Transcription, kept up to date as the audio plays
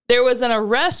There was an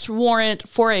arrest warrant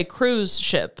for a cruise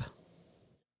ship.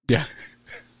 Yeah.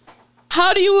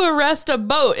 How do you arrest a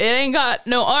boat? It ain't got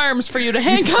no arms for you to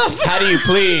handcuff. How do you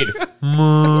plead?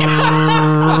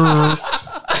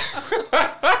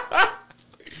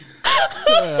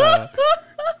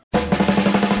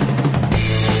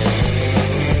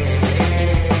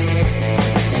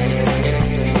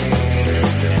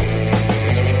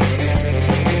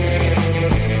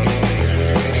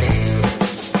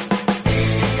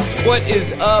 What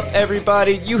is up,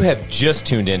 everybody? You have just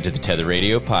tuned into the Tether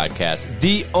Radio Podcast,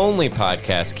 the only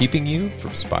podcast keeping you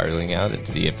from spiraling out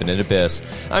into the infinite abyss.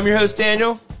 I'm your host,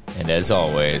 Daniel, and as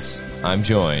always, I'm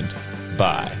joined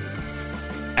by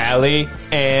Allie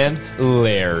and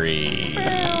Larry.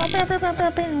 Oh,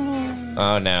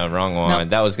 no, wrong one. Nope.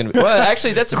 That was going to be... Well,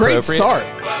 actually, that's appropriate. Great start.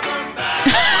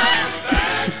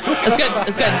 It's good.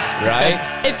 It's good.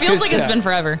 Right? It feels like it's been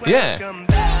forever. Yeah.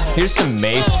 Here's some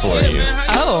mace for you.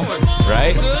 Oh,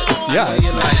 Right? Yeah,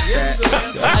 it's nice.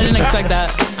 I didn't expect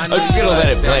that. I'm just going to let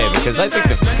it play because I think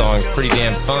the song's pretty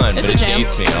damn fun, It's but a it jam.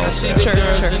 dates me also. Sure.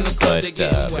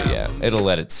 But yeah, it'll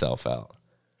let itself out.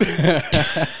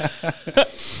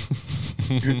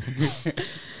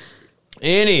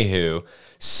 Anywho,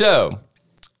 so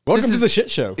Welcome to the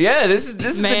shit show. yeah, this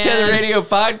is the Man. Tether Radio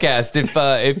Podcast.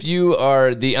 If you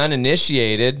are the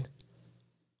uninitiated,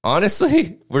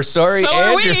 honestly, we're sorry. So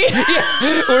are and you're- we.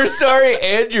 Yeah, we're sorry,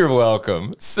 and you're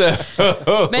welcome. So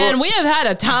Man, we have had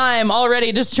a time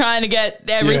already just trying to get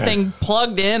everything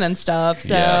plugged in and stuff.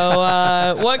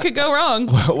 So what could go wrong?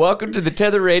 welcome to the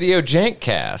Tether Radio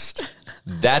Jankcast.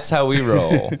 That's how we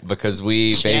roll because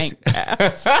we basically.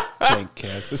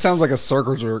 Jankcast. It sounds like a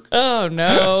circle jerk. Oh,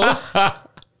 no.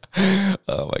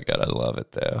 Oh my god, I love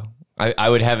it though. I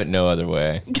would have it no other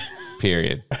way.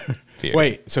 Period.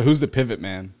 Wait, so who's the pivot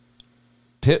man?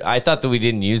 I thought that we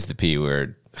didn't use the P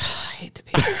word. I hate the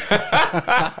people.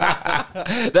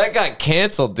 That got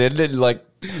canceled, didn't it? Like,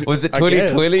 was it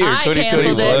 2020 or I canceled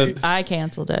 2021? it. I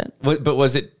canceled it. But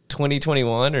was it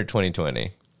 2021 or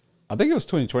 2020? I think it was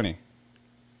 2020.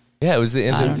 Yeah, it was the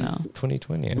end I of don't know.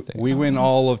 2020, I think. We went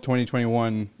all of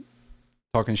 2021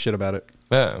 talking shit about it.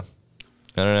 Oh,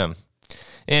 I don't know.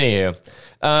 Anywho,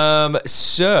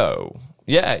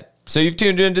 so you've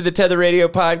tuned into the Tether Radio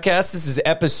Podcast. This is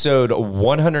episode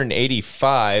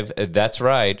 185. That's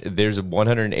right. There's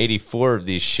 184 of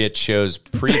these shit shows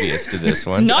previous to this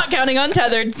one. Not counting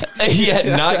untethered.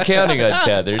 Yeah, not counting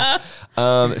untethered.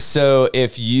 So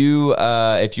if you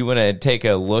want to take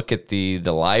a look at the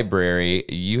library,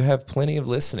 you have plenty of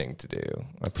listening to do.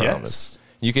 I promise. Yes.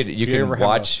 You can ever have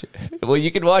watch. Well,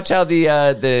 you can watch how the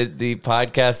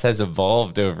podcast has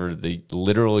evolved over the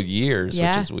literal years,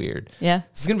 Yeah. which is weird. Yeah.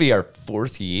 This is gonna be our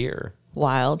 4th year.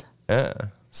 Wild. Yeah,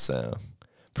 so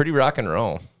pretty rock and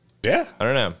roll. Yeah. I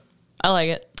don't know. I like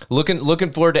it.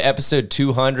 Looking forward to episode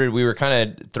 200. We were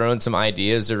kind of throwing some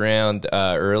ideas around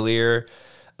earlier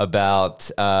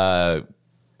about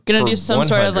Gonna for do some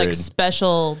sort of like 100.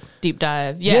 special deep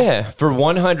dive. yeah. For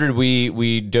 100,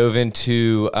 we dove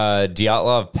into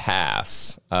Dyatlov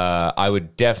Pass. I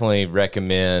would definitely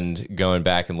recommend going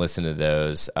back and listening to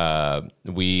those.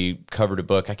 We covered a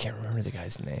book. I can't remember the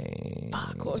guy's name.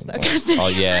 Fuck, what was that guy's name? Oh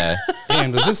yeah.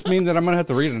 Damn, does this mean that I'm going to have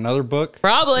to read another book?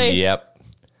 Probably. Yep.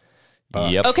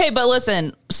 Yep. Okay, but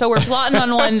listen. So we're plotting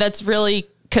on one that's really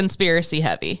conspiracy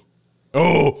heavy.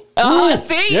 Oh.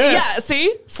 See? yes. Yeah,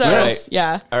 see? So, Yes.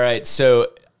 yeah. All right, so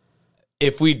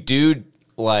if we do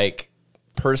like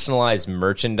personalized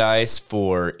merchandise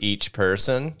for each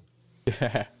person,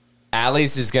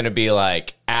 Allie's is going to be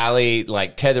like Allie,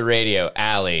 like Tether Radio,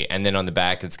 Allie, and then on the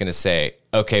back it's going to say,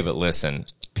 "Okay, but listen."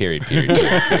 Period.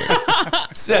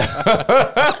 So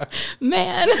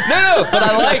Man. no, but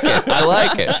I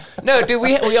like it. No, dude,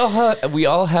 we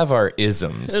all have our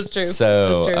isms. That's true.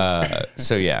 So That's true.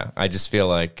 so yeah, I just feel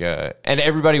like and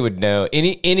everybody would know.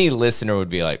 Any listener would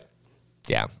be like,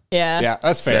 yeah. Yeah. Yeah,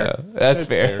 that's fair. So, that's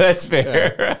fair. That's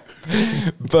fair.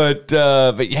 But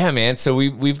yeah, man. So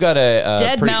we've got a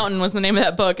Dead Mountain was the name of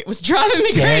that book. It was driving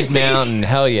me Dead crazy. Mountain.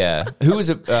 Hell yeah. Who was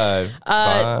it?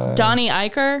 Donnie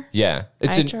Eicher. Yeah,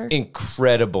 it's an Eicher?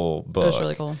 incredible book. It was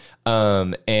really cool.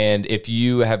 And if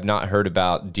you have not heard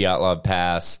about Dyatlov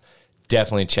Pass,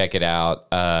 definitely check it out.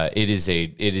 It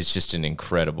is just an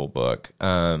incredible book.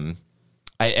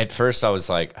 At first I was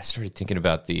like, I started thinking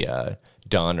about the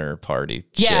Donner Party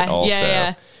Yeah, shit also.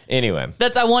 yeah. Anyway.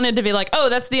 I wanted to be like, oh,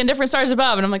 that's the Indifferent Stars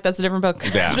Above. And I'm like, that's a different book.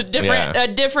 Yeah, It's a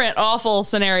different awful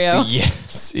scenario.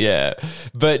 Yes, yeah.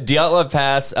 But Dyatlov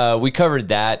Pass, we covered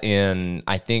that in,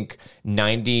 I think,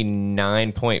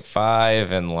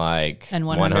 99.5 and like And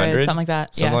 100, something like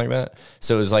that. Something Yeah. like that.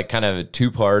 So it was like kind of a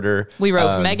two-parter. We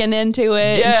wrote Megan into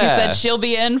it. And she yeah. said she'll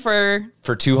be in for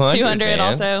 200. 200 man.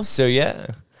 also. So yeah.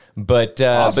 But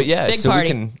yeah, Big so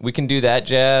party. we can do that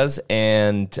jazz.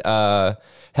 And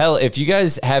hell, if you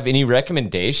guys have any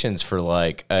recommendations for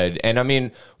like and I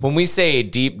mean, when we say a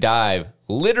deep dive,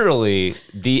 literally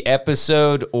the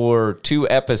episode or 2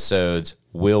 episodes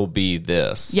will be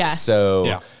this. Yeah. So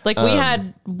Yeah. Like we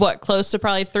had close to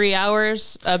probably 3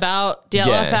 hours about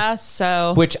DLFS.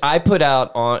 So which I put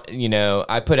out on,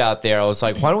 I put out there. I was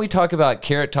like, why don't we talk about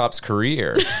Carrot Top's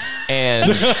career? And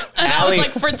I was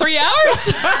like, for 3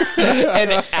 hours?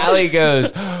 and Allie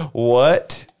goes,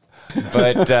 what?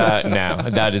 But no,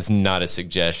 that is not a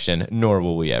suggestion, nor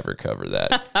will we ever cover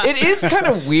that. It is kind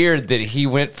of weird that he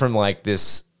went from like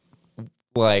this,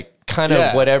 like kind of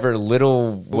Yeah. whatever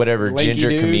Lanky ginger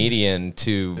dude. comedian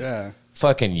to Yeah.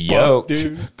 fucking Buff, yoked.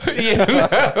 dude.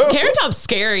 Carrot Top's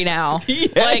scary now.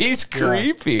 Yeah, he's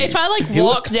creepy. If I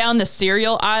walk down the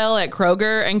cereal aisle at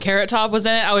Kroger and Carrot Top was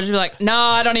in it, I would just be like, no,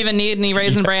 I don't even need any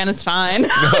Raisin Bran. It's fine.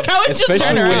 Like, I would just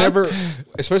turn around.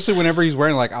 Especially whenever he's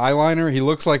wearing like eyeliner, he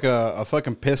looks like a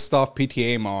fucking pissed off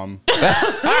PTA mom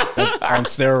on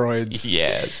steroids.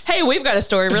 Yes. Hey, we've got a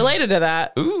story related to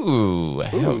that. Ooh,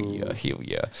 hell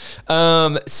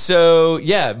yeah. So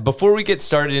yeah, before we get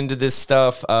started into this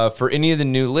stuff, for any of the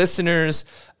new listeners,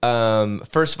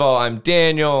 first of all, I'm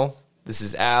Daniel. This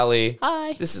is Allie.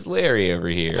 Hi. This is Larry over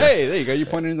here. Hey, there you go. You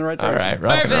pointed in the right All direction.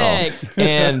 right, rock and roll.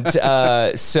 Perfect.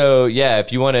 And so yeah,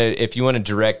 if you want to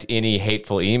direct any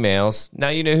hateful emails, now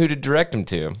you know who to direct them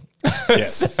to.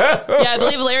 Yes. Yeah, I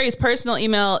believe Larry's personal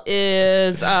email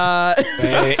is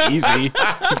Easy.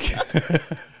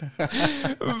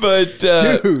 But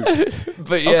Dude.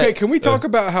 but yeah, Okay, can we talk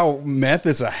about how meth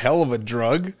is a hell of a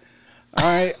drug?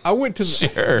 I went to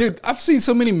Sure. Dude, I've seen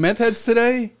so many meth heads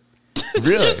today.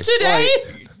 really? just today.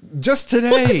 Just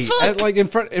today, fuck? at like in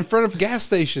front of gas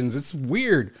stations. It's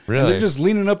weird. And Really? they're just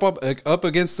leaning up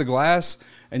against the glass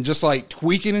and just like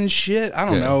tweaking and shit. I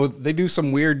don't Yeah. know. They do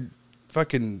some weird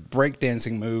fucking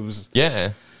breakdancing moves.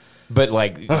 Yeah. But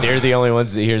like they're the only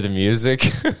ones that hear the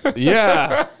music.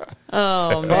 Yeah. Oh,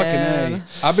 Fucking man.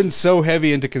 A. I've been so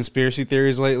heavy into conspiracy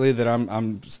theories lately that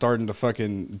I'm starting to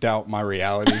fucking doubt my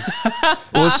reality.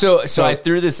 Well, so I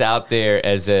threw this out there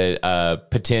as a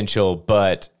potential,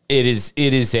 but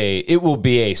it will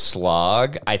be a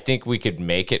slog. I think we could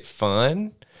make it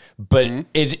fun, but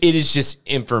it is just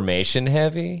information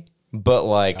heavy. But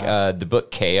like the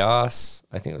book Chaos,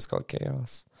 I think it was called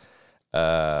Chaos.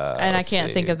 And I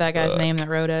can't think of that guy's name that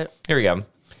wrote it. Here we go.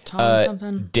 Tom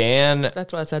something. Dan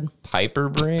That's what I said.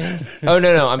 Piperbrain. Oh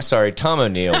no, I'm sorry. Tom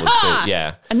O'Neill was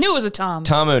yeah. I knew it was a Tom.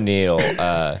 Tom O'Neill,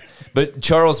 but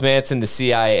Charles Manson, the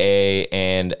CIA,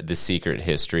 and the Secret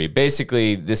History.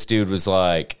 Basically, this dude was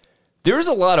like, there was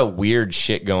a lot of weird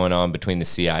shit going on between the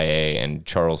CIA and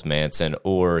Charles Manson,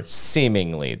 or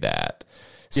seemingly that.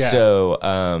 Yeah.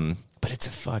 So, but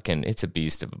it's a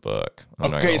beast of a book.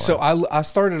 I'm not Okay, gonna so lie. I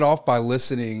started off by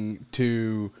listening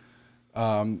to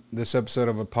this episode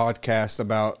of a podcast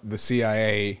about the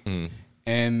CIA,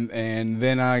 and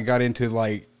then I got into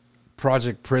like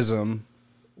Project Prism,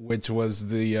 which was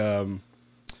the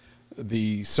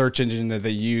search engine that they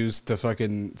used to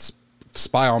fucking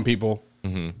spy on people,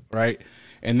 right?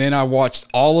 And then I watched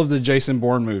all of the Jason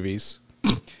Bourne movies,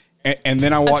 and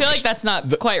then I watched. I feel like that's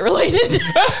not quite related.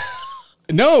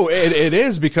 No, it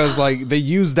is because like they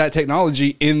used that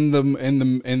technology in the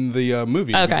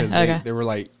movie. Okay, because okay. they were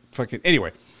like fucking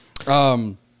anyway.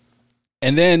 And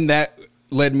then that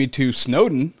led me to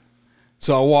Snowden.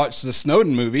 So I watched the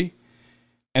Snowden movie,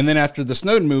 and then after the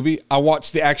Snowden movie, I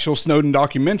watched the actual Snowden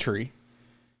documentary.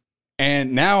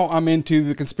 And now I'm into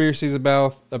the conspiracies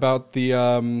about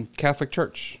the Catholic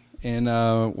Church and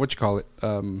what you call it,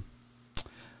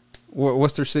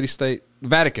 what's their city state?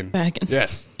 Vatican.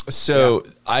 Yes. So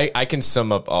I can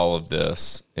sum up all of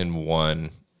this in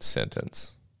one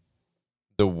sentence.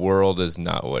 The world is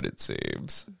not what it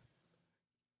seems.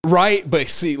 Right, but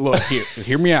see, look,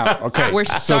 hear me out. Okay, We're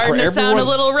so starting to sound a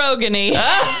little Rogan-y.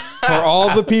 for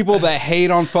all the people that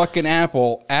hate on fucking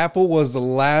Apple, Apple was the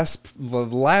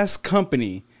last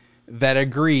company that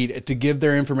agreed to give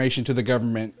their information to the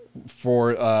government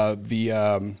for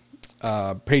the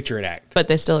Patriot Act. But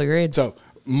they still agreed. So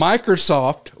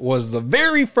Microsoft was the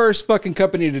very first fucking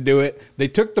company to do it. They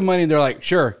took the money and they're like,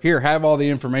 sure, here, have all the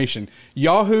information.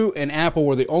 Yahoo and Apple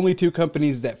were the only two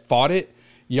companies that fought it.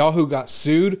 Yahoo got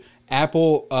sued.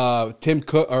 Apple,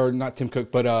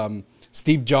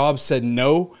 Steve Jobs said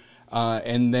no.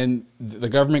 And then the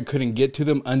government couldn't get to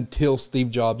them until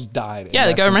Steve Jobs died. Yeah,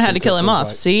 the government had to kill him off.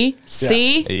 Like, See?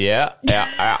 Yeah.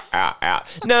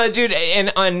 No, dude,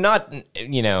 and I'm not,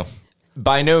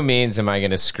 by no means am I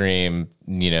going to scream,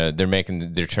 they're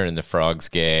turning the frogs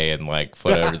gay and like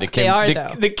whatever. The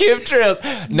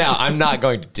chemtrails. Now, I'm not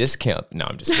going to discount. No,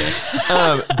 I'm just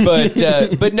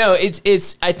kidding. But no,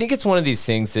 it's. I think it's one of these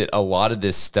things that a lot of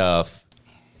this stuff.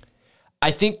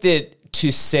 I think that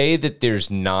to say that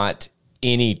there's not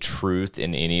any truth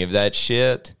in any of that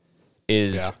shit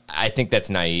is, I think that's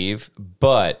naive.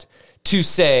 But to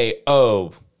say,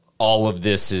 oh, all of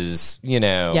this is,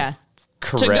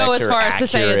 correct, to go as far as to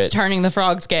say it's turning the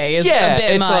frogs gay is a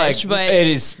bit much, but it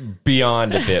is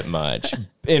beyond a bit much,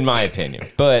 in my opinion.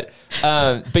 But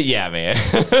yeah, man.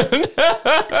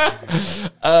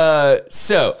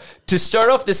 So to start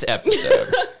off this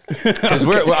episode, because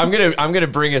I'm gonna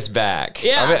bring us back.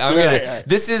 Yeah,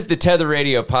 This is the Tether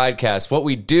Radio podcast. What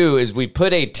we do is we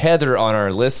put a tether on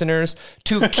our listeners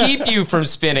to keep you from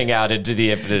spinning out into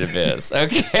the infinite abyss.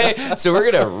 Okay, so we're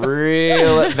gonna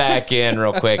reel it back in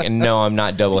real quick. And no, I'm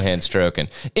not double hand stroking.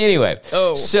 Anyway,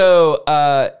 so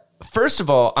first of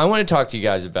all, I want to talk to you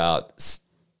guys about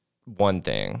one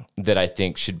thing that I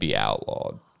think should be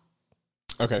outlawed.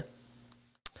 Okay.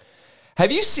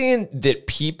 Have you seen that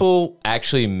people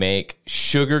actually make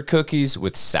sugar cookies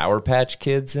with Sour Patch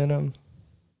Kids in them?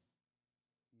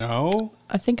 No.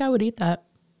 I think I would eat that.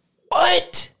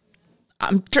 What?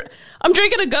 I'm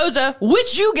drinking a Goza,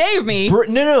 which you gave me.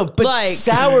 No, but like,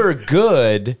 sour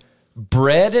good,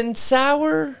 bread and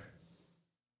sour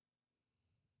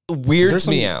weirds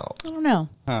me out. I don't know.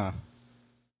 Huh.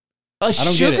 A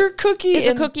sugar cookie? Is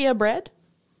a cookie a bread?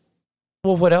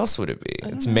 Well, what else would it be?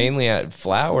 It's mainly at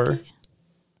flour.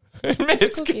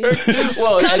 It's good.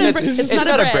 Well, it's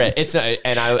not a bread. It's not,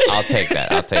 and I'll take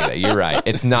that. I'll take that. You're right.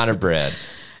 It's not a bread.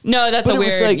 No, that's a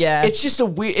weird. It's just a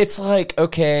weird. It's like,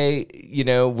 okay,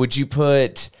 would you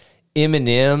put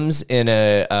M&Ms in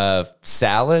a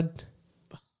salad?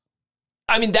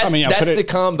 I mean, that's the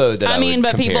combo that I mean,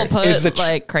 but compare. People put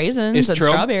like craisins and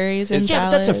strawberries in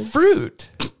salads. But that's a fruit.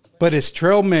 But is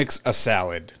trail mix a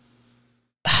salad?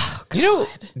 Oh,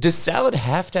 does salad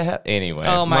have to have... Anyway.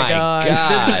 Oh, my God.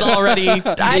 This is already...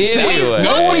 Anyway.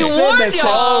 No one said that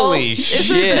Holy shit.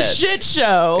 This is a shit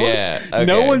show. Yeah. Okay.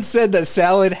 No one said that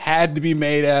salad had to be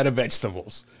made out of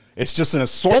vegetables. It's just an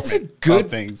assortment That's a good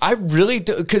of things. I really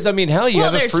do... Because, hell, you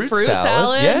have a fruit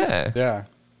salad. Yeah.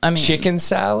 I mean... Chicken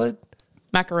salad.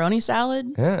 Macaroni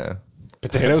salad. Yeah.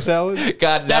 Potato salad?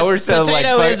 God, now we're sounding like...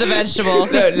 Potato is a vegetable.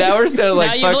 Now we're sounding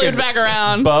like now you've looped back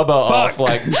around. Bubba off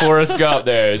like Forrest Gump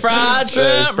there. Fried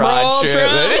shrimp, rolled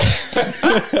shrimp.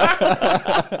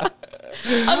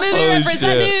 A movie reference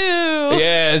I knew.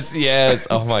 Yes.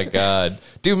 Oh, my God.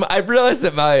 Dude, I realized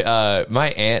that my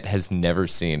aunt has never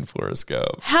seen Forrest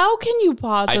Gump. How can you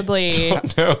possibly... I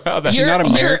don't know how that... She's not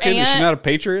American? Is she not a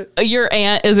patriot? Your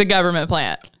aunt is a government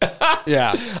plant.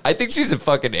 Yeah. I think she's a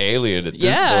fucking alien at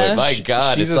this point. My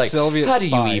God. She's it's a like, Soviet how do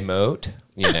you spy. emote?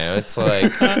 It's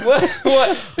like,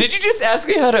 what? Did you just ask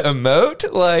me how to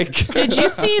emote? Like, did you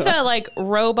see the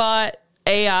robot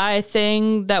AI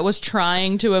thing that was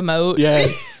trying to emote?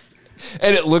 Yes.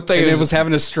 And it looked like it was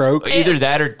having a stroke. Either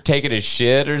that or taking a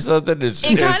shit or something.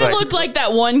 It kind of looked like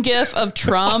that one gif of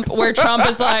Trump where Trump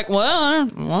is like, well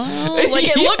like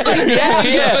it looked like that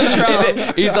gif of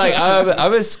Trump. He's like, I'm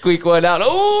going to squeak one out.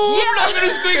 Oh, I'm not going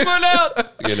to squeak one out.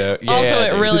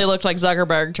 Also, it really looked like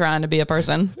Zuckerberg trying to be a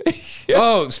person.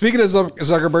 Oh, speaking of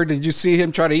Zuckerberg, did you see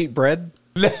him try to eat bread?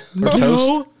 Or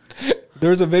toast?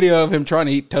 There's a video of him trying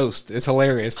to eat toast. It's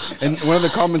hilarious. And one of the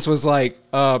comments was like,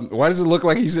 why does it look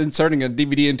like he's inserting a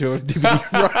DVD into a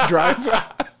DVD drive?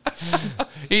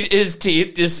 His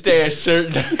teeth just stay a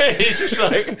certain... He's just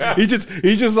like...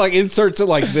 he just like inserts it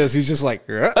like this. He's just like...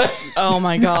 Oh,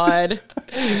 my God.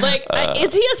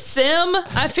 Is he a sim?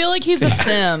 I feel like he's a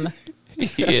sim.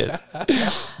 He is.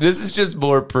 This is just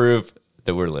more proof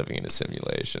that we're living in a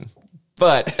simulation.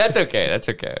 But that's okay. That's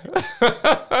okay.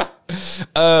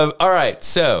 All right.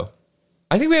 So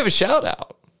I think we have a shout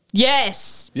out.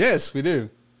 Yes. Yes, we do.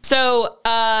 So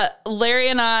Larry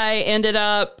and I ended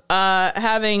up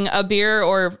having a beer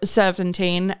or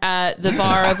 17 at the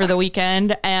bar over the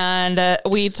weekend. And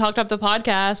we talked up the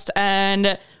podcast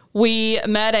and we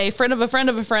met a friend of a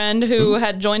friend of a friend who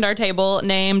had joined our table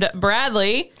named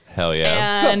Bradley. Hell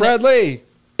yeah. What's up, Bradley?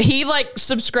 he like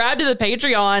subscribed to the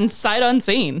Patreon sight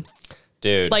unseen.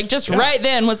 Dude. Like just right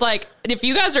then was like, if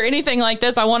you guys are anything like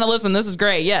this, I want to listen. This is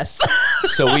great. Yes.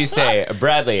 So we say,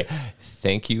 Bradley,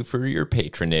 thank you for your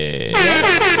patronage.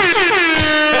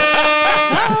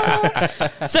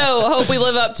 So hope we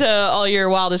live up to all your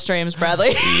wildest dreams,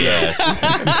 Bradley. Yes.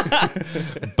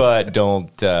 But don't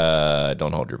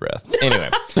hold your breath. Anyway,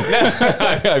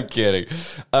 I'm kidding.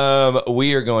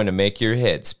 We are going to make your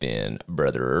head spin,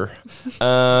 brother.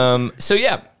 So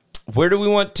yeah. Where do we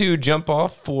want to jump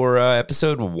off for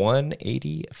episode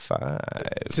 185?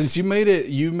 Since you made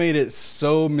it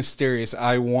so mysterious,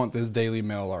 I want this Daily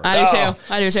Mail article.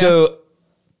 I do too. So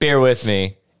bear with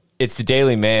me. It's the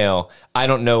Daily Mail. I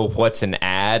don't know what's an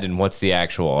ad and what's the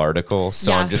actual article, so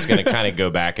Yeah. I'm just going to kind of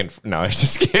go back and... No, I was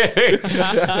just kidding.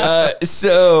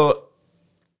 So,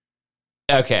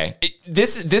 okay.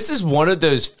 This is one of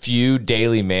those few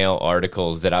Daily Mail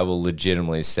articles that I will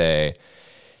legitimately say...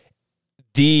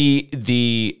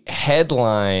 The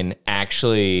headline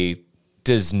actually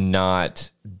does not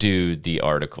do the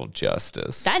article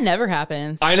justice. That never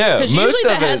happens. I know. Because Most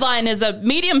usually the of it- headline is a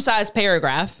medium-sized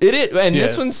paragraph. It is, and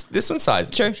Yes. this one's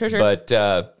sizable. Sure.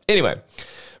 But anyway,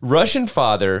 Russian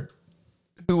father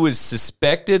who was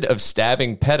suspected of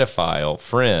stabbing pedophile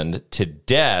friend to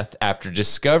death after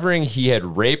discovering he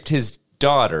had raped his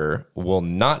daughter will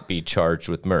not be charged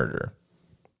with murder.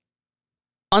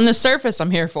 On the surface,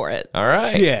 I'm here for it. All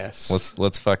right. Yes.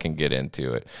 Let's fucking get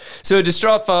into it. So a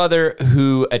distraught father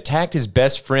who attacked his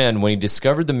best friend when he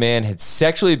discovered the man had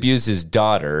sexually abused his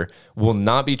daughter will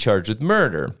not be charged with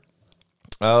murder.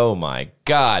 Oh my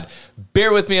God.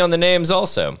 Bear with me on the names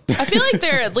also. I feel like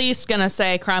they're at least going to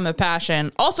say crime of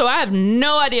passion. Also, I have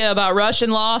no idea about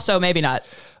Russian law, so maybe not.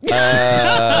 In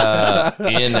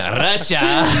Russia.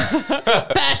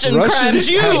 Passion Russians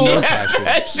crimes you. have no passion.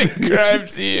 Passion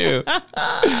crimes you.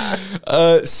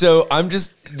 So I'm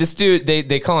just, this dude,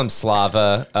 they call him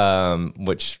Slava,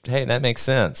 which, hey, that makes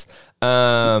sense.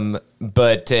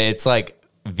 But it's like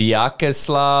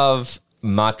Vyacheslav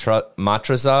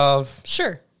Matrazov.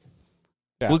 Sure.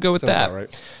 Yeah, We'll go with sounds that. about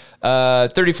right.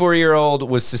 34-year-old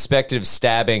was suspected of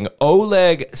stabbing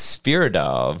Oleg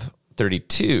Sviridov,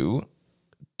 32,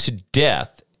 to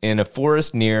death in a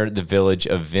forest near the village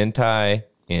of Vintai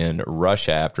in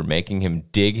Russia after making him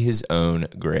dig his own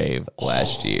grave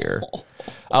last year.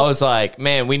 I was like,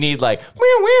 man, we need like, you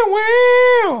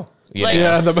Like- know?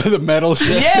 Yeah, the metal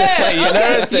shit. Yeah, you know what I'm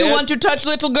Okay, saying? you want to touch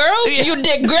little girls? You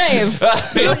dig grave.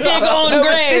 You dig on No, but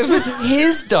grave. this was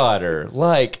his daughter.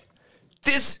 Like,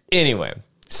 this. Anyway.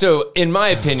 So, in my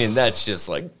opinion, that's just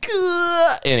like,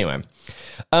 anyway.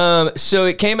 So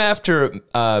it came after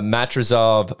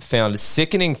Matrazov found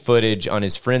sickening footage on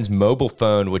his friend's mobile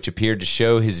phone, which appeared to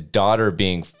show his daughter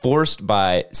being forced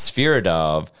by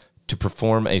Sviridov to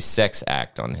perform a sex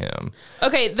act on him.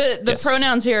 Okay, the Yes.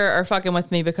 pronouns here are fucking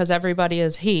with me because everybody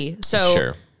is he. So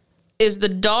Sure. is the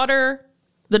daughter's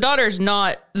the daughter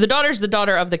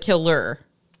of the killer,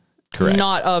 Correct.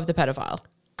 not of the pedophile.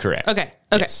 Correct. Okay.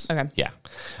 Okay. Yeah.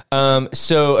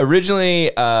 So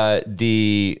originally,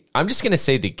 I'm just going to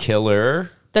say the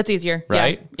killer, That's easier.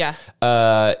 right?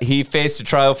 Yeah. He faced a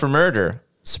trial for murder.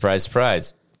 Surprise,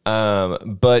 surprise.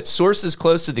 But sources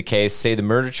close to the case say the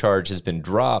murder charge has been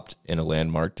dropped in a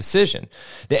landmark decision.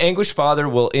 The anguished father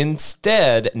will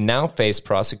instead now face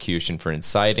prosecution for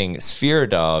inciting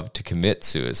Sviridov to commit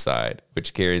suicide,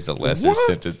 which carries a lesser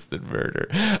sentence than murder.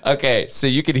 Okay, so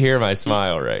you can hear my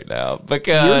smile right now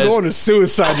because You're going to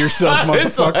suicide yourself, I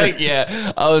was motherfucker. like,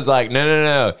 yeah, I was like,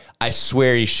 no. I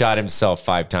swear he shot himself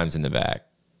 5 times in the back.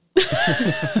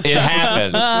 It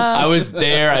happened. I was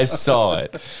there. I saw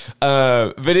it.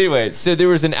 But anyway, so there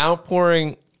was an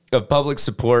outpouring of public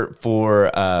support for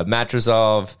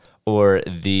Matrazov or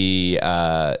the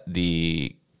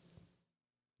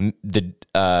The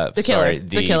killer. sorry,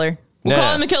 the killer. We'll No, call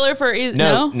no. him the killer for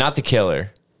No, not the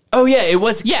killer. Oh yeah, it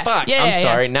was. Yeah, Fuck. yeah, I'm yeah,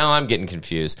 sorry. yeah. Now I'm getting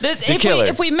confused. This- The killer.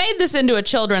 if we made this into a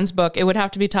children's book, it would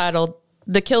have to be titled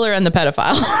 "The Killer and the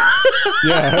Pedophile."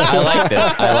 I like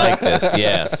this. I like this.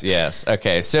 Yes.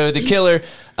 Okay. So the killer,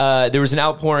 there was an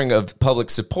outpouring of public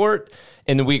support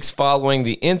in the weeks following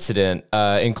the incident,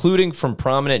 including from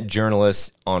prominent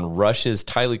journalists on Russia's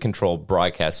tightly controlled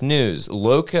broadcast news.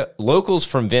 Locals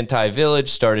from Vintai Village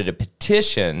started a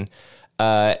petition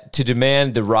to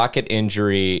demand the rocket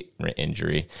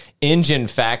engine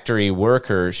factory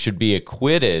worker should be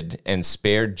acquitted and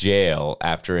spared jail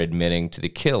after admitting to the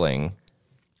killing,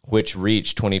 which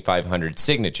reached 2,500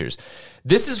 signatures.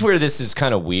 This is where this is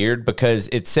kind of weird because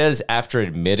it says after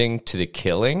admitting to the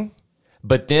killing,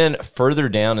 but then further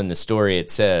down in the story it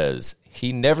says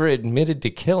he never admitted to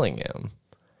killing him.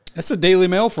 That's a Daily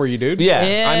Mail for you, dude. Yeah.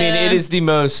 Yeah. I mean, it is the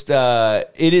most,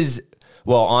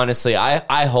 well, honestly,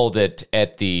 I hold it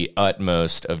at the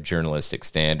utmost of journalistic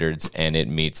standards, and it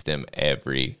meets them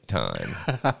every time.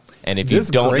 And if you This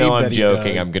don't grave know I'm that he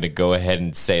joking, dug. I'm going to go ahead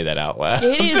and say that out loud.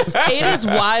 It is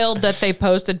wild that they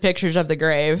posted pictures of the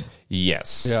grave.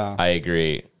 Yes. Yeah. I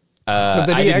agree. So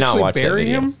did I he did not actually watch that bury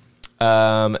video. him?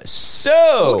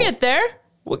 So We'll get there.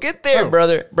 we'll get there,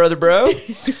 brother, bro.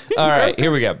 All right,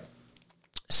 here we go.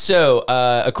 So,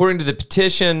 according to the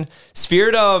petition,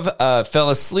 Svirdov fell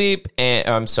asleep and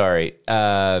I'm sorry.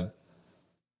 Oh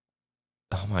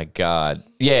my God.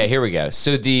 Yeah, here we go.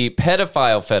 So the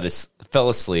pedophile fell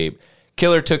asleep.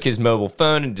 Killer took his mobile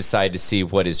phone and decided to see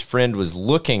what his friend was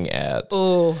looking at.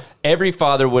 Oh, Every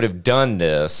father would have done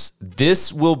this.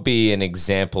 This will be an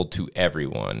example to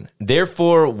everyone.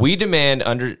 Therefore, we demand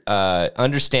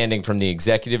understanding from the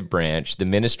executive branch, the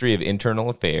Ministry of Internal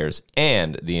Affairs,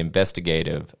 and the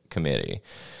investigative committee.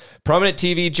 Prominent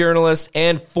TV journalist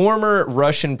and former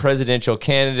Russian presidential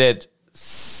candidate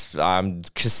Ksenia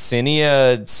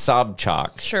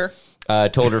Sobchak sure.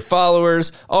 told her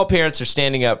followers, all parents are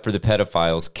standing up for the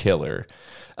pedophile's killer.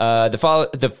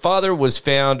 The father was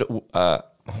found,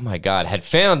 had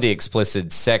found the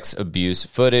explicit sex abuse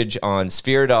footage on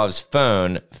Svirdov's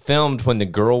phone, filmed when the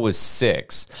girl was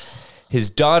 6. His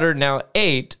daughter, now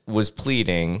 8, was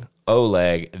pleading,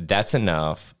 Oleg, that's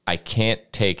enough. I can't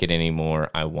take it anymore.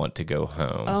 I want to go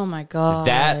home. Oh my God.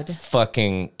 That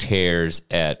fucking tears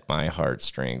at my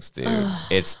heartstrings, dude.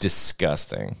 It's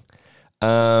disgusting.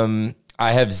 I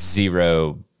have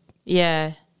zero.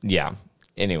 Yeah. Yeah.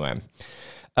 Anyway.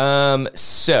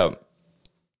 So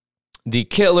the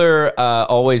killer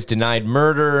always denied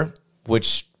murder,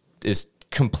 which is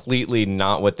completely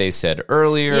not what they said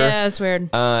earlier. Yeah, it's weird.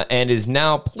 And is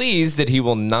now pleased that he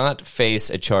will not face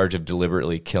a charge of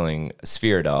deliberately killing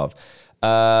Svirdov.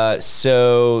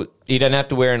 So he doesn't have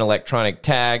to wear an electronic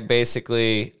tag,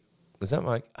 basically. Was that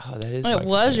my... Oh, that is my It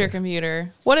was computer. your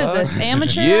computer. What is this?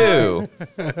 Amateur? You.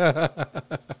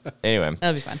 Anyway.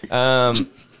 That'll be fun.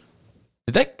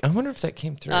 Did that? I wonder if that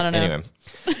came through. I don't know. Anyway,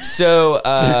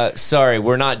 so sorry,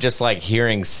 we're not just like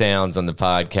hearing sounds on the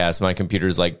podcast. My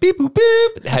computer's like beep boop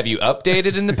beep. Have you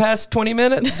updated in the past 20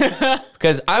 minutes?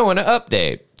 Because I want to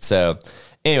update. So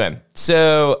anyway,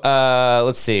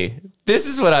 let's see. This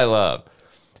is what I love.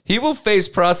 He will face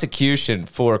prosecution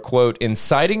for, quote,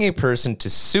 inciting a person to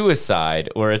suicide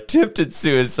or attempted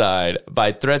suicide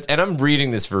by threats. And I'm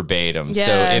reading this verbatim. So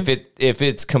Yeah. if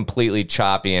it's completely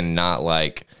choppy and not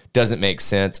like doesn't make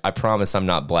sense, I promise I'm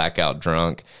not blackout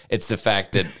drunk. It's the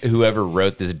fact that whoever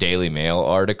wrote this Daily Mail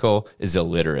article is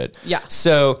illiterate. Yeah.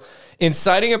 So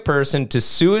inciting a person to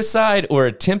suicide or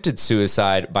attempted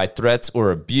suicide by threats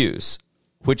or abuse,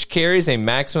 which carries a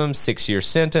maximum 6-year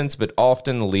sentence, but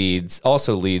often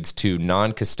also leads to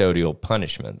non-custodial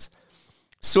punishments.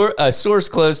 A source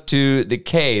close to the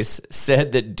case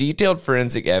said that detailed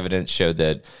forensic evidence showed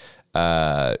that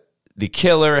the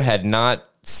killer had not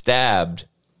stabbed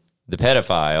the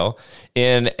pedophile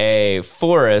in a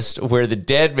forest where the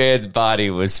dead man's body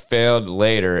was found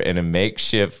later in a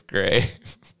makeshift grave.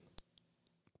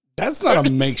 That's not a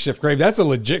makeshift grave. That's a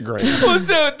legit grave. Well,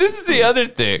 so this is the other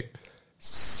thing.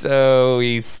 So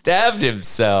he stabbed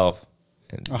himself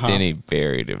and then he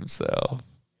buried himself.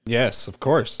 Yes, of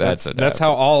course. That's That's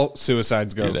how all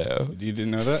suicides go. You know. You didn't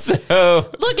know that? So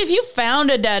Look, if you found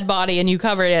a dead body and you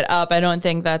covered it up, I don't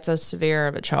think that's as severe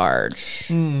of a charge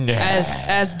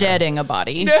as deading a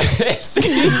body.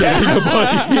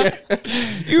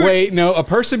 Wait, no. A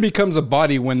person becomes a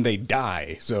body when they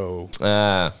die. So,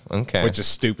 okay. which is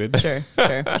stupid. Sure.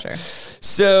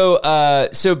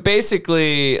 So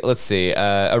basically, let's see.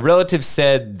 A relative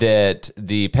said that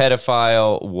the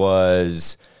pedophile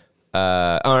was,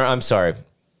 I'm sorry,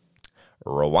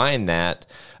 rewind that.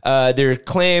 There are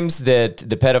claims that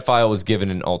the pedophile was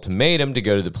given an ultimatum to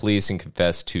go to the police and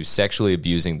confess to sexually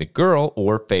abusing the girl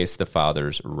or face the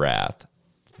father's wrath.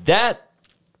 That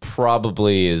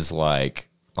probably is like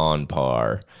on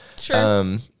par.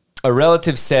 Sure. A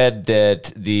relative said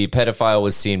that the pedophile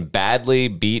was seen badly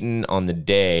beaten on the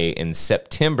day in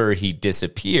September he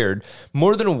disappeared,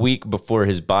 more than a week before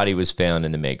his body was found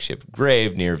in the makeshift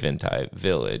grave near Ventai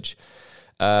village.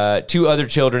 2 other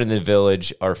children in the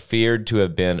village are feared to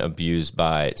have been abused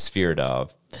by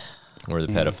Svirdov, or the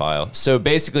pedophile. So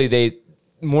basically,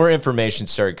 more information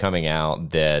started coming out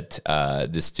that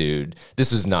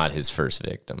this was not his first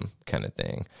victim, kind of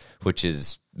thing, which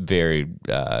is very,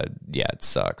 it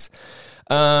sucks.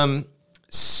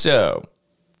 So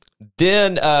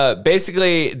Then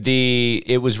basically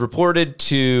it was reported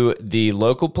to the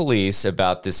local police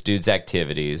about this dude's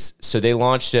activities. So they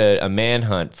launched a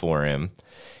manhunt for him.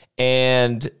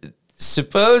 And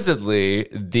supposedly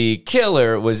the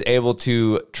killer was able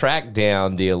to track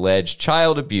down the alleged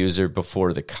child abuser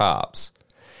before the cops.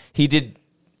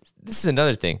 This is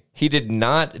another thing. He did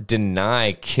not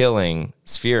deny killing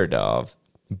Sviridov,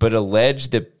 but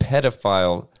alleged the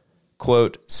pedophile,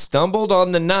 quote, stumbled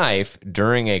on the knife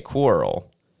during a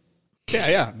quarrel.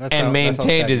 Yeah. And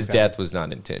maintained his death was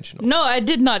not intentional. No, I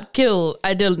did not kill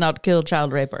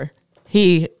child raper.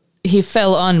 He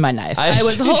fell on my knife. I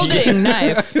was holding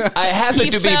knife. I happened He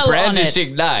to be fell on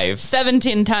brandishing knives.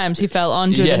 17 times he fell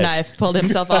onto Yes. the knife, pulled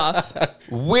himself off.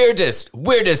 Weirdest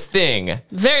thing.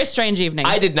 Very strange evening.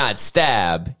 I did not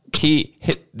stab. He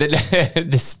hit the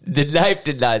knife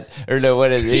did not, or no,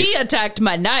 what is it? He attacked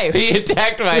my knife. He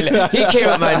attacked my knife. He came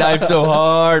at my knife so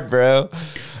hard, bro.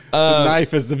 The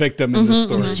knife is the victim in this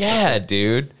story. Yeah,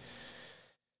 dude.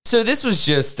 So this was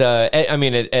just, I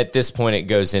mean, at this point, it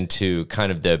goes into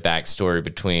kind of the backstory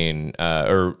between,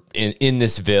 or in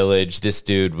this village, this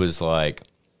dude was like,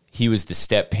 he was the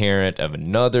step parent of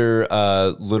another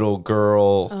little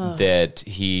girl that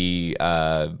he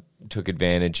took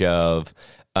advantage of.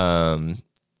 And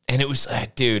it was,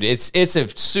 dude, it's a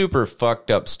super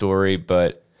fucked up story,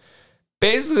 but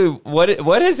basically,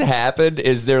 what has happened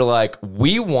is they're like,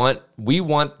 we want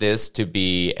this to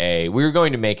be we're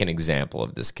going to make an example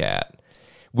of this cat.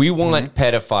 We want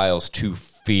pedophiles to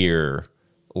fear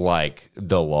like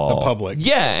the law, The public.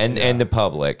 and the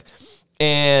public,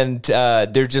 and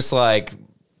they're just like,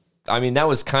 I mean, that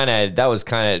was kind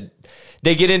of.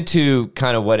 They get into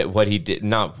kind of what he did,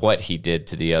 not what he did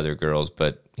to the other girls,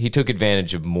 but he took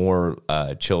advantage of more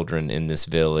children in this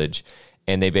village,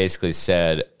 and they basically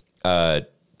said, to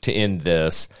end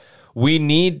this, we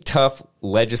need tough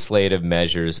legislative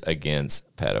measures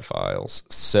against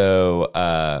pedophiles. So,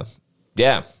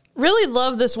 yeah. Really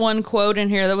love this one quote in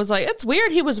here that was like, it's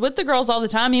weird he was with the girls all the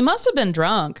time. He must have been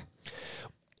drunk.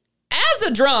 As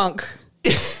a drunk.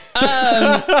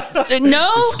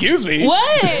 No. Excuse me.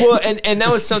 What? Well, and that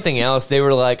was something else. They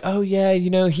were like, oh, yeah,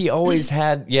 he always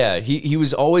had, he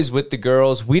was always with the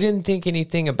girls. We didn't think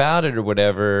anything about it or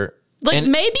whatever. Like,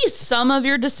 maybe some of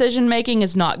your decision making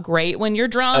is not great when you're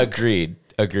drunk. Agreed.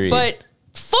 But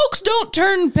folks don't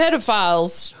turn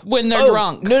pedophiles when they're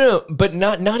drunk. No, but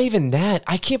not even that.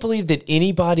 I can't believe that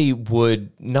anybody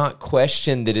would not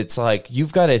question that it's like,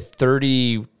 you've got a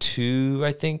 32,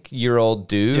 I think, year old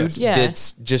dude Yes. Yeah.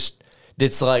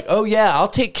 that's like, oh yeah, I'll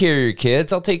take care of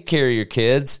your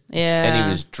kids. Yeah. And he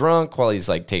was drunk while he's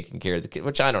like taking care of the kid,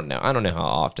 which I don't know. I don't know how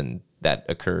often that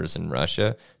occurs in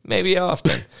Russia. Maybe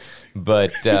often.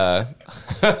 But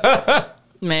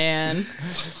Man.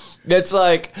 it's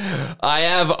like, I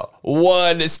have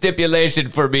one stipulation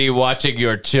for me watching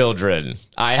your children.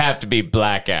 I have to be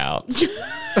blackout.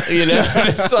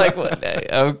 It's like,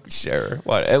 oh, sure.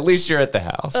 What? At least you're at the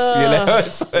house.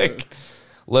 It's like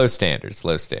low standards.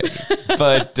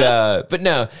 But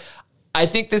no, I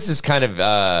think this is kind of,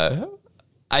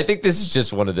 I think this is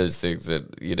just one of those things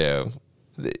that,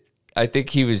 I think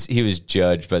he was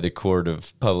judged by the court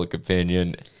of public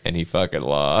opinion, and he fucking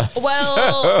lost.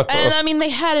 Well, and I mean, they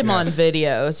had him on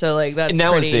video, so like that's And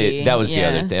that was pretty, the other thing.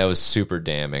 yeah. That was super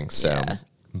damning. So, Yeah.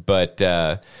 but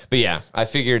yeah, I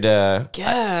figured.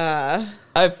 Yeah.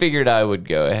 I figured I would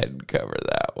go ahead and cover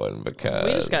that one because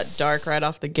We just got dark right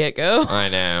off the get-go. I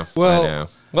know. Well, I know.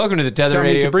 Welcome to the Tether Johnny,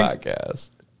 Radio to bring-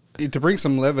 podcast. To bring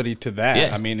some levity to that,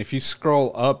 Yeah. I mean, if you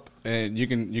scroll up and you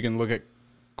can look at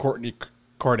Kourtney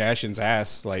Kardashian's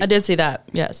ass, like I did see that.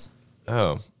 Yes.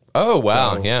 Oh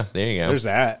wow. So, Yeah, there you go. there's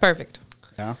that. Perfect.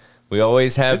 Yeah. We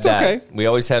always have It's that. okay. We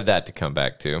always have that to come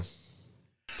back to.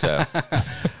 So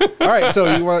All right, so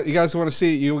you guys want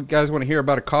to hear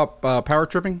about a cop power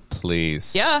tripping?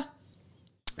 please. Yeah.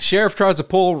 Sheriff tries to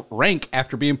pull rank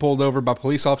after being pulled over by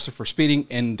police officer for speeding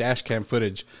in dash cam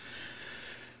footage.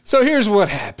 So here's what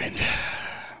happened.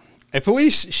 A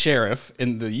police sheriff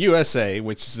in the USA,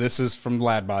 which this is from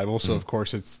Lad Bible, so of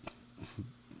course it's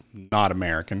not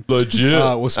American,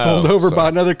 Legit. was pulled over by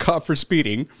another cop for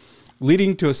speeding,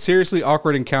 leading to a seriously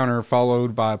awkward encounter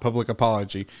followed by a public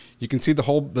apology. You can see the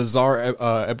whole bizarre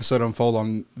episode unfold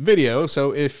on video,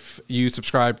 so if you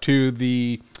subscribe to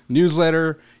the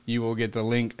newsletter, you will get the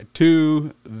link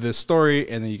to this story,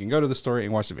 and then you can go to the story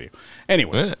and watch the video.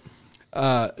 Anyway. Yeah.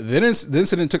 The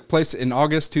incident took place in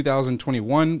August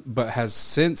 2021, but has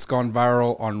since gone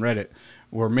viral on Reddit,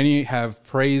 where many have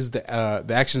praised the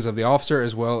actions of the officer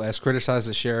as well as criticized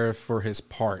the sheriff for his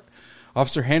part.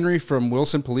 Officer Henry from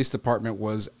Wilson Police Department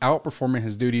was out performing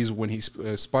his duties when he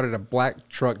spotted a black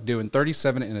truck doing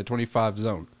 37 in a 25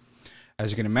 zone.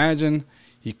 As you can imagine,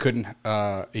 he couldn't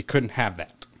have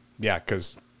that. Yeah,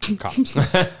 because cops.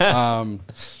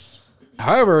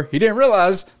 However, he didn't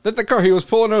realize that the car he was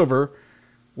pulling over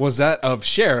was that of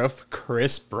Sheriff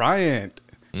Chris Bryant,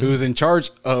 who is in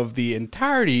charge of the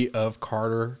entirety of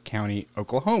Carter County,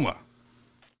 Oklahoma.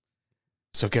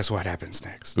 So guess what happens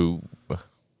next? Ooh.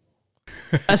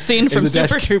 A scene from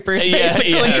Super Troopers,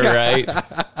 basically. Yeah,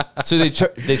 right. So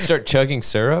they start chugging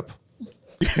syrup?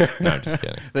 No, I'm just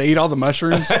kidding. They eat all the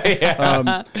mushrooms.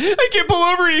 I can't pull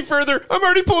over any further. I'm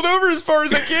already pulled over as far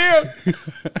as I can.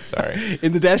 Sorry.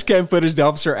 In the dash cam footage, the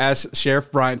officer asked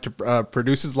Sheriff Bryant to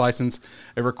produce his license,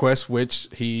 a request which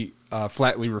he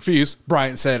flatly refused.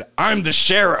 Bryant said, "I'm the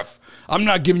sheriff. I'm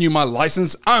not giving you my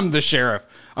license. I'm the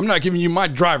sheriff. I'm not giving you my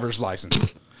driver's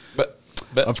license."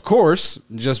 But of course,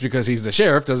 just because he's the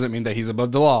sheriff doesn't mean that he's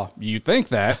above the law. You think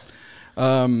that.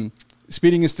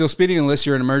 Speeding is still speeding unless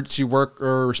you're an emergency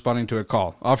worker responding to a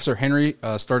call. Officer Henry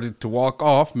started to walk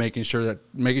off, making sure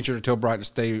to tell Bryant to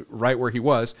stay right where he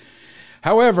was.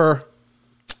 However,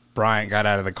 Bryant got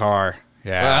out of the car.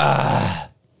 Yeah.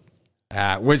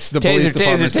 Which the police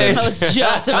department says. I was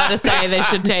just about to say they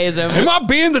should tase him. Am I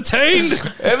being detained?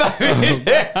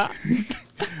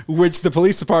 Which the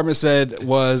police department said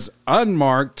was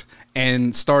unmarked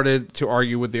and started to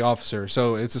argue with the officer.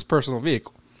 So it's his personal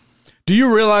vehicle. "Do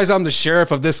you realize I'm the sheriff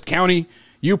of this county?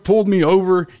 You pulled me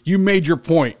over. You made your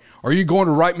point. Are you going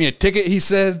to write me a ticket?" he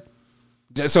said.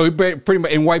 So he pretty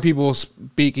much, in white people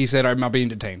speak, he said, "I'm not being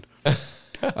detained."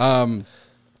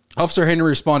 Officer Henry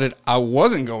responded, "I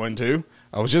wasn't going to.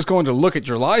 I was just going to look at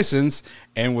your license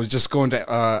and was just going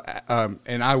to,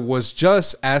 and I was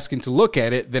just asking to look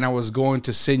at it. Then I was going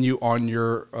to send you on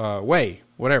your way,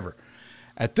 whatever."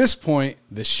 At this point,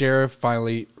 the sheriff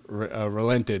finally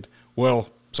relented. Well,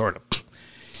 sort of.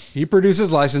 He produced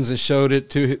his license and showed it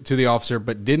to the officer,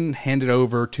 but didn't hand it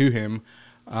over to him.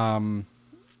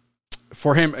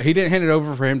 He didn't hand it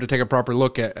over for him to take a proper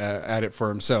look at it for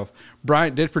himself.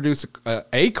 Bryant did produce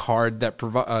a card that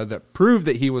proved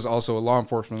that he was also a law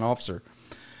enforcement officer.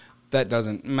 That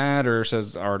doesn't matter,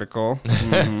 says the article.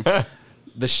 Mm-hmm.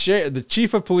 The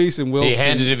chief of police in Wilson. He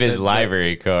handed him his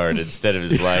library card instead of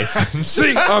his license.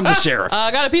 See, I'm the sheriff.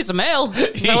 I got a piece of mail. The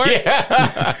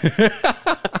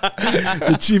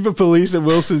chief of police in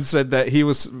Wilson said that he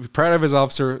was proud of his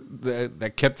officer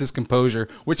that kept his composure,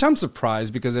 which I'm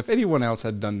surprised because if anyone else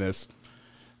had done this,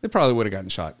 they probably would have gotten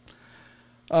shot.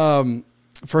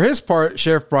 For his part,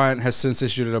 Sheriff Bryant has since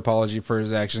issued an apology for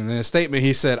his actions. In a statement,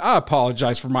 he said, "I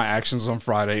apologize for my actions on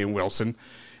Friday in Wilson.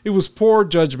 It was poor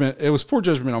judgment. It was poor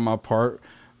judgment on my part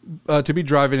to be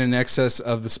driving in excess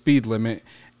of the speed limit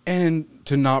and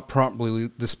to not promptly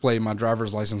display my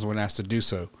driver's license when asked to do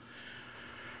so.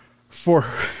 For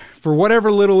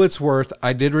whatever little it's worth,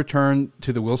 I did return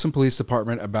to the Wilson Police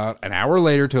Department about an hour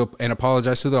later and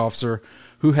apologize to the officer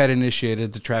who had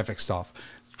initiated the traffic stop.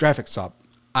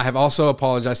 I have also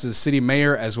apologized to the city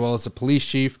mayor as well as the police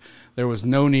chief. There was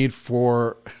no need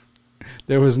for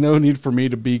me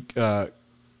to be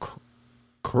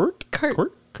Kurt.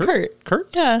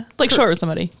 Yeah, like short with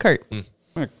somebody. Kurt.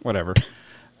 Whatever.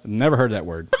 Never heard that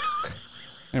word.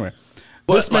 Anyway,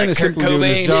 This man is simply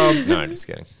doing his job. No, I'm just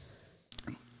kidding.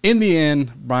 In the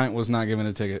end, Bryant was not given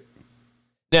a ticket.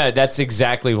 No, that's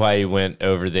exactly why he went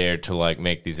over there to like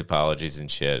make these apologies and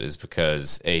shit, is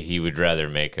because he would rather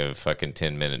make a fucking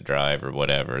 10-minute drive or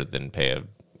whatever than pay a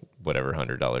whatever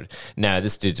 $100. Nah,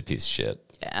 this dude's a piece of shit.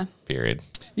 Yeah. Period.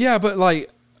 Yeah, but like,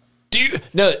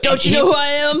 don't you know who I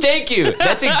am? Thank you.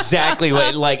 That's exactly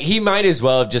what, like, he might as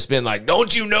well have just been like,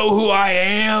 "Don't you know who I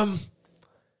am?"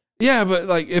 Yeah, but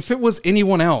like, if it was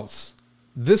anyone else,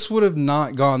 this would have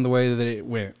not gone the way that it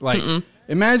went. Like,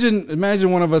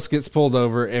 imagine one of us gets pulled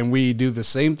over and we do the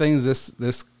same things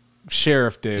this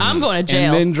sheriff did. I'm going to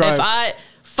jail. And then drive. If I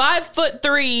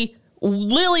 5'3"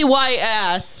 lily white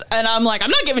ass, and I'm like,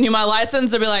 "I'm not giving you my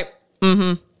license," they'll be like,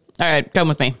 "All right, come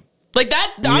with me." Like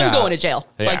that, I'm going to jail.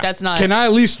 Yeah. Like that's not. Can I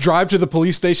at least drive to the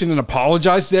police station and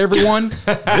apologize to everyone?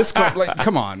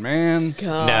 Come on, man.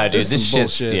 God. No, dude, this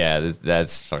shit's bullshit. yeah,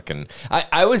 that's fucking.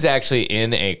 I was actually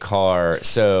in a car,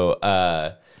 so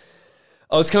I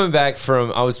was coming back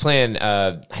from. I was playing,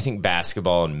 I think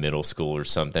basketball in middle school or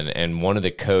something, and one of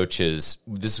the coaches.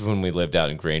 This is when we lived out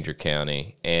in Granger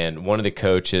County, and one of the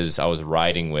coaches, I was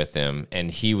riding with him,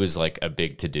 and he was like a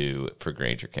big to do for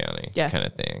Granger County, kind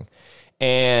of thing.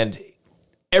 And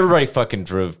everybody fucking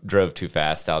drove too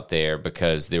fast out there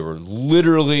because there were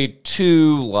literally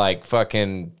two like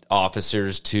fucking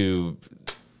officers to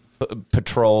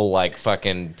patrol like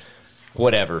fucking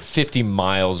whatever, 50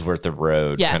 miles worth of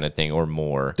road Yeah. kind of thing or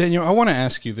more. Daniel, I want to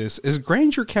ask you this. Is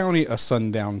Granger County a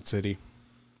sundown city?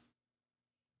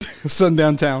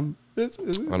 Sundown town? I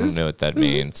don't know what that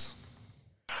means.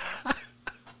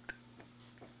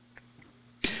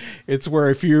 It's where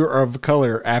if you're of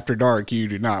color after dark, you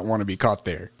do not want to be caught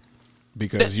there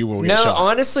because you will get No, shot.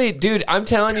 honestly, dude, I'm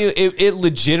telling you, it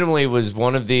legitimately was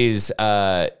one of these,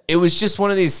 it was just one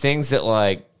of these things that,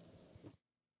 like,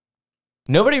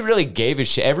 nobody really gave a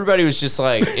shit. Everybody was just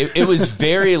like, it was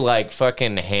very, like,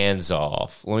 fucking hands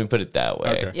off. Let me put it that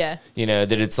way. Okay. Yeah. You know,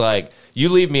 that it's like, you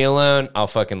leave me alone, I'll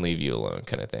fucking leave you alone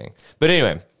kind of thing. But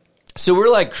anyway, so we're,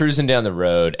 like, cruising down the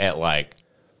road at, like,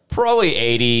 probably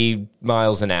 80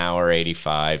 miles an hour,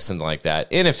 85, something like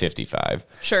that, in a 55.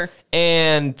 Sure.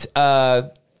 And woo,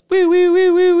 woo,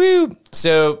 woo, woo, woo.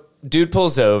 So dude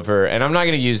pulls over, and I'm not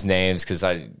going to use names because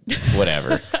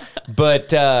whatever.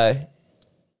 But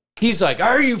he's like,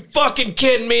 "Are you fucking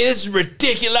kidding me? This is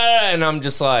ridiculous." And I'm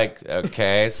just like,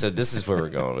 okay, so this is where we're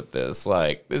going with this.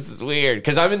 Like, this is weird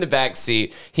because I'm in the back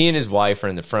seat. He and his wife are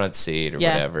in the front seat or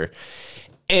Yeah. whatever.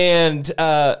 And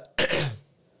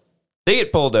they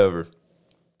get pulled over.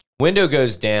 Window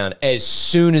goes down. As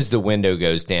soon as the window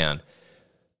goes down,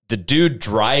 the dude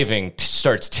driving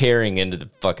starts tearing into the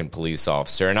fucking police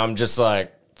officer. And I'm just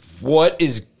like, what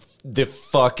is the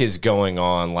fuck is going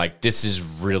on? Like, this is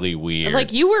really weird.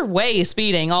 Like, you were way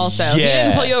speeding also. He Yeah.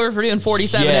 didn't pull you over for doing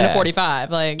 47 and Yeah. a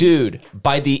 45. Like, dude,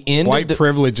 by the end White of the...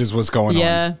 privilege is what's going on.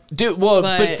 yeah. Dude, well,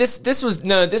 but But- this was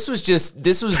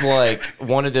like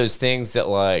one of those things that,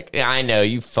 like, yeah, I know,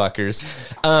 you fuckers.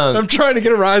 I'm trying to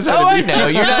get a rise out Oh, of I you. know.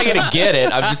 You're not going to get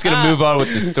it. I'm just going to move on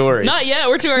with the story. Not yet.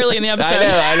 We're too early in the episode.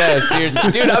 I know. Seriously.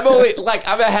 Dude,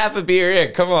 I'm a half a beer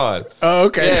in. Come on. Oh,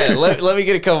 okay. Yeah, let me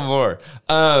get a couple more.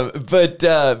 But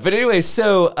anyway,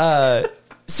 so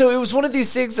it was one of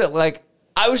these things that, like,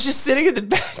 I was just sitting in the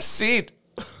back seat.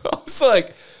 I was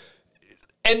like,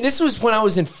 and this was when I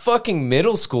was in fucking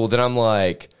middle school that I'm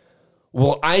like,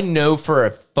 well, I know for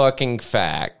a fucking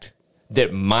fact that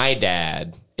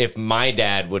if my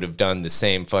dad would have done the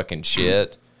same fucking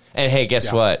shit. And hey,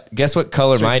 guess what? Guess what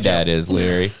color my dad is,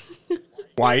 Larry?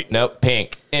 White. Nope,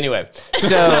 pink. Anyway,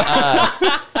 so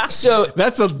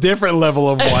That's a different level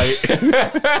of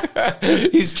white.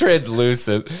 he's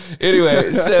translucent.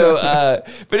 Anyway,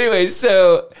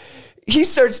 so he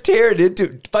starts tearing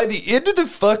into. By the end of the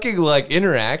fucking, like,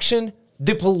 interaction,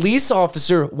 the police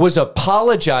officer was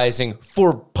apologizing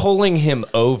for pulling him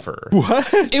over. What?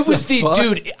 It was the fuck?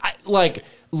 dude. Like,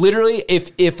 literally,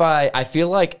 if I feel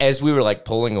like as we were, like,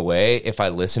 pulling away, if I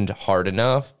listened hard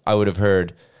enough, I would have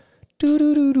heard.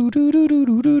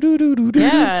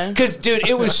 Yeah. Because, dude,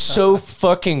 it was so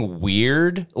fucking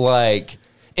weird. Like,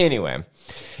 anyway,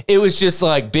 it was just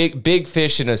like big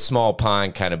fish in a small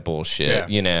pond kind of bullshit, Yeah.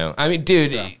 you know? I mean,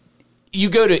 dude, you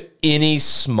go to any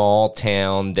small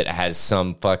town that has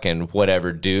some fucking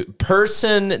whatever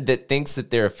person that thinks that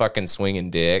they're a fucking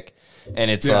swinging dick, and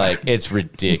it's like, it's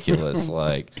ridiculous.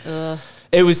 Like,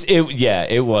 it was, because,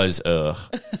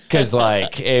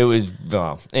 like, it was,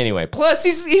 well, anyway. Plus,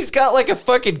 he's got, like, a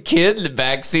fucking kid in the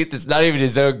backseat that's not even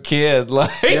his own kid. Like,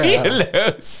 Yeah. you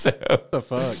know, so. What the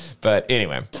fuck? But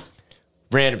anyway,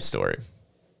 random story.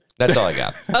 That's all I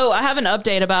got. Oh, I have an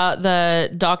update about the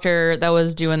doctor that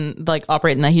was doing, like,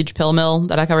 operating that huge pill mill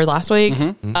that I covered last week.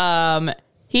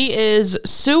 He is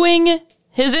suing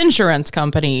his insurance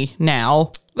company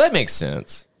now That makes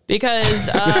sense. because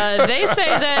they say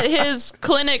that his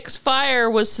clinic's fire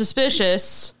was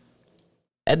suspicious.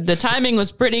 The timing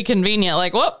was pretty convenient.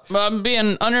 Like, whoop, I'm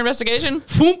being under investigation.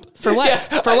 Foomp. For what?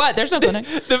 For what? There's no clinic.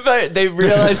 They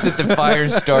realized that the fire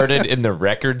started in the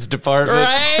records department.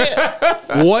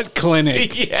 Right? What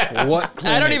clinic? Yeah. What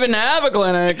clinic? I don't even have a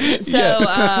clinic. So,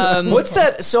 What's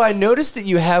that? So I noticed that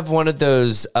you have one of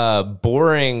those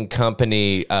boring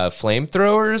company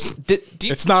flamethrowers.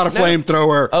 It's not a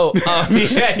flamethrower. Oh,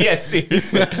 yeah,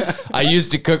 seriously. I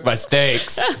used to cook my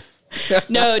steaks.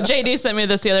 no, JD sent me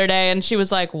this the other day and she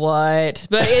was like, what?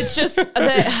 But it's just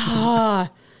that.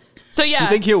 So, yeah. You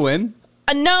think he'll win?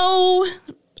 No.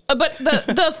 But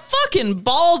the fucking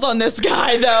balls on this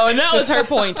guy, though, and that was her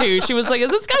point, too. She was like, is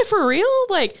this guy for real?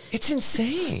 Like, It's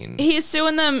insane. he's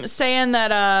suing them saying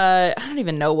that, I don't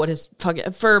even know what his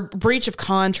fucking, for breach of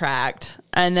contract.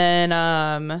 And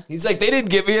then, He's like, they didn't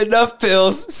give me enough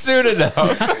pills soon enough.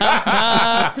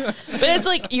 but it's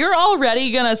like, you're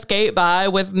already going to skate by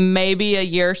with maybe a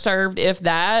year served, if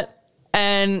that.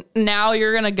 And now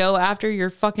you're going to go after your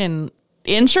fucking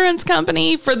insurance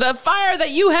company for the fire that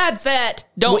you had set.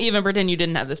 Don't even pretend you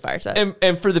didn't have this fire set.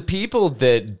 And for the people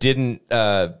that didn't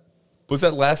Was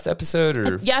that last episode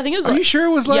or? Yeah, I think it was. Are you sure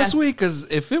it was last Yeah. week? Because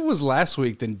if it was last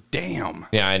week, then damn.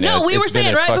 Yeah, I know. No, we were it's been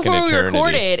saying a right fucking before we eternity.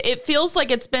 recorded. It feels like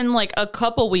it's been like a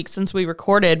couple weeks since we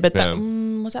recorded, but Yeah.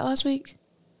 was that last week?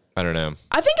 I don't know.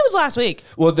 I think it was last week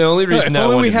Well, the only reason If I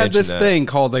only wanted we to had mention this that- thing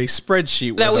called a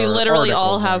spreadsheet that with we our literally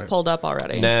all articles on have it. pulled up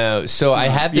already. No, so I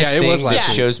have this Yeah, it was thing last that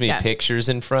week. shows me Yeah. pictures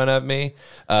in front of me.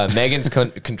 Megan's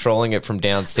controlling it from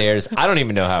downstairs. I don't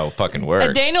even know how it fucking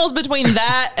works. Daniel's between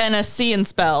that and a see and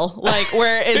spell, like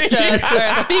where it's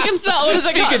just speak and spell. What is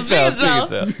it called? Speak and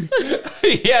spell.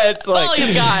 Yeah, it's like all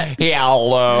he's got.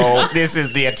 Hello, this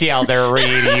is the Tilda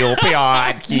Radio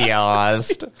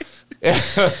podcast.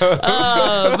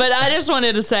 But I just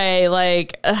wanted to say,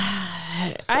 like,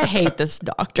 I hate this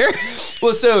doctor.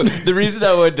 Well, so the reason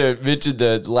I wanted to mention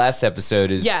the last episode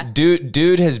is, Yeah.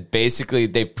 dude has basically,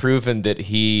 they've proven that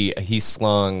he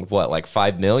slung what, like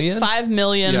 5 million? 5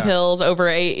 million Yeah. pills over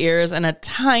 8 years in a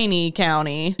tiny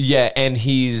county. Yeah, and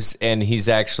he's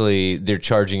actually, they're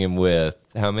charging him with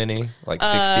how many? Like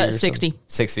 60 or something? 60.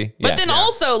 60. But yeah. then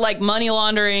also like money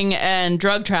laundering and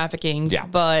drug trafficking. Yeah.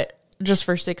 But just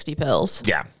for 60 pills.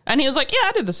 Yeah. And he was like, yeah,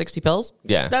 I did the 60 pills.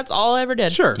 Yeah. That's all I ever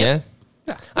did. Sure. Yeah.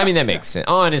 I mean, that makes sense.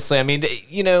 Honestly, I mean,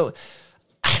 you know,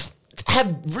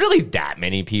 have really that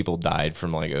many people died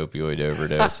from like opioid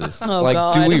overdoses? Oh, like,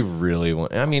 God. do we really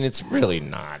want? I mean, it's really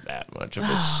not that much of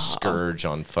a scourge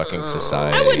on fucking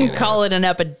society. I wouldn't call it an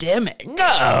epidemic.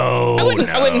 No, I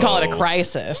wouldn't call it a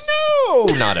crisis. No,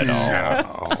 not at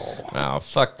all. Oh,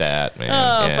 fuck that, man.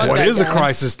 Yeah. fuck What that is a guy.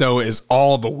 crisis, though, is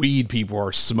all the weed people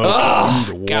are smoking. We need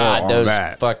to war God, on those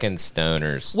that. fucking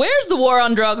stoners. Where's the war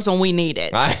on drugs when we need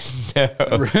it? I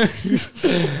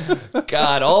know.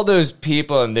 God, all those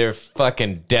people and their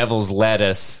fucking devil's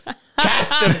lettuce.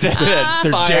 Cast them to the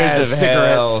Their fires jazz of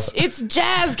hell. cigarettes. It's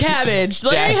jazz cabbage.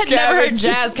 Larry Jazz had never heard cabbage?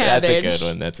 jazz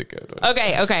cabbage. That's a good one.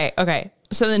 Okay.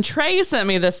 So then Trey sent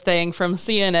me this thing from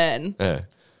CNN. Uh,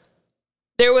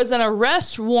 There was an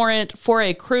arrest warrant for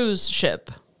a cruise ship.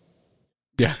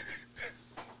 Yeah.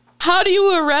 How do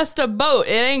you arrest a boat?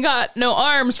 It ain't got no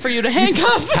arms for you to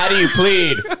handcuff. how do you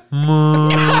plead?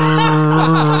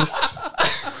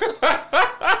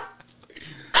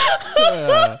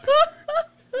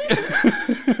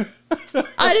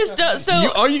 I just don't. So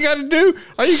All you gotta do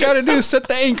is set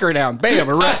the anchor down. Bam,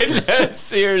 arrest him.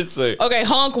 Seriously. okay,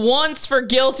 honk once for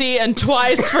guilty and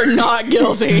twice for not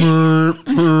guilty.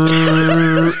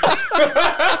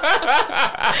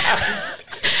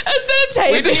 Instead of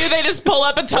tasing you, they just pull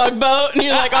up a tugboat and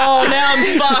you're like, oh, now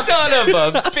I'm fucked. Son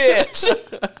of a bitch.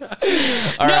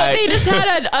 All No, right. they just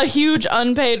had a huge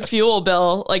unpaid fuel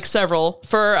bill, like several,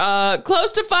 for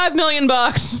close to $5 million.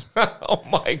 Oh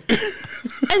my God.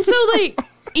 And so, like,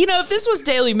 you know, if this was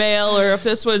Daily Mail or if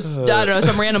this was, I don't know,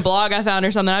 some random blog I found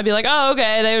or something, I'd be like, oh,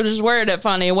 okay, they just worded it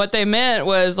funny. What they meant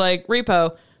was, like,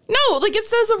 repo. No, like, it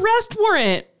says arrest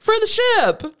warrant for the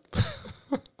ship.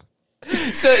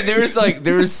 So there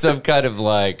was some kind of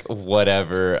like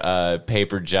whatever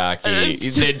paper jockey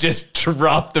that just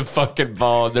dropped the fucking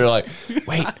ball and they're like,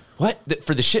 wait, what?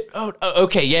 For the ship? Oh,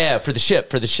 okay, yeah, for the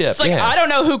ship. It's like, yeah. I don't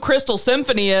know who Crystal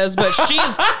Symphony is, but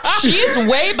she's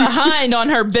way behind on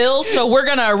her bills, so we're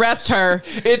going to arrest her.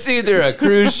 It's either a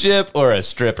cruise ship or a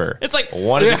stripper. It's like,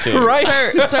 one of the two. Right.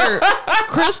 Sir,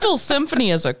 Crystal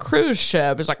Symphony is a cruise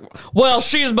ship. It's like, well,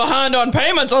 she's behind on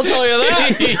payments, I'll tell you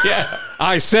that. Yeah.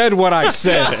 I said what I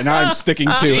said, and I'm sticking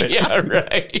to it. Yeah,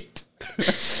 right.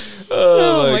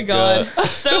 Oh my God.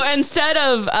 So instead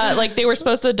of, like, they were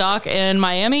supposed to dock in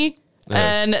Miami,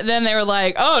 and then they were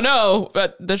like, oh no,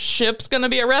 but the ship's going to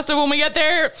be arrested when we get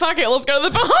there. Fuck it, let's go to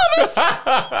the Bahamas.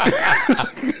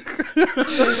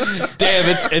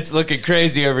 Damn, It's looking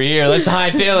crazy over here. Let's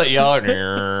hightail it, y'all.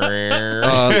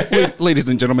 ladies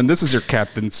and gentlemen, this is your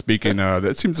captain speaking.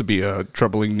 That seems to be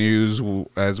troubling news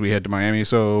as we head to Miami.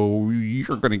 So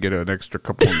you're going to get an extra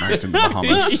couple of nights in the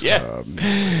Bahamas. Yeah.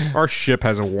 Our ship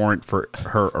has a warrant for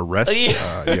her arrest.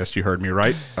 Yes, you heard me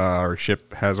right. Our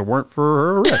ship has a warrant for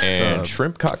her arrest. And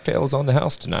shrimp cocktails on the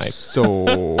house tonight.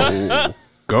 So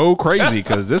go crazy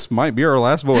because this might be our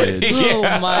last voyage. Oh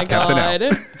my Captain out.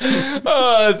 God.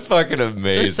 Oh, that's fucking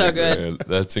amazing. That's so good. Man.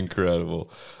 That's incredible.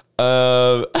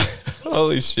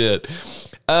 Holy shit.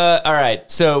 All right.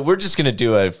 So we're just going to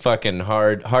do a fucking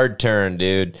hard turn,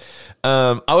 dude.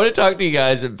 I want to talk to you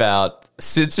guys about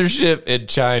censorship in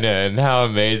China and how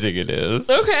amazing it is.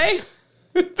 Okay.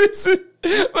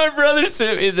 My brother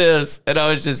sent me this, and I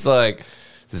was just like,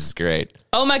 this is great.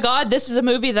 Oh my God, this is a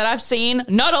movie that I've seen.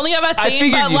 Not only have I seen,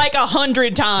 figured but you- like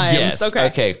 100 times. Yes.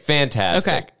 Okay.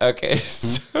 Fantastic. Okay.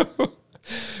 So,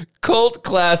 cult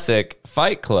classic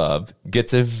Fight Club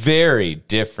gets a very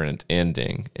different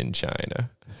ending in China.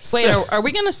 Wait, are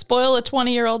we going to spoil a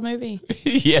 20-year-old movie?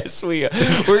 Yes, we are.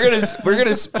 We're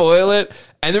gonna spoil it,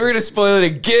 and then we're gonna spoil it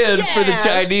again for the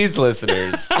Chinese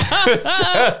listeners.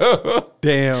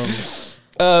 Damn.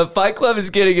 Fight Club is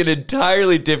getting an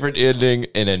entirely different ending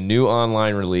in a new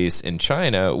online release in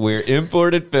China, where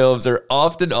imported films are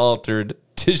often altered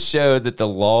to show that the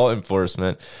law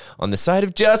enforcement on the side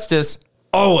of justice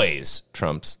always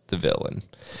trumps the villain.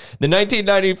 The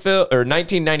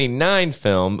 1999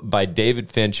 film by David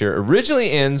Fincher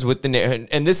originally ends with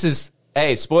and this is,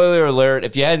 hey, spoiler alert,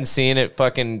 if you hadn't seen it,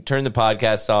 fucking turn the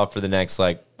podcast off for the next,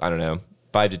 5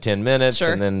 to 10 minutes,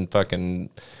 Sure. and then fucking,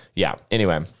 yeah.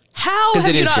 Anyway. How 'Cause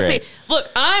have it you is not great. seen? Look,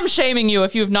 I'm shaming you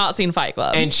if you've not seen Fight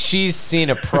Club. And she's seen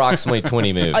approximately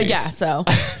 20 movies. yeah, so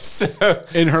So,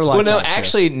 In her life. well, no,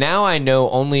 actually, now I know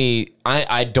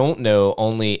I don't know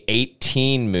only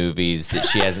 18 movies that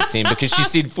she hasn't seen because she's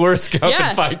seen Forrest Gump Yeah.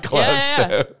 and Fight Club. Yeah.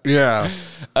 So,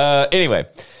 Yeah. anyway,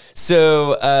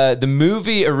 so the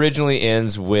movie originally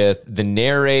ends with the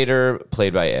narrator,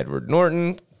 played by Edward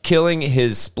Norton, killing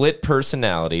his split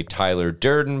personality, Tyler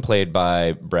Durden, played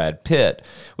by Brad Pitt,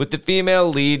 with the female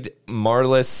lead,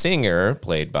 Marla Singer,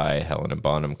 played by Helena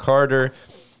Bonham Carter.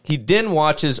 He then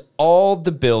watches all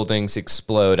the buildings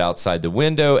explode outside the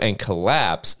window and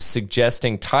collapse,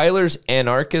 suggesting Tyler's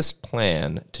anarchist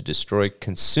plan to destroy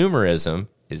consumerism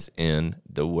is in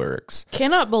the works.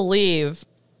 cannot believe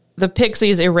the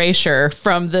Pixies erasure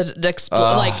from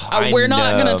I we're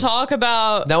not know. going to talk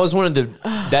about That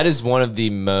is one of the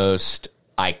most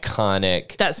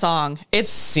iconic that song. It's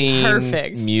scene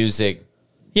perfect. music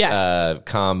Yeah.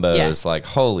 combos. Yeah. Like,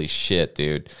 holy shit,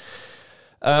 dude.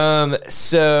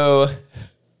 So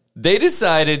they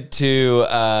decided to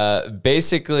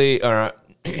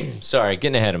sorry,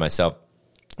 getting ahead of myself.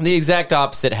 The exact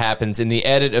opposite happens in the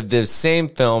edit of the same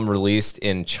film released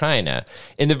in China.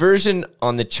 In the version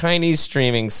on the Chinese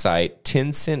streaming site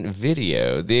Tencent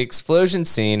Video, the explosion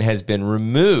scene has been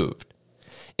removed.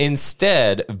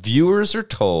 Instead, viewers are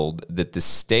told that the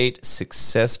state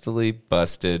successfully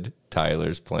busted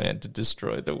Tyler's plan to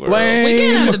destroy the world. Lame. We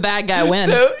can't have the bad guy win.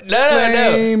 So,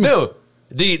 Lame. no.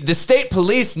 The state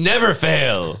police never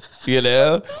fail, you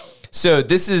know? So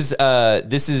this is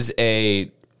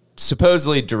a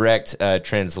supposedly direct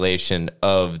translation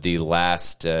of the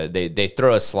last. They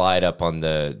throw a slide up on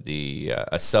a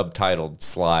subtitled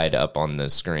slide up on the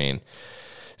screen.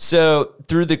 So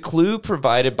through the clue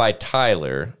provided by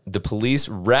Tyler, the police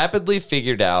rapidly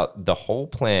figured out the whole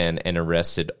plan and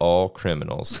arrested all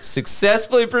criminals,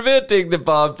 successfully preventing the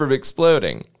bomb from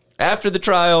exploding. After the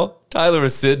trial, Tyler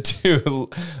was sent to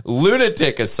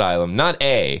lunatic asylum,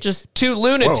 Just- to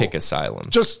lunatic Whoa. asylum.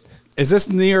 Is this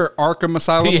near Arkham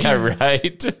Asylum? Yeah,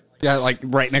 right. Yeah, like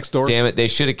right next door. Damn it, they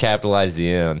should have capitalized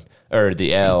the N or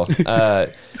the L.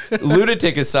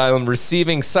 Lunatic asylum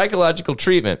receiving psychological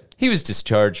treatment. He was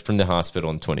discharged from the hospital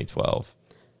in 2012.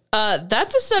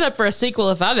 That's a setup for a sequel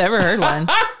if I've ever heard one.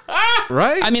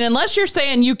 Right? I mean, unless you're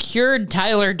saying you cured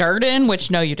Tyler Durden,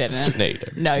 which no, you didn't. No, you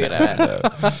didn't. No, you didn't.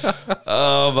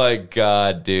 Oh my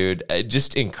god, dude!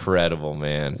 Just incredible,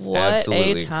 man. What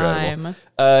Absolutely a time.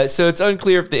 incredible. So it's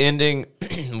unclear if the ending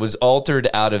was altered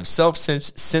out of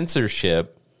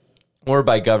self-censorship or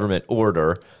by government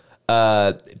order.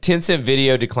 Tencent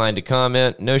Video declined to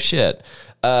comment. No shit.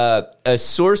 A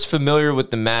source familiar with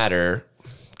the matter.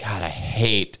 God, I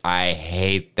hate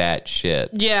that shit.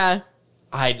 Yeah.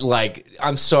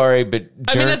 I'm sorry, but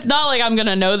I mean, it's not like I'm going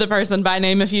to know the person by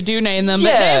name if you do name them,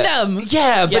 but name them.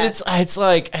 Yeah, but Yeah. it's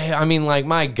like, I mean, like,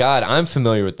 my God, I'm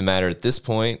familiar with the matter at this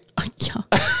point. Yeah.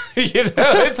 You know,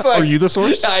 it's like, Are you the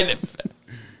source? It's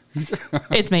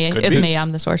me. It's me.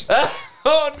 I'm the source.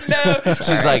 Oh no!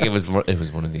 She's like, it was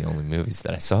one of the only movies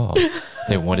that I saw.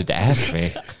 They wanted to ask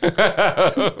me.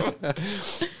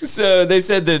 So they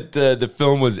said that the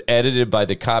film was edited by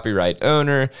the copyright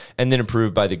owner and then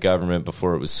approved by the government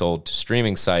before it was sold to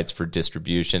streaming sites for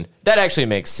distribution. That actually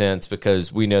makes sense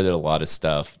because we know that a lot of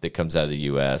stuff that comes out of the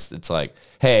U.S. It's like,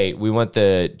 hey, we want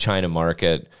the China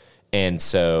market, and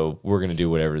so we're going to do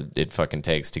whatever it fucking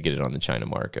takes to get it on the China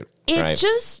market. It right?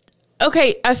 just,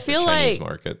 okay, I feel Chinese like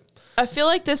market. I feel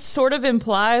like this sort of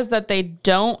implies that they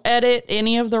don't edit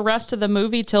any of the rest of the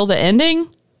movie till the ending,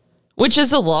 which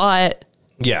is a lot.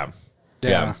 Yeah.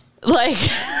 Yeah. Like,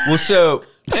 Well, so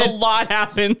a lot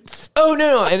happens. oh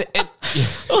no, and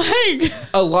Like,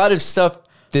 a lot of stuff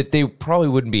that they probably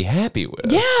wouldn't be happy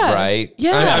with. yeah. Right?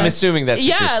 Yeah. I'm assuming that's what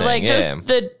you're saying. like yeah. just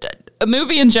the a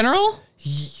movie in general.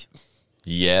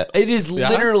 Yeah. It is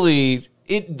literally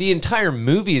the entire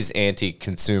movie is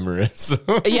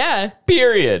anti-consumerism. Yeah.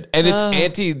 Period. And it's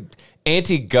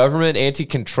anti-government,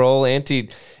 anti-control,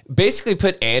 basically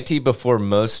put anti before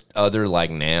most other like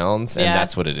nouns, and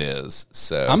that's what it is.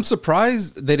 So I'm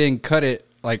surprised they didn't cut it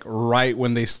like right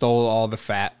when they stole all the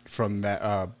fat from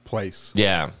that place.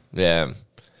 Yeah. That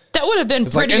would have been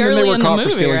It's like- pretty and then they early were in the caught for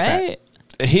movie, stealing fat. right?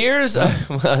 Here's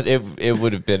well, it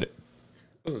would have been.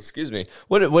 Oh, excuse me.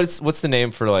 What's the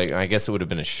name for like? I guess it would have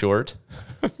been a short.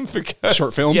 Because,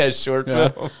 Short film? Yeah, short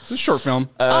film. It's a short film.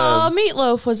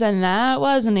 Meatloaf was in that,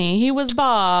 wasn't he? He was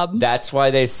Bob. That's why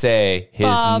they say his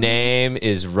Bob's. name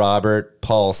is Robert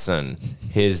Paulson.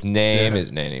 His name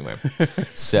is anyway.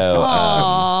 So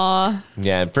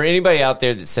yeah, and for anybody out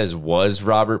there that says was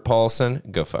Robert Paulson,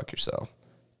 go fuck yourself.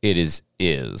 It is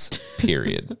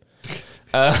period.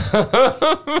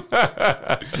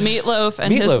 Meatloaf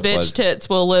and his Meatloaf bitch was- tits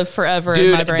will live forever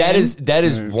in my Dude, brain. that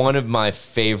is one of my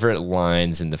favorite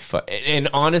lines in the and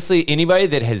honestly, anybody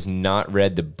that has not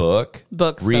read the Book's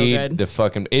so read good. the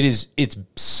fucking. It's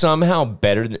somehow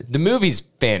better than the movie's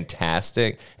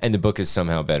fantastic, and the book is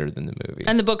somehow better than the movie.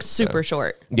 And the book's super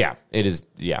short. Yeah, it is.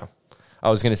 Yeah, I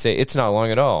was gonna say it's not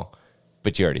long at all,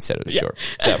 but you already said it was short.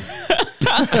 So.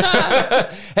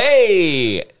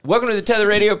 Hey, welcome to the Tether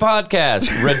Radio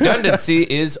podcast. Redundancy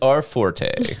is our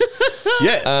forte.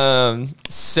 Yes.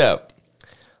 So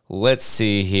let's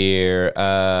see here.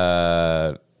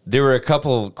 There were a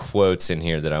couple quotes in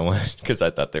here that I wanted because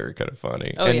I thought they were kind of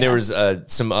funny. And there was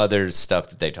some other stuff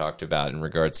that they talked about in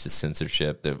regards to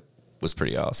censorship that was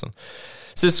pretty awesome.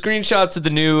 So screenshots of the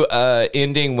new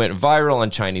ending went viral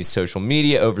on Chinese social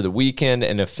media over the weekend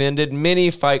and offended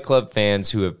many Fight Club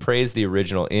fans who have praised the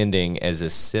original ending as a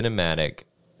cinematic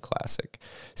classic.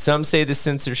 Some say the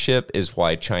censorship is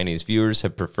why Chinese viewers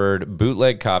have preferred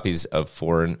bootleg copies of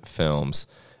foreign films.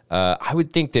 I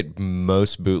would think that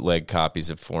most bootleg copies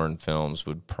of foreign films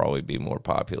would probably be more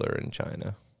popular in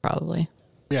China. Probably.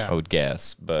 yeah. I would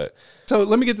guess, but... So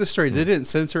let me get this straight. They didn't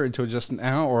censor it until just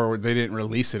now, or they didn't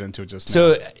release it until just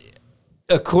now? So,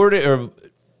 according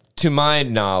to my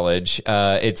knowledge,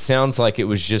 it sounds like it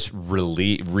was just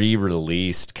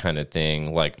re-released kind of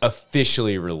thing, like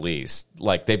officially released.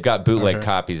 Like they've got bootleg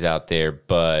copies out there,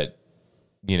 but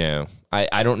you know,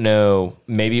 I don't know.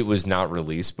 Maybe it was not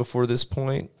released before this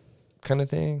point, kind of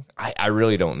thing. I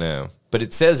really don't know. But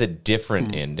it says a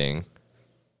different ending.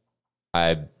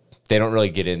 They don't really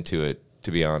get into it,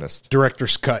 to be honest.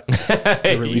 Director's cut.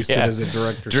 They released it as a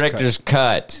director's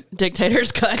cut.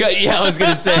 Dictator's cut. Yeah, I was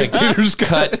going to say Dictator's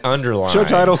cut underline. Show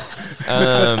title.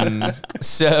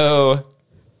 So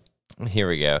here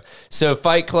we go. So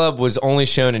Fight Club was only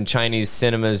shown in Chinese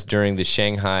cinemas during the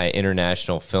Shanghai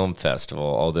International Film Festival,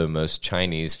 although most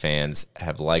Chinese fans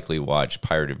have likely watched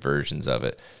pirated versions of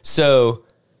it. So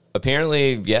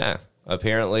apparently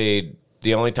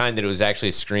the only time that it was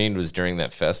actually screened was during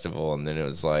that festival, and then it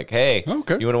was like, hey, you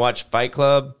want to watch Fight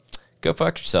Club? Go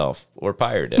fuck yourself, or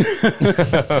pirate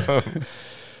it.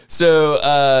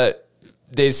 So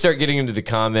they start getting into the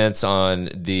comments on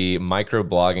the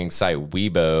microblogging site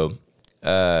Weibo.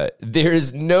 There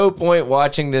is no point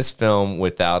watching this film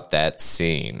without that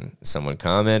scene, someone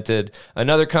commented.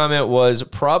 Another comment was,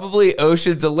 probably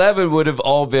Ocean's 11 would have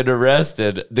all been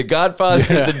arrested. The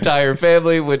Godfather's entire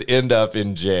family would end up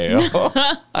in jail.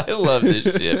 I love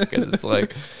this shit because it's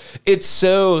like, it's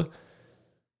so,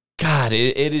 God,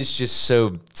 it is just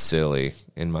so silly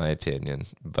in my opinion.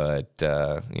 But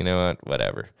you know what?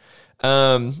 Whatever.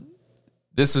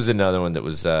 This was another one that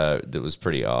was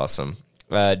pretty awesome.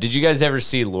 Did you guys ever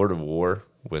see Lord of War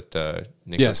with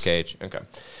Nicolas Cage? Okay.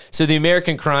 So the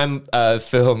American crime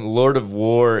film Lord of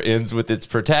War ends with its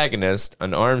protagonist,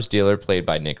 an arms dealer played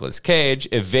by Nicolas Cage,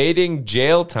 evading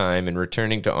jail time and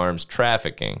returning to arms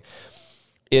trafficking.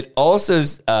 It also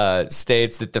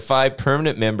states that the 5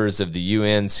 permanent members of the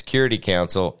UN Security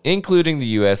Council, including the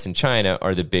U.S. and China,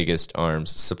 are the biggest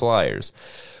arms suppliers.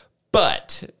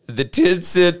 But the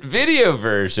 10-cent video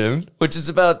version, which is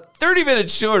about 30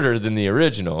 minutes shorter than the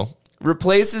original,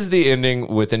 replaces the ending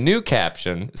with a new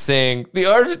caption saying, the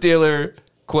arms dealer,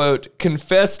 quote,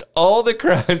 confessed all the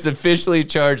crimes officially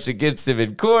charged against him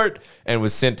in court and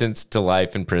was sentenced to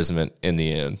life imprisonment in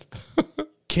the end.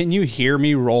 Can you hear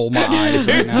me roll my eyes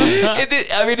right now?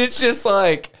 I mean, it's just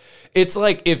like, it's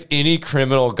like if any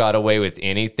criminal got away with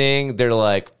anything, they're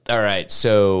like, all right,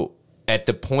 so at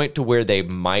the point to where they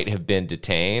might have been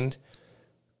detained,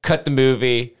 cut the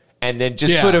movie, and then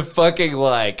just put a fucking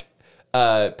like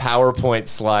PowerPoint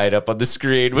slide up on the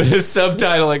screen with a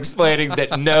subtitle explaining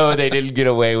that no, they didn't get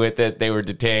away with it. They were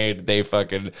detained.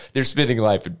 They're spending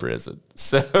life in prison.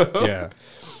 So Yeah.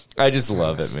 I just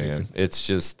love it, man. It's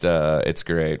just it's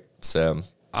great. So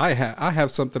I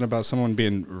have something about someone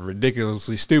being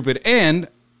ridiculously stupid, and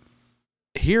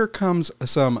here comes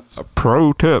some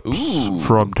Pro tips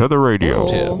from Tether Radio.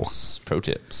 Pro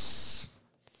tips.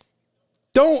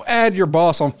 Don't add your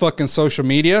boss on fucking social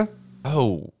media.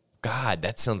 Oh, God,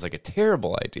 that sounds like a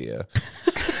terrible idea.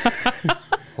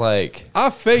 Like, I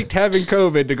faked having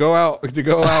COVID to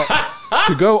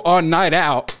go on night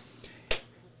out.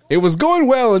 It was going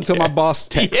well until my boss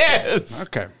texted. yes.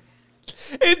 Okay.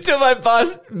 Until my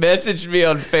boss messaged me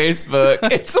on Facebook.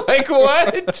 It's like,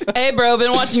 what? Hey, bro,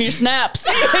 been watching your snaps.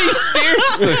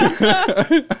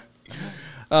 Seriously.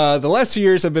 The last 2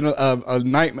 years have been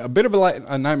a bit of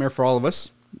a nightmare for all of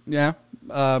us. Yeah.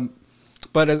 But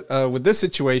with this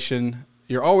situation,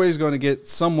 you're always going to get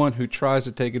someone who tries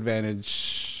to take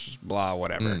advantage, blah,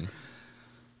 whatever.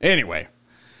 Anyway,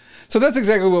 so that's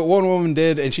exactly what one woman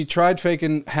did, and she tried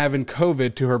faking having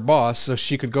COVID to her boss so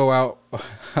she could go out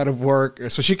of work,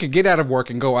 so she could get out of work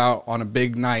and go out on a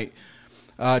big night.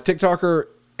 TikToker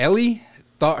Ellie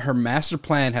thought her master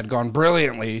plan had gone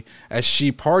brilliantly as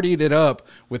she partied it up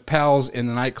with pals in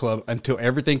the nightclub until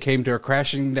everything came to her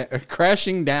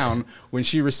crashing down when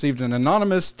she received an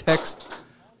ominous text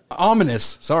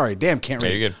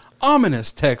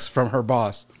from her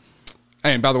boss.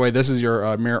 And by the way, this is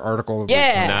your Mirror article.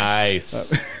 Yeah.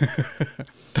 Nice.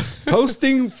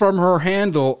 Posting from her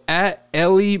handle at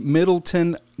Ellie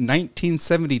Middleton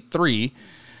 1973,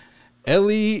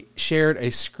 Ellie shared a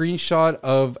screenshot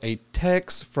of a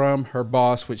text from her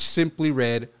boss, which simply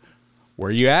read,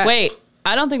 "Where you at?" Wait,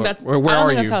 I don't think that's. Where I don't are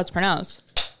think that's you? how it's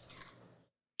pronounced.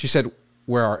 She said,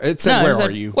 "Where are?" It said, No, "Where it said,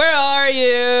 are you?" Where are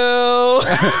you?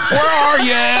 Where are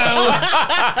you?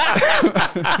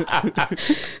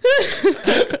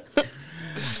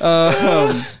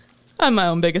 I'm my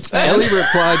own biggest fan. Ellie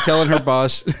replied, telling her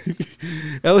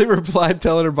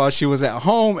boss she was at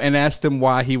home and asked him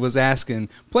why he was asking,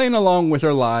 playing along with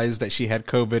her lies that she had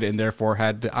COVID and therefore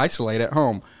had to isolate at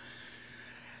home.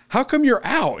 "How come you're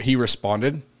out?" he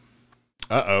responded.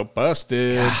 Uh-oh,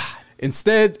 busted. God.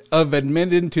 Instead of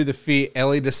admitting to the feat,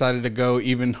 Ellie decided to go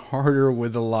even harder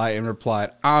with the lie and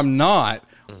replied, "I'm not."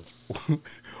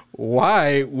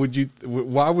 Why would you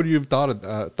have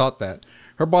thought that?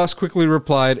 Her boss quickly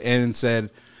replied and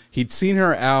said he'd seen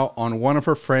her out on one of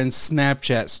her friend's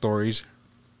Snapchat stories.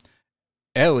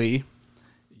 "Ellie,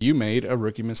 you made a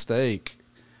rookie mistake."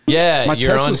 Yeah, My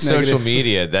you're test on was social negative.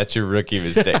 media. That's your rookie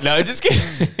mistake. No, just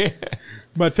kidding.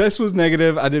 My test was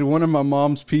negative. I did one of my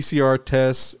mom's PCR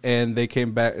tests, and they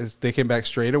came back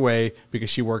straight away because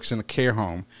she works in a care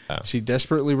home. Oh. She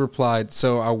desperately replied,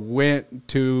 "So I went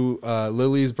to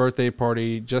Lily's birthday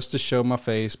party just to show my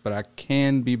face, but I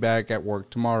can be back at work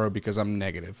tomorrow because I'm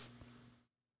negative."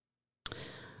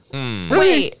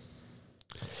 Wait.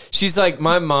 She's like,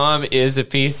 my mom is a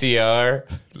PCR.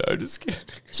 No, I'm just kidding.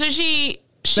 So she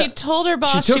told her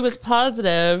boss took- she was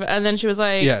positive, and then she was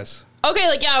like, Yes. okay,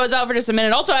 like, yeah, I was out for just a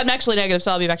minute. Also, I'm actually negative,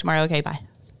 so I'll be back tomorrow. Okay, bye.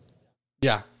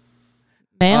 Yeah.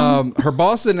 Ma'am? Her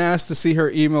boss then asked to see her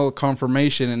email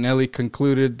confirmation, and Ellie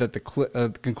concluded the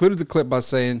clip by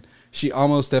saying she's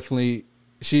almost definitely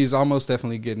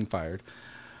getting fired.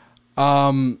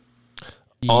 Almost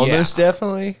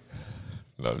definitely?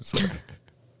 No, I'm sorry.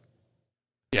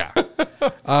 Yeah.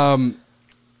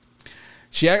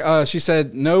 She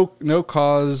said no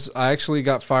cause. I actually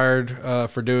got fired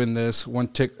for doing this. One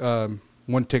TikToker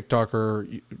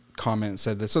comment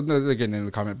said this. So they're getting into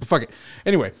the comment, but fuck it.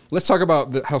 Anyway, let's talk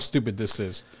about how stupid this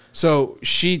is. So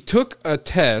she took a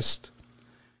test.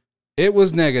 It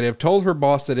was negative. Told her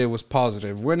boss that it was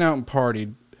positive. Went out and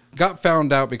partied. Got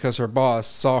found out because her boss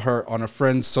saw her on a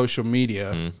friend's social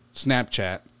media,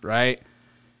 Snapchat, right?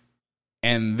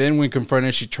 And then when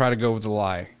confronted, she tried to go with the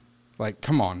lie. Like,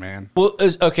 come on, man. Well,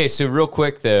 okay, so real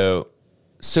quick, though.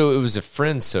 So it was a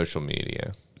friend's social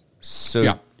media. So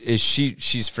Yeah. is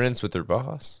she's friends with her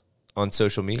boss on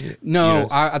social media? No, You know,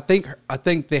 I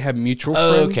think they have mutual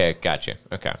oh, friends. okay, gotcha.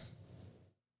 Okay.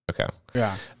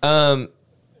 Yeah.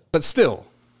 But still.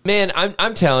 Man,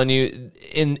 I'm telling you,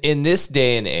 in this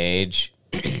day and age,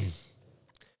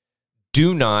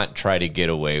 do not try to get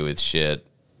away with shit.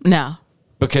 No.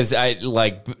 Because I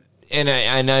know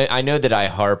that I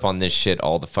harp on this shit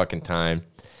all the fucking time.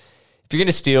 If you're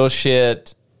gonna steal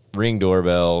shit, ring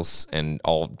doorbells and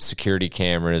all security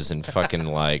cameras and fucking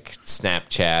like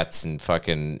Snapchats and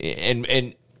fucking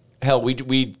and hell,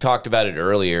 we talked about it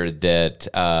earlier that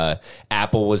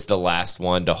Apple was the last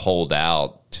one to hold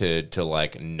out to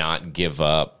like not give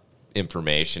up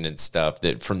information and stuff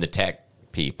that from the tech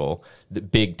people, the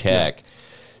big tech. Yeah.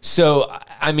 So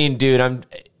I mean, dude, I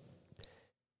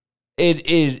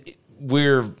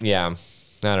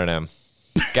don't know.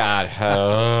 God,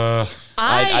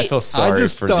 I feel sorry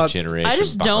for the generation. I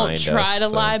just don't try to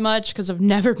lie much because I've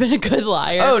never been a good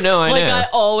liar. Oh, no, I know. I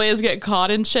always get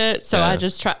caught in shit, so I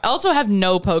just try. I also have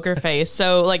no poker face,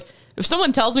 so like if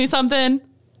someone tells me something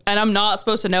and I'm not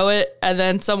supposed to know it, and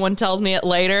then someone tells me it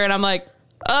later, and I'm like,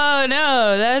 oh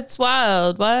no, that's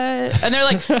wild. What? And they're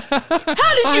like, how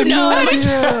did you know?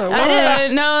 I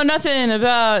didn't know nothing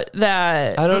about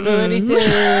that. I don't know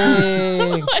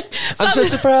anything. Like, I'm so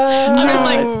surprised. I'm just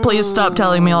like, please stop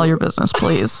telling me all your business,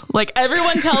 please. Like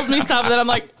everyone tells me stuff that I'm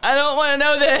like, I don't want to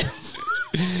know this.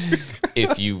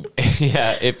 If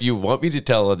you want me to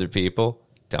tell other people,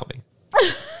 tell me.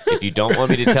 If you don't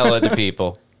want me to tell other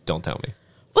people, don't tell me.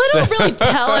 Well, I don't really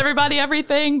tell everybody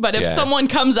everything, but if someone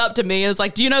comes up to me and is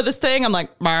like, do you know this thing? I'm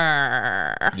like,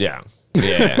 Brr. Yeah.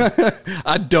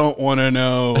 I don't want to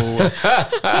know.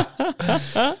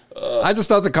 I just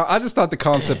thought the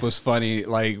concept was funny.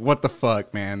 Like, what the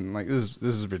fuck, man? Like, this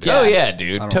is ridiculous. Oh yeah,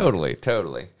 dude. Totally.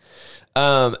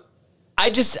 I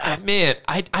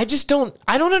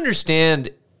don't understand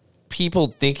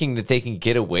people thinking that they can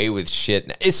get away with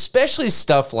shit, especially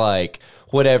stuff like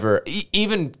whatever,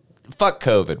 even fuck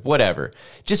COVID, whatever.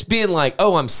 Just being like,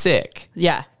 oh, I'm sick.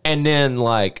 Yeah. And then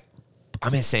like,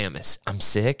 I'm going to say I'm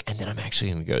sick, and then I'm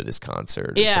actually going to go to this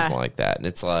concert or something like that. And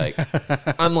it's like,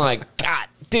 I'm like, God,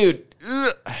 dude.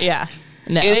 Ugh. Yeah.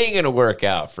 No. It ain't going to work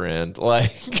out, friend.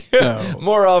 Like,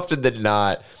 more often than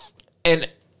not. And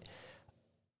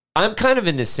I'm kind of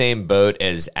in the same boat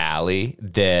as Allie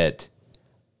that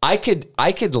I could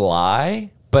lie,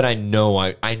 but I know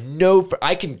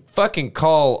I can fucking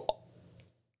call.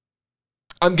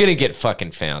 I'm going to get fucking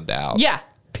found out. Yeah.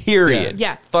 Period.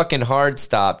 Yeah. Fucking hard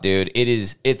stop, dude.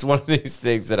 It's one of these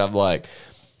things that I'm like,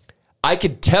 I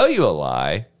could tell you a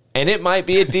lie, and it might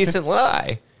be a decent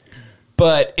lie,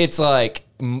 but it's like,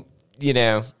 you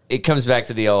know, it comes back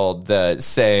to the old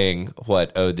saying,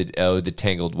 what, the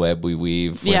tangled web we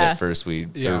weave when at first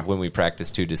when we practice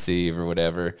to deceive or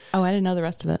whatever. Oh, I didn't know the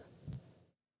rest of it.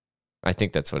 I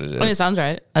think that's what it is. I mean, it sounds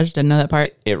right. I just didn't know that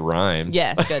part. It rhymes.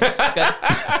 Yeah, it's good. It's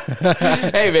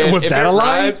good. Hey, man. Was that a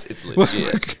lie? Rhymes, it's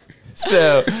legit.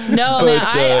 So no, man.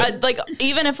 I like,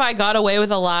 even if I got away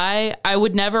with a lie, I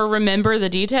would never remember the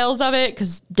details of it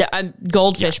because I'm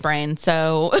goldfish brain.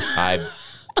 So I'm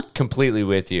completely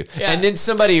with you. Yeah. And then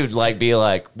somebody would like be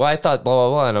like, "Well, I thought blah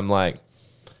blah blah," and I'm like,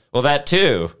 "Well, that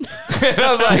too." And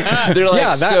I'm like, they're like,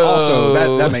 yeah, that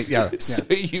also that makes So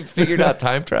you figured out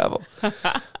time travel,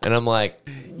 and I'm like,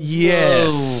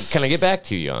 yes. Can I get back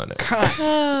to you on it?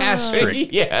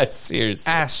 Asterisk. Yeah,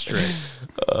 seriously. Asterisk.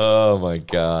 Oh my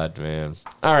God, man.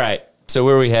 All right. So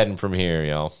where are we heading from here,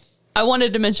 y'all? I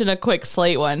wanted to mention a quick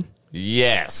Slate one.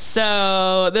 Yes.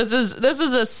 So this is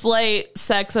a Slate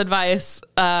sex advice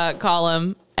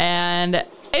column, and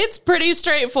it's pretty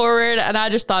straightforward, and I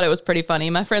just thought it was pretty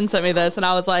funny. My friend sent me this, and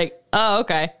I was like, oh,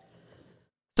 okay.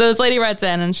 So this lady writes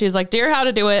in, and she's like, Dear How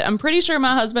to Do It, I'm pretty sure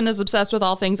my husband is obsessed with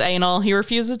all things anal. He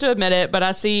refuses to admit it, but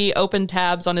I see open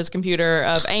tabs on his computer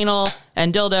of anal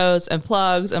and dildos and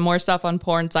plugs and more stuff on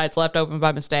porn sites left open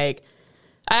by mistake.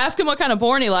 I ask him what kind of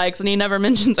porn he likes, and he never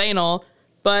mentions anal.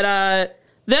 But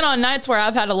then on nights where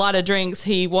I've had a lot of drinks,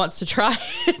 he wants to try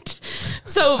it.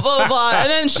 So blah, blah, blah. And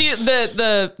then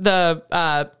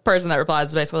the person that replies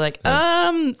is basically like,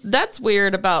 that's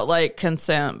weird about like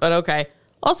consent, but okay.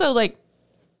 Also, like,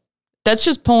 that's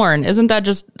just porn. Isn't that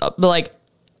just like,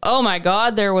 oh my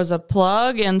God, there was a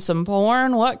plug in some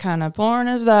porn? What kind of porn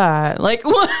is that? Like,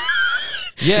 what?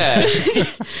 Yeah.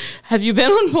 Have you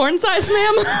been on porn sites,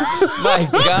 ma'am? My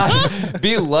God.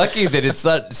 Be lucky that it's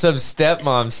not some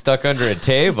stepmom stuck under a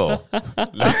table.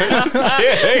 Just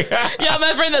kidding. Yeah,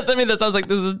 my friend that sent me this, I was like,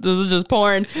 this is just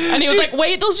porn. And he was like,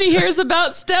 wait till she hears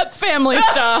about step family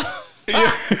stuff. Being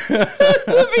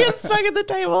stuck at the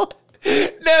table.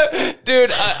 No,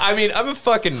 dude, I mean, I'm a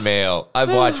fucking male.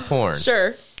 I've watched porn.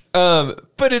 Sure.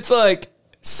 But it's like,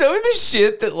 some of the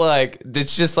shit that like,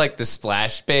 that's just like the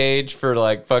splash page for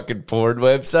like fucking porn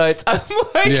websites. I'm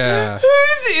like,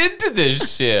 who's into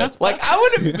this shit? Like, I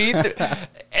want to meet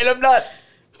and I'm not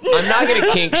going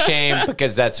to kink shame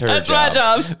because that's her job.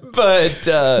 That's my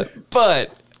job.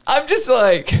 But I'm just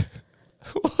like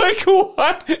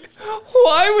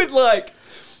why would like,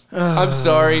 I'm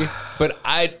sorry, but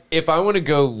if I want to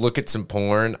go look at some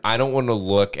porn, I don't want to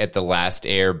look at the last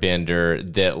airbender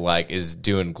that like is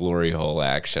doing glory hole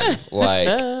action. Like,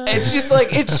 it's just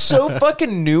like, it's so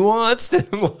fucking nuanced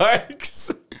and like,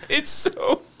 it's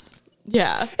so,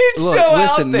 Yeah. it's Look, so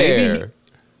listen, out there.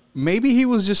 Maybe he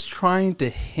was just trying to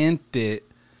hint it,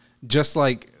 just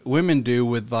like women do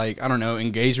with like, I don't know,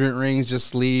 engagement rings.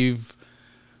 Just leave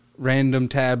random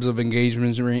tabs of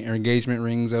engagement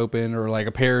rings open, or like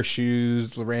a pair of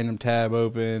shoes, the random tab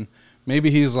open. Maybe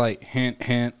he's like, hint,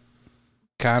 hint,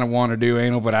 kind of want to do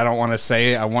anal, but I don't want to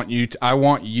say it. I want you to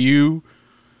want to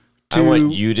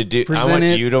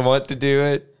do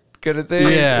it, kind of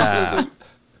thing. Yeah.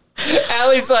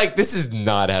 Allie's like, this is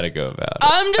not how to go about it.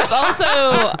 I'm just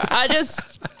also,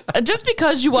 just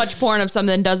because you watch porn of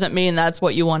something doesn't mean that's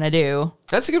what you want to do.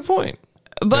 That's a good point.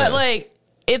 But like,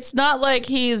 it's not like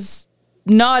he's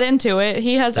not into it.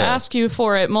 He has asked you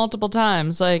for it multiple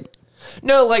times. Like,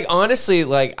 no, like honestly,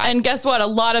 like, and guess what? A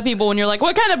lot of people, when you're like,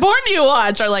 "What kind of porn do you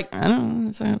watch?" are like, "I don't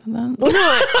know. Sorry about that." well,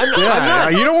 no, I'm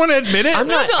not. You don't want to admit it. I'm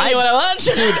not telling you what I watch,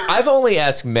 dude. I've only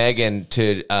asked Megan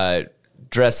to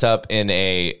dress up in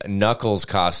a Knuckles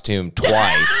costume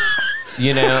twice.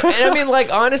 You know, and I mean,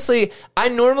 like, honestly, I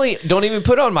normally don't even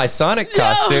put on my Sonic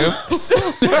costume.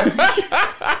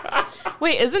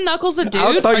 Wait, isn't Knuckles a dude?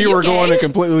 I thought you were gay? going a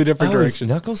completely different Is direction.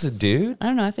 Knuckles a dude? I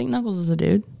don't know. I think Knuckles is a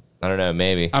dude. I don't know.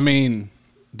 Maybe. I mean,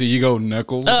 do you go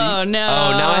Knuckles? Oh no!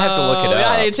 Oh, now I have to look it up.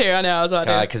 I do too. I know. I was about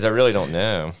to. Because I really don't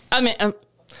know. I mean, no,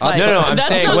 I'm that's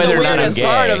saying not whether the or not I'm weirdest gay.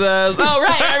 part of this. Oh,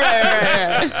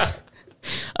 right.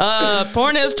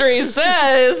 Porn history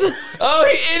says. Oh,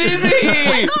 it is he.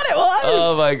 I thought it was.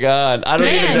 Oh my god, I don't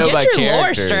even know get my your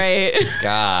characters. lore straight.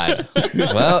 God.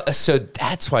 Well, so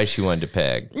that's why she wanted to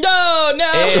peg. No.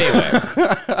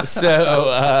 Anyway,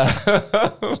 so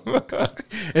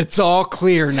It's all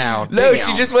clear now. no, Damn.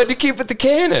 she just wanted to keep it the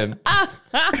canon.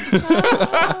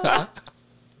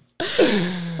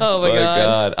 Oh my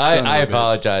god. I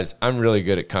apologize. I'm really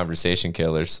good at conversation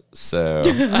killers. So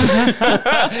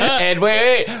and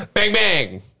wait, bang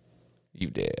bang. You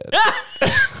did.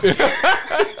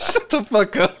 Shut the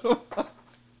fuck up.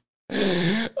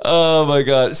 Oh my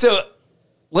god. So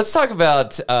let's talk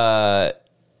about the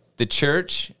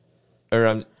church,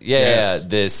 or Yes.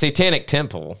 the Satanic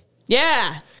Temple.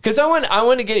 Yeah. Because I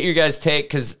want to get your guys' take.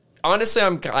 Because honestly,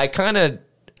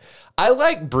 I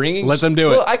like bringing. Let them do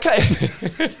well, it. I kind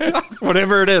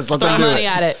Whatever it is, let Throw them do money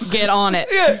it. at it. Get on it.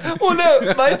 yeah. Well,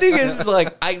 no. My thing is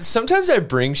like sometimes I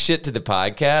bring shit to the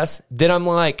podcast that I'm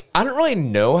like I don't really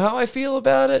know how I feel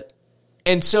about it,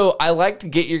 and so I like to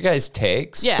get your guys'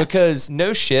 takes. Yeah. Because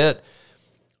no shit.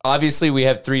 Obviously, we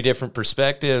have 3 different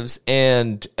perspectives,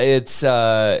 and it's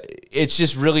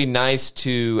just really nice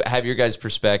to have your guys'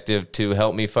 perspective to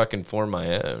help me fucking form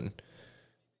my own.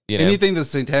 You know? Anything the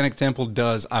Satanic Temple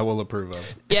does, I will approve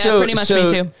of. Yeah, pretty much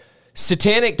me too.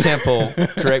 Satanic Temple,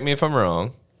 correct me if I'm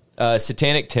wrong.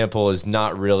 Satanic Temple is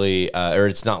not really, or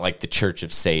it's not like the Church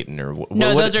of Satan, or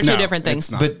No, those are two No, different it's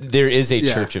things. not. But there is a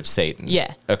Yeah. Church of Satan.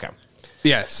 Yeah. Okay.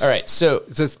 Yes. All right. So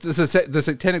The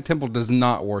Satanic Temple does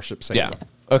not worship Satan. yeah.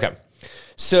 Okay.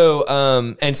 So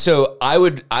and so I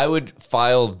would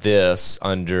file this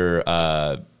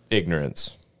under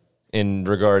ignorance in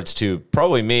regards to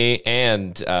probably me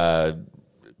and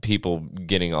people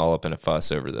getting all up in a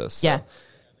fuss over this. So. Yeah.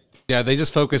 Yeah, they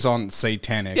just focus on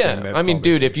satanic. Yeah, and that's I mean, all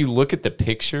they dude, say. if you look at the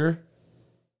picture,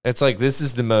 it's like this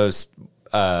is the most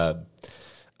I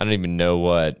don't even know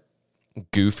what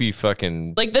goofy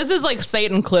fucking Like, this is like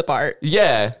Satan clip art.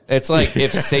 yeah. It's like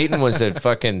if Satan was a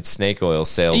fucking snake oil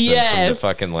salesman from the Yes.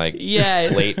 fucking like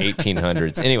Yes. late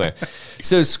 1800s. Anyway,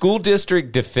 so school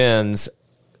district defends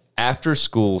after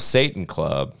school Satan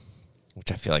Club,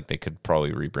 which I feel like they could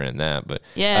probably rebrand that, but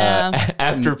Yeah.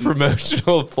 after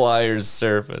promotional flyers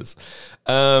surface.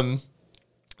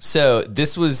 So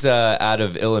this was out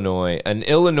of Illinois. An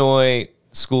Illinois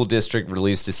school district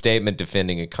released a statement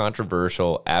defending a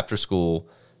controversial after-school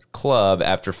club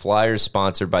after flyers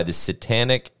sponsored by the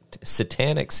Satanic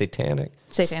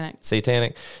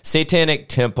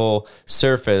Temple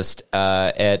surfaced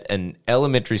at an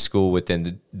elementary school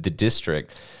within the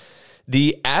district.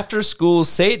 The after-school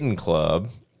Satan Club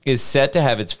is set to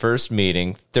have its first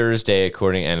meeting Thursday,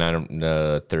 and I don't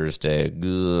know Thursday. I don't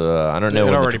know It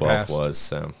when the already 12th passed. was,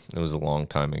 so it was a long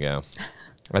time ago.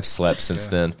 I've slept since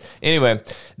then. Anyway,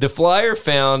 the flyer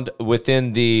found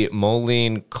within the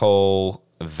Moline Coal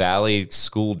Valley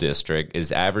School District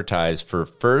is advertised for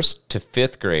 1st to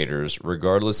 5th graders,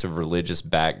 regardless of religious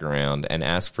background, and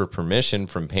asks for permission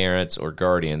from parents or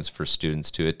guardians for students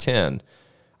to attend.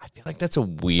 I feel like that's a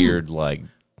weird, like,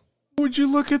 Would you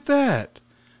look at that?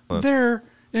 They're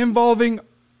involving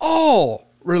all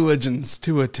religions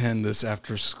to attend this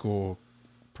after school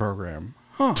program.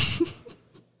 Huh.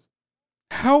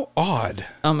 How odd.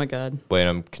 Oh my god. wait,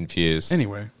 I'm confused.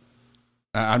 Anyway,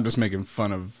 I'm just making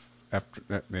fun of after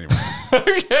that. Anyway,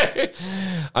 Okay.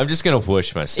 I'm just gonna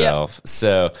whoosh myself.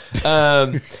 So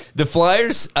the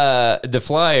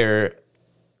flyer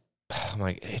oh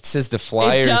my, it says the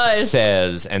Flyers does.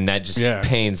 says, and that just Yeah.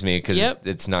 pains me because Yep.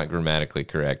 it's not grammatically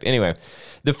correct. Anyway,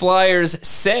 the Flyers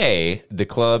say the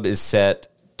club is set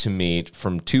to meet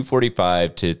from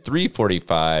 2:45 to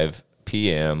 3:45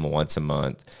 p.m. once a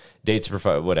month. Dates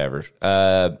provide, whatever.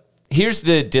 Here's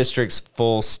the district's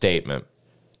full statement.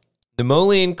 The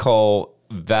Moline Coal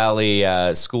Valley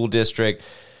School District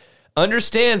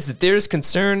understands that there is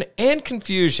concern and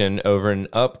confusion over an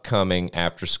upcoming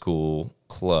after-school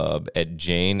club at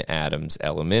Jane Addams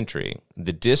Elementary.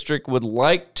 The district would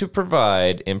like to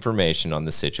provide information on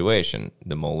the situation.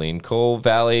 The Moline Coal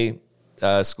Valley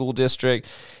School District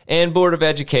and Board of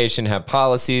Education have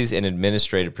policies and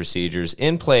administrative procedures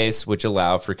in place which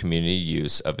allow for community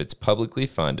use of its publicly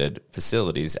funded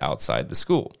facilities outside the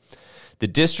school. The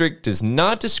district does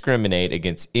not discriminate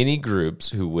against any groups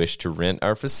who wish to rent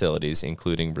our facilities,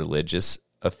 including religious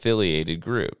affiliated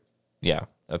groups.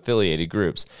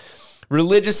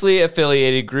 Religiously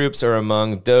affiliated groups are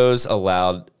among those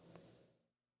allowed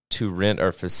to rent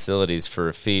our facilities for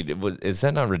a fee. Is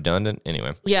that not redundant?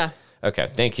 Anyway. Yeah. Okay,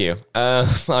 thank you.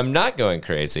 I'm not going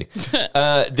crazy.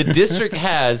 The district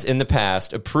has, in the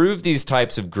past, approved these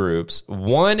types of groups,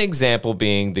 one example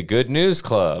being the Good News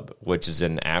Club, which is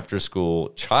an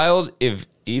after-school child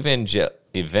evangelism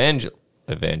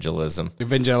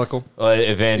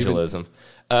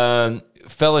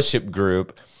fellowship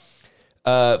group.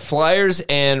 Flyers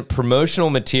and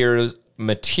promotional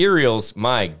materials,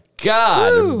 my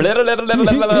God. Blah, blah, blah, blah,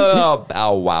 blah, blah.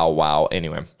 Oh, wow.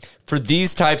 Anyway. For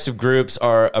these types of groups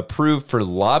are approved for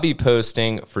lobby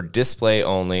posting for display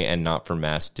only and not for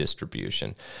mass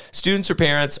distribution. Students or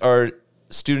parents are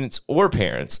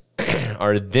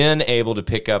then able to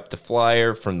pick up the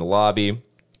flyer from the lobby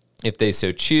if they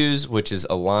so choose, which is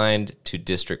aligned to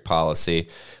district policy.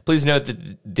 Please note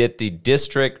that the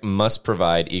district must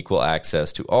provide equal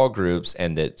access to all groups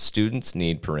and that students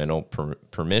need parental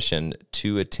permission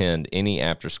to attend any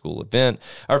after-school event.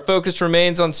 Our focus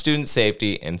remains on student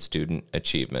safety and student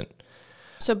achievement.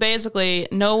 So basically,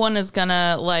 no one is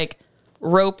gonna like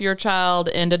rope your child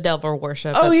into devil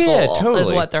worship Oh, at yeah, school. totally.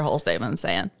 Is what their whole statement's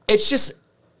saying. It's just,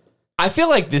 I feel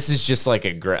like this is just like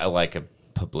a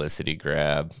publicity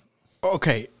grab.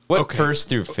 Okay. What first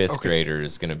through fifth grader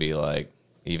is going to be like,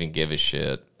 even give a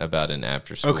shit about an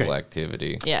after school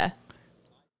activity? Yeah.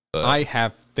 I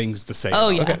have things to say. Oh,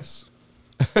 about yeah. this.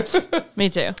 Me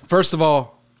too. First of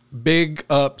all, big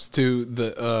ups to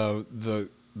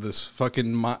this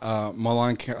fucking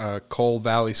Moline Coal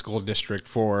Valley School District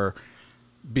for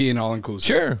being all inclusive.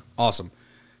 Sure. Awesome.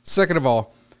 Second of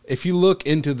all, if you look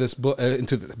into this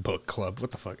into the book club,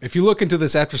 what the fuck? If you look into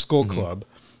this after school club,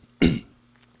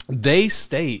 they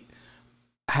state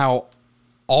how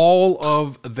all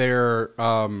of their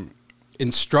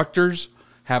instructors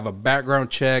have a background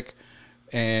check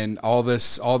and all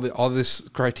this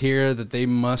criteria that they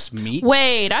must meet.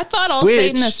 Wait, I thought all Which-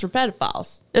 Satanists were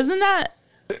pedophiles. Isn't that?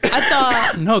 I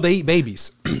thought. No, they eat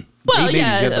babies. Well, They eat babies. You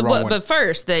have yeah, the wrong one. but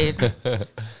first they.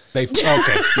 They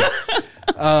okay.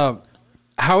 Yeah.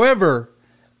 However,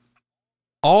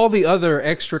 all the other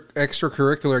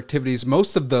extracurricular activities,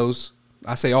 most of those,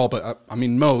 I say all, but I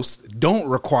mean most, don't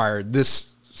require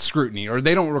this scrutiny, or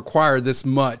they don't require this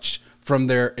much from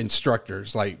their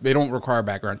instructors. Like they don't require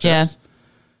background checks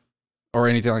or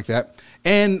anything like that.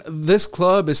 And this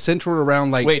club is centered around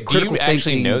like Wait, do you critical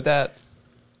actually thinking. know that?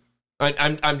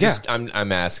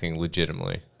 I'm asking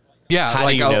legitimately. Yeah, How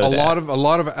like do you know that?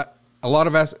 a lot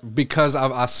of us, because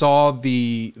I saw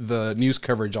the news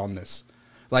coverage on this.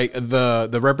 Like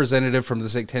the representative from the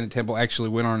Satanic Temple actually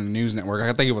went on a news network.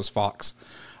 I think it was Fox,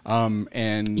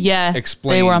 and Yeah,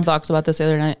 explained, they were on Fox about this the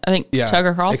other night. I think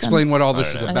Tucker Carlson. explain what all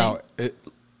this is know. about.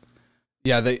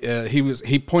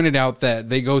 He pointed out that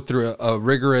they go through a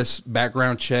rigorous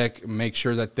background check, make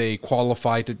sure that they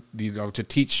qualify to to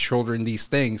teach children these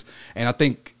things. And I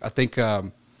think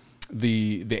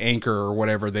the anchor or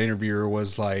whatever, the interviewer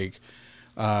was like,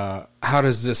 how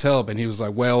does this help? And he was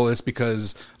like, well, it's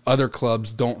because other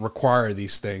clubs don't require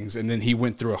these things. And then he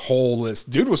went through a whole list.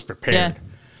 Dude was prepared.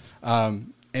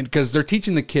 And because they're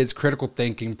teaching the kids critical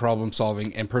thinking, problem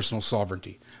solving, and personal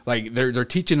sovereignty. Like they're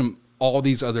teaching them all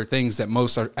these other things that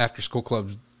most after school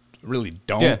clubs really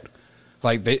don't. Yeah.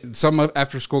 Like some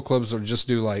after school clubs will just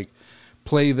do like,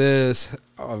 play this,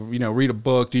 read a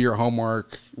book, do your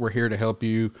homework. We're here to help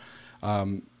you.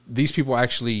 These people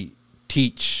actually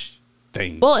teach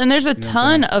things. Well, and there's a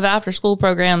ton of after school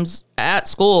programs at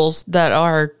schools that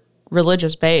are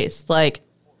religious based. Like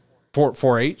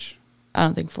 4-H. I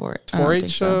don't think 4.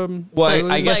 4-H. So. Well,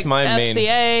 But, I guess like, my main...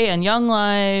 FCA and Young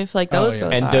Life, like those yeah.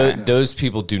 both And are. those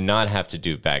people do not have to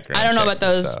do background I don't know about checks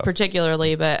and those stuff.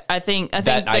 particularly, but I think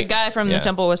That the guy from yeah. the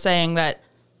temple was saying that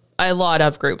a lot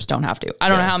of groups don't have to. I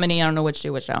don't know how many. I don't know which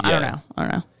do, which don't. I don't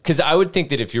know. Because I would think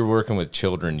that if you're working with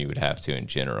children, you would have to in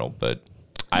general, but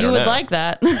I You don't would know. like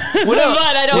that, Well, no,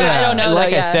 but I don't know. Like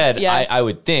though. I Yeah. said, yeah. I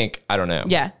would think. I don't know.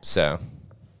 Yeah. So,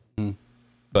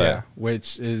 but Yeah,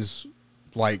 which is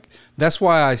like that's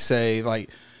why I say like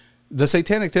the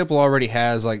Satanic Temple already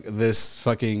has like this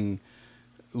fucking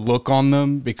look on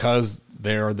them because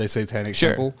they are the Satanic Sure.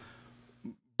 Temple,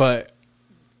 but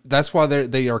that's why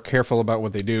they are careful about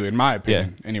what they do, in my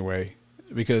opinion, anyway,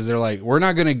 because they're like, we're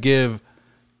not going to give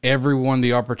everyone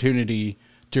the opportunity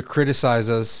to criticize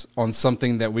us on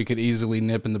something that we could easily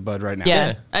nip in the bud right now.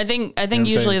 Yeah. I think what I'm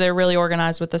usually saying? they're really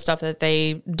organized with the stuff that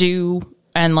they do,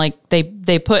 and like they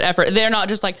put effort. They're not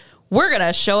just like, we're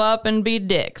gonna show up and be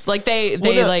dicks. Like they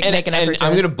Well, no, like and- make an effort. and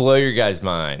I'm gonna blow your guys'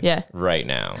 minds. Yeah. Right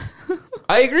now.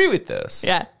 I agree with this.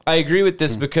 Yeah. I agree with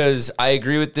this because I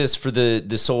agree with this for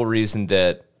the sole reason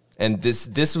that, and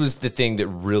this was the thing that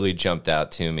really jumped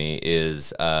out to me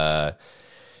is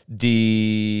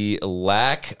the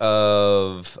lack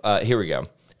of here we go.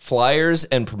 Flyers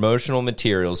and promotional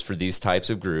materials for these types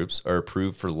of groups are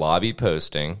approved for lobby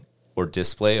posting or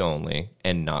display only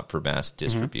and not for mass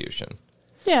distribution.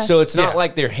 Yeah. So it's not Yeah.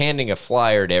 like they're handing a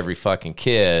flyer to every fucking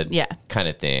kid, Yeah. kind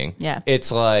of thing. Yeah.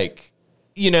 It's like,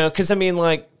 because I mean,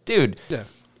 like, dude, Yeah.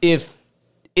 if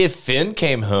Finn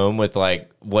came home with like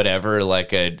whatever,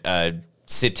 like a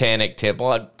satanic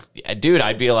temple, I'd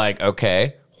be like,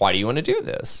 okay, why do you want to do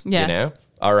this? Yeah.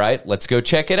 All right, let's go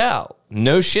check it out.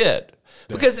 No shit,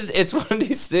 because it's one of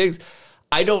these things.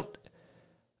 I don't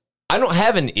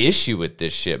have an issue with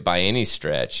this shit by any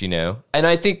stretch, and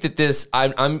I think that this,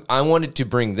 I wanted to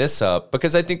bring this up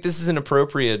because I think this is an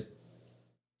appropriate.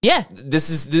 yeah. This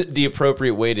is the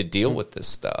appropriate way to deal with this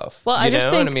stuff. Well, I just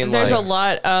know? think And I mean, there's like, a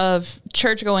lot of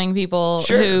church-going people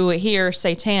Sure. who hear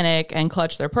satanic and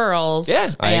clutch their pearls Yeah,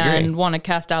 I agree. and want to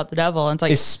cast out the devil. And it's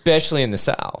like, especially in the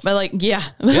South. but like, yeah,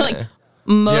 like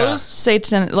most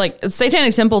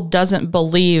Satanic Temple doesn't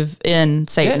believe in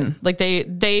Satan. Yeah. Like they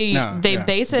Yeah.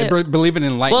 base They it. believe in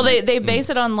enlightenment. Well, they base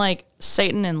it on like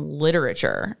Satan in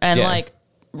literature and Yeah. like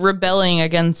rebelling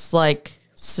against like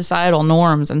societal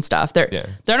norms and stuff. They're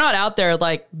not out there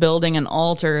like building an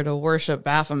altar to worship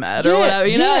Baphomet or whatever,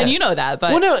 you know, yeah. and you know that.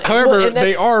 But However, and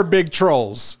they that's- are big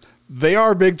trolls. They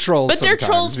are big trolls. but they're sometimes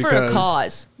trolls for a because,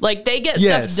 cause. Like they get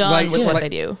Yes, stuff done like- with what like- they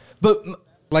do. But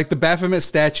like the Baphomet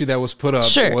statue that was put up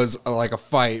Sure. was like a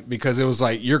fight because it was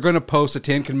like, you're going to post the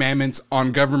 10 Commandments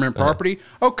on government property.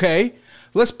 Okay,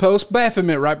 let's post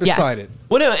Baphomet right beside it.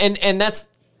 well, no, and that's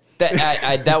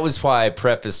that. That was why I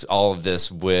prefaced all of this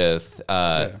with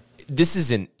this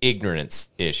is an ignorance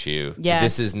issue. Yeah.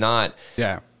 This is not.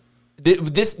 Yeah.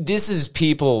 This is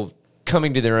people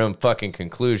coming to their own fucking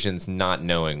conclusions, not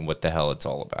knowing what the hell it's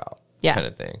all about. Yeah. Kind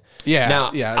of thing. Yeah,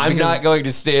 Now, yeah, I'm because not going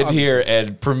to stand here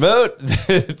and promote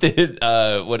the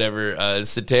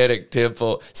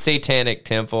satanic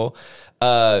temple,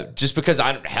 just because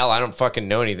I don't fucking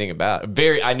know anything about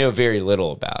it. I know very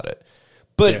little about it.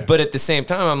 But at the same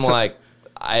time, I'm like,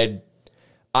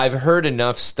 I've heard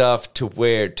enough stuff to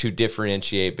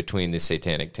differentiate between the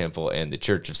Satanic Temple and the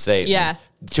Church of Satan. Yeah.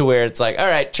 To where it's like, all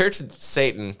right, Church of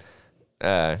Satan.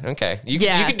 Okay, you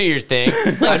can do your thing.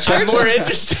 I'm more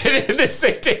interested in the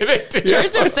Satanic Temple.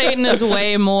 Church of Satan is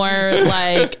way more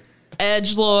like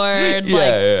edgelord,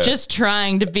 just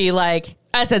trying to be like,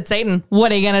 I said Satan,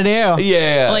 what are you gonna do?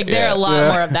 Yeah, like there are a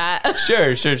lot more of that.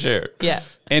 Sure. Yeah.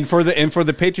 And for the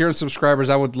Patreon subscribers,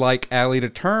 I would like Allie to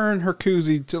turn her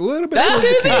koozie to a little bit towards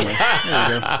the camera.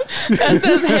 There you go. That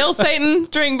says "Hail Satan,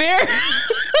 drink beer."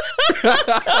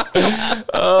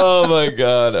 Oh my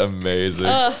god,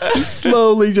 amazing.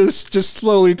 Slowly, just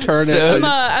slowly turn So- it.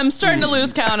 I'm starting to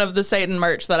lose count of the Satan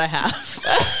merch that I have.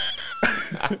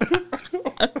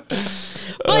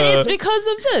 But it's because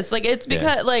of this. Like it's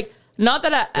because like not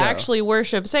that I actually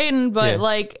worship Satan, but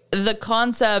like the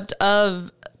concept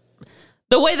of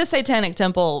the way the Satanic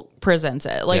Temple presents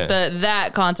it, like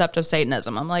that concept of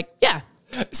Satanism. I'm like, yeah.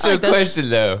 So, I like this. question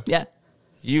though, Yeah.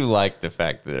 you like the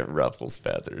fact that it ruffles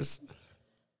feathers?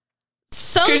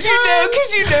 Sometimes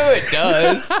Because you know it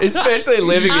does, especially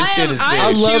living in Tennessee. I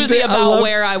am I loved choosy it. I about love-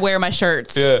 where I wear my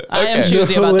shirts. Yeah, I am okay.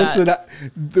 choosy about Listen, that.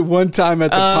 the one time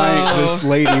at the pint, this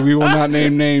lady, we will not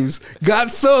name names, got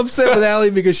so upset with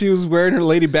Allie because she was wearing her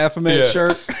Lady Baphomet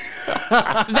shirt.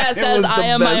 That says was the I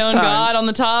am my best own time. God on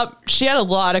the top. She had a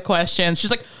lot of questions.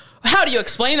 She's like, how do you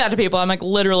explain that to people? I'm like,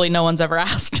 literally no one's ever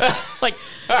asked. Like,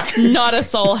 not a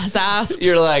soul has asked.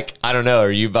 You're like, I don't know.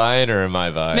 Are you buying or am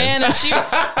I buying? Man, and she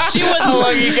would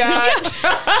long you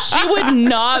got? she would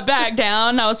not back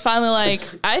down. I was finally like,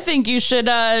 I think you should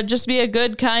just be a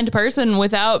good, kind person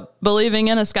without believing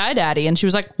in a sky daddy. And she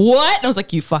was like, what? And I was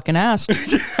like, you fucking asked.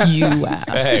 You asked.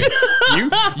 Hey, You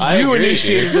agree,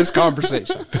 initiated this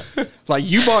conversation. Like,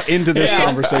 you bought into this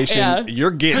conversation. Yeah.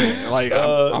 You're getting it. Like,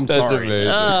 I'm that's sorry.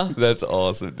 amazing. That's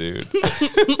awesome, dude.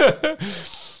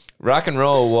 Rock and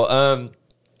roll. Well,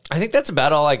 I think that's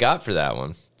about all I got for that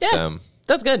one. Yeah, So,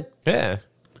 that's good. yeah.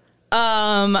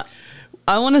 I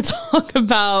want to talk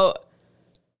about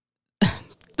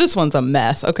this one's a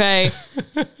mess, okay?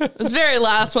 This very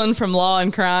last one from Law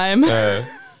and Crime.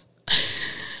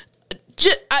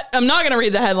 I'm not going to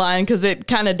read the headline because it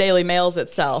kind of Daily Mails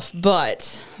itself,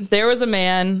 but there was a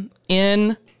man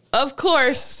in, of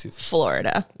course,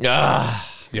 Florida.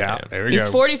 Yeah, there we He's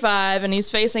go. 45 and he's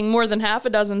facing more than half a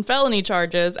dozen felony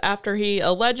charges after he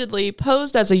allegedly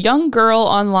posed as a young girl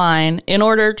online in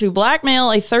order to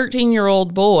blackmail a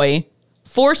 13-year-old boy,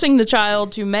 forcing the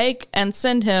child to make and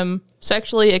send him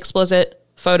sexually explicit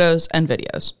photos and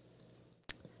videos.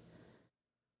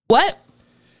 What?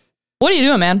 What are you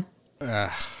doing, man?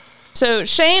 So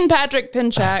Shane Patrick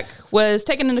Pinchak was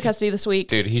taken into custody this week.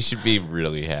 Dude, he should be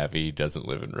really happy he doesn't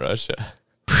live in Russia.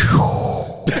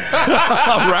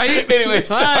 Right? Anyway,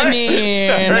 sorry. I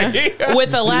mean,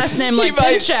 with a last name like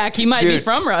Pinchak, he might be Dude,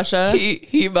 from Russia.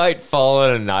 He might fall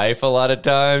on a knife a lot of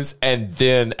times and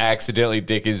then accidentally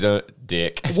dig his own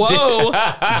dick. Whoa.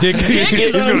 Dig his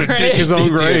he's own going to grave. dig his own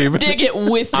grave. Dig it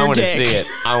with your I want to dick. see it.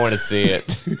 I want to see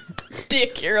it.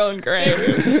 Dick your own grave.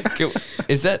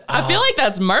 Is that? I feel like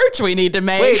that's merch we need to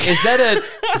make. Wait, is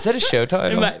that a show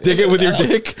title? Dig it with your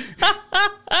dick.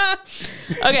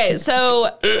 Okay,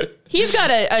 so he's got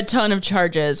a ton of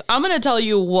charges. I'm going to tell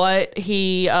you what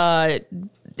he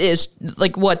is,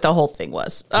 like, what the whole thing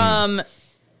was.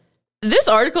 This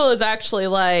article is actually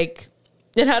like,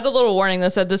 it had a little warning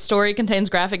that said this story contains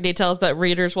graphic details that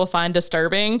readers will find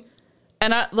disturbing.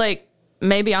 And I, like,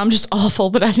 maybe I'm just awful,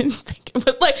 but I didn't think it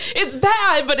was, like, it's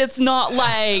bad, but it's not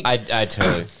like, I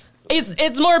totally.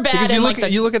 it's more bad Because in like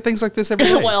you look at things like this every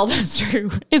day. well, that's true.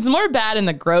 It's more bad in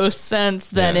the gross sense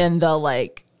than in the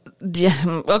like.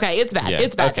 Yeah, okay, it's bad. Yeah,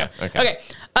 It's bad. okay.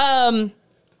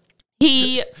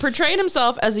 He portrayed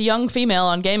himself as a young female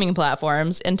on gaming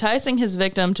platforms, enticing his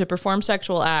victim to perform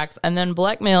sexual acts and then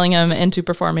blackmailing him into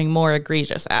performing more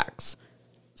egregious acts.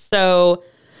 So,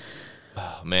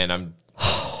 Oh, man,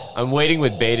 I'm waiting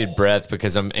with bated breath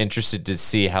because I'm interested to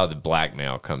see how the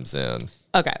blackmail comes in.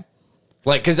 okay.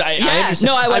 Like, because I Yeah, understand.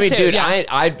 no, I was mean, too, dude, yeah.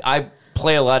 I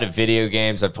play a lot of video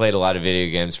games. I played a lot of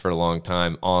video games for a long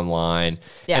time online,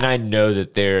 Yeah. and I know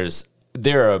that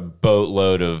there are a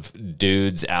boatload of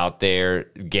dudes out there,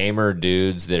 gamer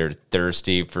dudes that are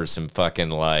thirsty for some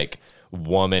fucking like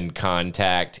woman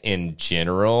contact in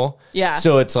general. Yeah.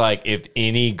 So it's like if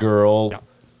any girl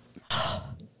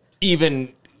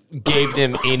even gave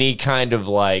them any kind of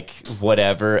like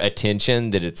whatever attention,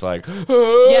 that it's like,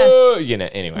 Yeah. you know,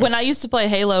 anyway. When I used to play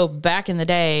Halo back in the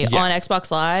day Yeah. on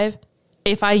Xbox Live,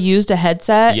 if I used a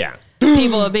headset, Yeah.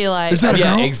 people would be like, Is that a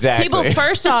Yeah, girl? exactly. people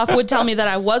first off would tell me that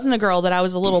I wasn't a girl, that I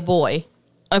was a little boy.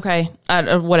 Okay,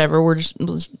 whatever.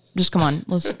 Let's come on.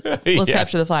 Let's Yeah.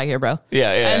 capture the flag here, bro.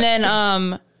 Yeah, yeah. And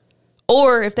then,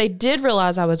 or if they did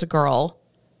realize I was a girl,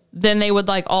 then they would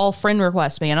like all friend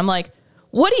request me, and I'm like,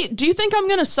 what do you think I'm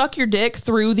gonna suck your dick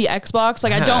through the Xbox?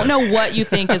 Like, I don't know what you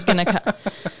think is gonna come.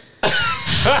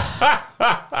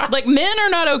 Like, men are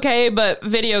not okay, but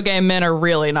video game men are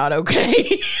really not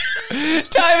okay.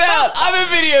 Time out. I'm a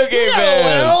video game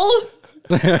fan. Well,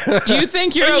 do you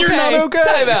think you're okay? You're not okay.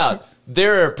 Time out.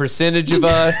 There are a percentage of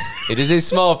us. It is a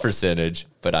small percentage,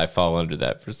 but I fall under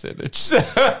that percentage. So.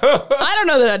 I don't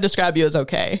know that I'd describe you as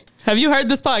okay. Have you heard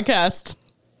this podcast?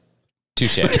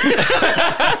 Touche.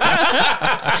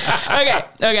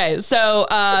 Okay. So,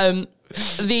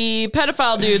 the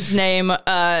pedophile dude's name,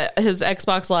 his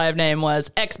Xbox Live name was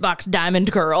Xbox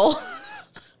Diamond Girl.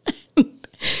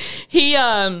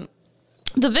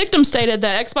 The victim stated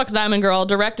that Xbox Diamond Girl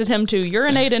directed him to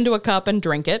urinate into a cup and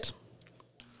drink it.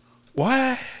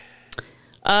 What?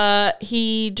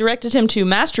 He directed him to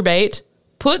masturbate,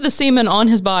 put the semen on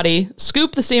his body,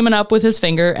 scoop the semen up with his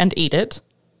finger, and eat it.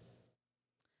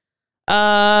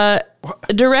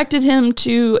 Directed him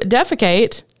to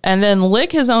defecate and then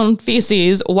lick his own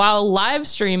feces while live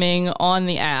streaming on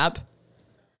the app.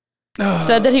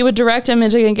 Said that he would direct him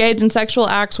to engage in sexual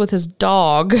acts with his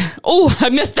dog. Oh, I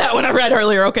missed that one I read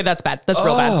earlier. Okay, that's bad. That's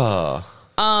real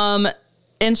bad.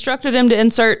 Instructed him to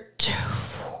insert...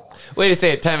 Wait a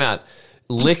second. Time out.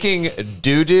 Licking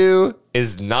doo-doo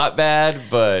is not bad,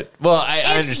 but I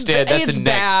understand that's it's a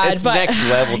bad, it's but- next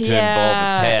level to involve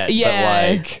a pet.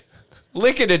 Yeah. But like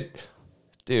licking a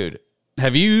dude.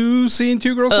 Have you seen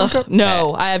Two Girls One Cup?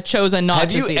 No, I have chosen not Have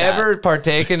to you see ever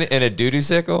partaken in a doo-doo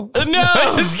sickle? that. No.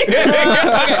 Just kidding.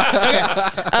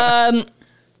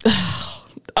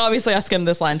 Obviously, I skimmed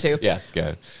this line too. Yeah, go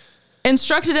ahead.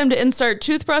 Instructed him to insert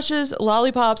toothbrushes,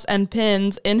 lollipops, and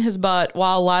pins in his butt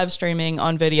while live streaming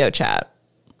on video chat.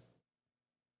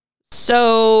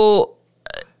 So,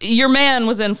 your man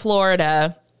was in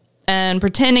Florida and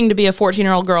pretending to be a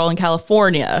 14-year-old girl in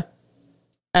California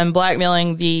and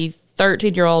blackmailing the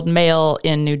 13-year-old male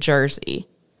in New Jersey.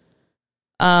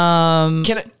 Can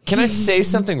I say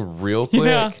something real quick?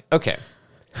 Yeah. Okay.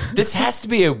 This has to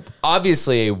be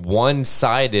obviously a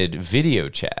one-sided video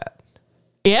chat.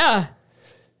 Yeah.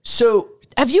 So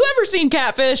Have you ever seen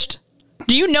Catfished?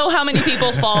 Do you know how many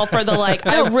people fall for the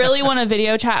I really want to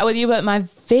video chat with you, but my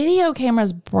video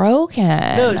camera's broken?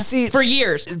 No, see, for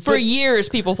years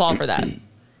people fall for that.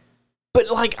 but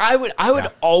I would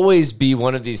always be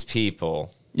one of these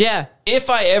people Yeah. if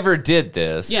I ever did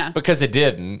this. Yeah. Because I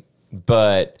didn't,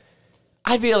 but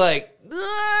I'd be like,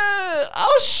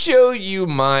 I'll show you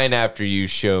mine after you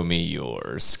show me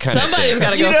yours. Somebody's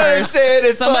got to go You know what I'm first. saying?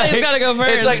 It's Somebody's got to go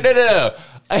first. It's like, no.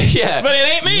 Yeah. But it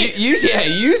ain't me.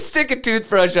 You stick a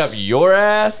toothbrush up your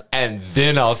ass, and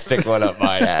then I'll stick one up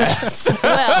my ass.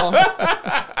 Well,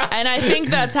 and I think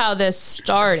that's how this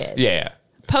started. Yeah.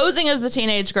 Posing as the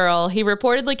teenage girl, he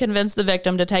reportedly convinced the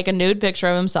victim to take a nude picture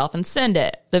of himself and send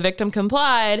it. The victim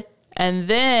complied, and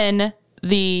then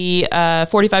the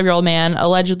 45-year-old man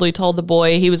allegedly told the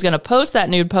boy he was going to post that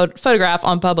nude photograph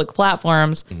on public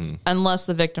platforms unless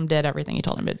the victim did everything he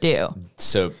told him to do.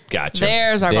 So, gotcha.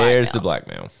 There's our There's blackmail. the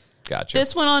blackmail. Gotcha.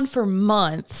 This went on for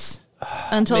months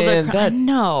until Man,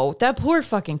 that poor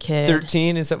fucking kid.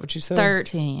 13, is that what you said?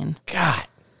 13. God.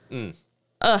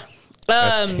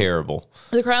 That's terrible.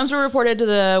 The crimes were reported to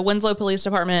the Winslow Police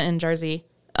Department in Jersey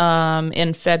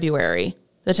in February.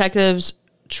 Detectives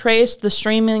traced the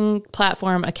streaming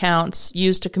platform accounts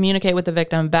used to communicate with the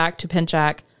victim back to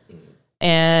Pinchak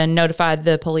and notified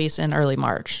the police in early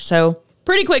March. So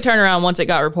pretty quick turnaround once it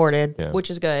got reported, which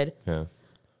is good. Yeah.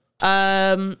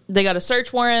 They got a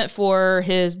search warrant for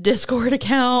his Discord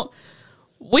account.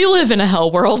 We live in a hell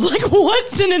world. What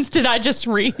sentence did I just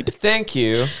read? Thank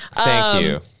you. Thank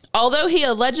you. Although he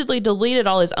allegedly deleted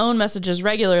all his own messages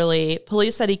regularly,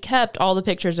 police said he kept all the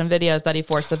pictures and videos that he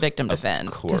forced the victim to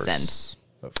send.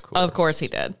 Of course he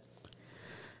did.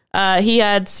 He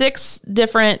had 6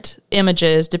 different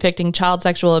images depicting child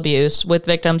sexual abuse with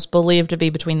victims believed to be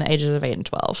between the ages of 8 and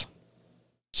 12.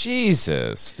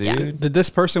 Jesus, dude. Yeah. Did this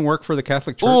person work for the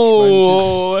Catholic Church? by any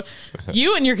chance? Oh,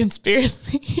 you and your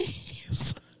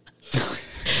conspiracies.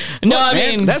 No, I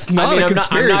Man, mean, that's not a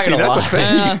conspiracy. gonna That's a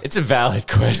lie. thing. It's a valid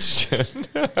question.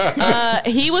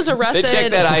 he was They arrested.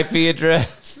 check that IP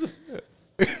address.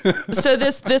 So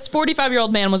this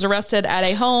 45-year-old man was arrested at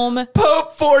a home.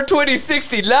 Pope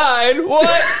 42069.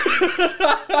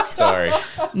 What? Sorry.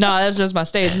 No, that's just my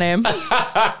stage name.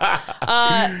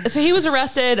 So he was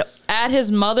arrested at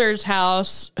his mother's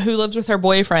house, who lives with her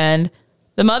boyfriend.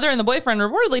 The mother and the boyfriend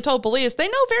reportedly told police they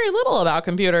know very little about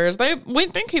computers. We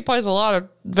think he plays a lot of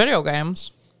video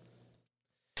games.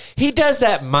 He does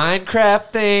that Minecraft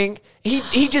thing.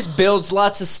 He just builds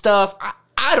lots of stuff.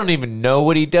 I don't even know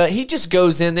what he does. He just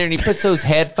goes in there and he puts those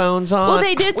headphones on. Well,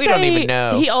 they did We say don't even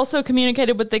know. he also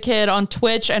communicated with the kid on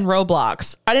Twitch and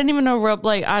Roblox. I didn't even know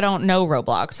I don't know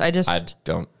Roblox. I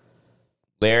don't.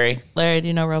 Larry, Larry, do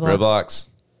you know Roblox? Roblox.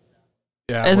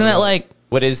 Yeah, Isn't what it about-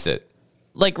 What is it?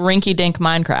 like rinky dink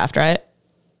Minecraft, right?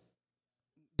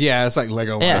 Yeah, it's like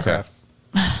Lego Yeah. Minecraft.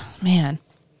 Man.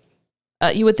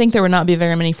 You would think there would not be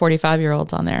very many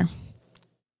 45-year-olds on there.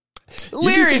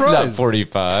 Larry's not surprised.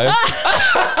 45.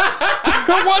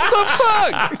 What the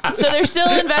fuck? So they're still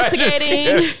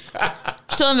investigating.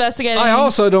 Still investigating. I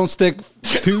also don't stick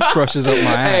toothbrushes up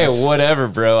my Hey, ass. whatever,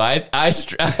 bro. I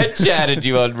chatted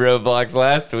you on Roblox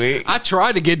last week. I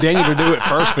tried to get Daniel to do it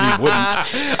first, but he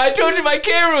wouldn't. I told you my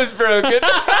camera was broken.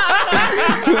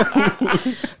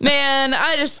 Man,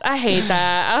 I hate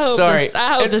that. I hope Sorry.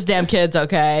 I hope this damn kid's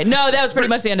okay. No, that was pretty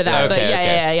much the end of that. But Okay,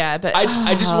 okay. yeah. But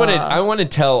I just want to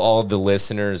tell all the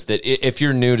listeners that if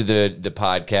you're new to the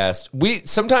podcast,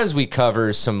 sometimes we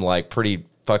cover some like pretty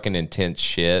fucking intense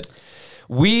shit.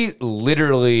 We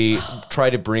literally try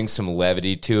to bring some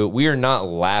levity to it. We are not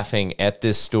laughing at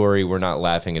this story. We're not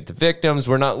laughing at the victims.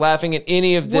 We're not laughing at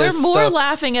any of we're this more stuff.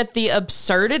 laughing at the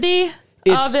absurdity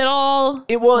It's- of it all.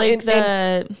 Well, like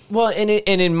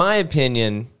and in my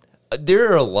opinion,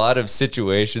 there are a lot of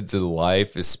situations in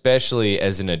life, especially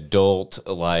as an adult,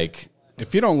 like.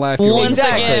 If you don't laugh, you Once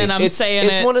won't again, I'm it's saying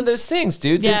it's it. one of those things,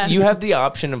 dude. Yeah. That you have the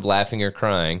option of laughing or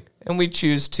crying, and we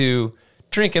choose to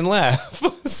drink and laugh.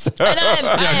 So, And I am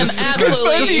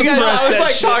absolutely. you guys, I was that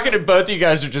like shit. talking to both of you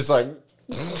guys are just like,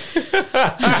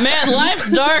 Man, life's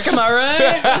dark. Am I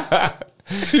right?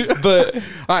 but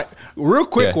All right, real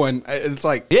quick Yeah. one. It's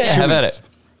like yeah, 2 have at minutes.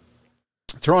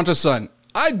 it. Toronto Sun.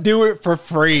 I do it for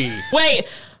free. Wait,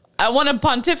 I want to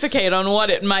pontificate on what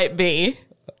it might be.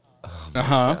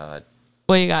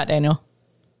 What you got, Daniel?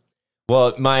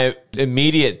 Well, my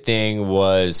immediate thing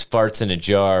was farts in a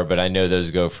jar, but I know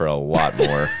those go for a lot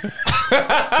more.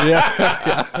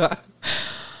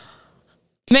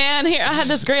 Man, here I had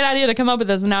this great idea to come up with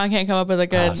this, and now I can't come up with a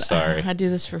good. Oh, sorry. I do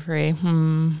this for free.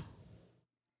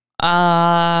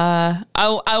 I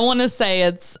want to say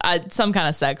it's some kind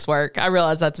of sex work. I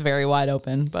realize that's very wide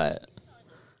open, but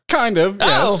Kind of.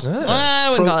 Yes. well, I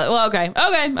wouldn't call it. Well,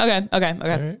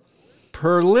 okay.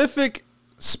 Prolific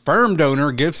sperm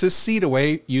donor gives his seed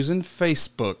away using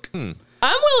Facebook. I'm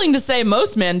willing to say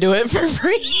most men do it for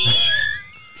free.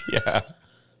 Yeah.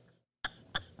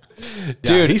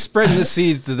 Dude, he's spreading the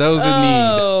seed to those in need.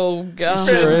 Oh god.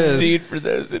 Sure is. Seed for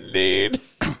those in need.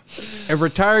 A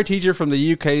retired teacher from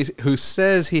the UK who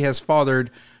says he has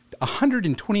fathered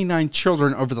 129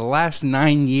 children over the last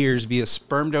 9 years via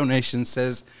sperm donation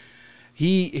says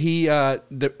his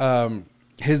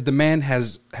demand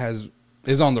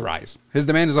is on the rise. His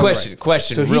demand is on the rise.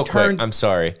 Question, So he real turned- quick. I'm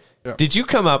sorry. Did you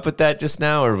come up with that just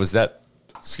now, or was that,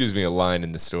 excuse me, a line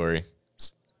in the story?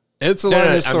 It's a line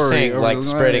of the story. I'm saying Or- like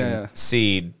spreading yeah.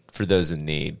 seed for those in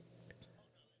need.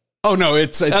 Oh no,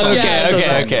 it's Yeah,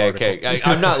 it's Okay.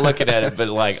 I'm not looking at it, but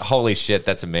like, holy shit,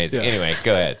 that's amazing. Yeah. Anyway,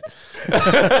 go ahead.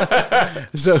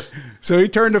 So he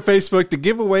turned to Facebook to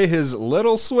give away his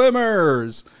little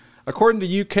swimmers. According to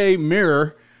UK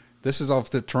Mirror, this is off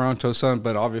the Toronto Sun,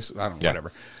 but obviously, I don't know, Yeah.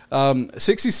 whatever.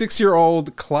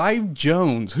 66-year-old Clive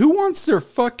Jones. Who wants their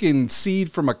fucking seed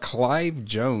from a Clive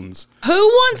Jones? Who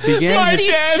wants the Began- My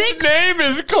 66?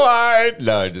 is Clyde.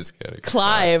 No, just kidding.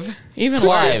 Clive. Even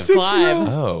Clive. worse, Clive.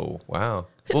 Oh, wow.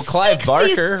 Well, Clive Barker,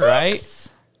 66? right?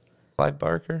 Clive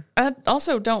Barker. I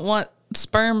also don't want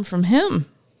sperm from him.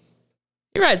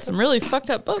 He writes some really fucked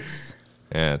up books.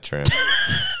 Yeah, true.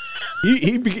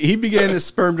 He began his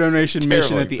sperm donation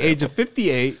mission Terrible at the age of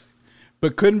 58,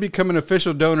 but couldn't become an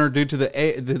official donor due to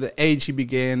the age he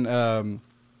began.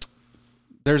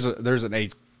 There's an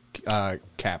age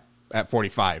cap at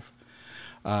 45,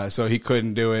 so he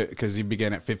couldn't do it because he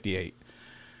began at 58.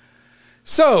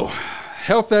 So,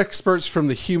 health experts from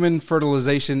the Human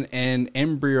Fertilization and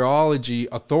Embryology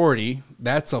Authority,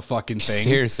 that's a fucking thing.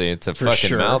 Seriously, it's a For fucking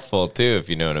sure. mouthful, too, if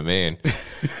you know what I mean.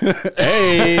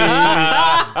 Hey!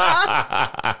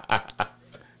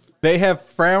 They have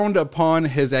frowned upon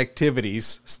his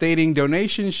activities, stating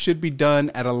donations should be done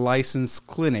at a licensed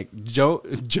clinic.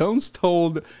 Jones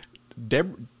told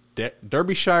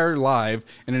Derbyshire Live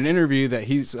in an interview that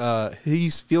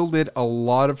he's fielded a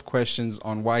lot of questions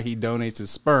on why he donates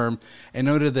his sperm, and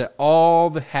noted that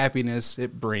all the happiness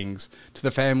it brings to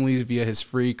the families via his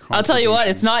free. I'll tell you what,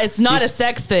 it's not a Just-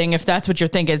 sex thing. If that's what you're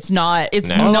thinking, it's not. It's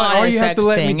No. not All a you have sex to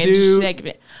let me thing.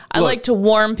 do- I Look, like to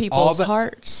warm people's the-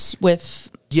 hearts with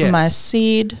Yes. my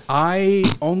seed. I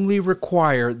only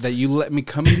require that you let me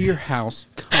come into your house.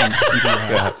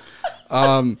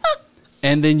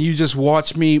 And then you just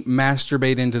watch me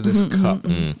masturbate into this cup.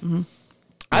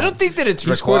 I don't think that it's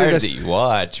He's quoted required as- that you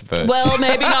watch, but Well,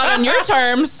 maybe not on your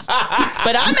terms,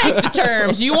 but I make the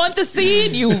terms. You want the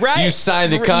seed, you write. you sign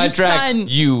the you contract. sign-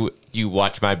 You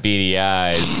watch my beady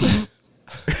eyes.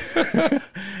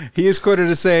 He is quoted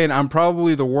as saying, "I'm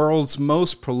probably the world's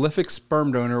most prolific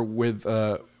sperm donor, with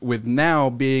now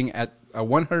being at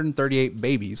 138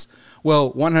 babies.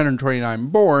 Well, 129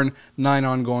 born, 9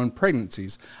 ongoing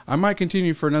pregnancies. I might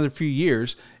continue for another few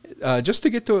years, just to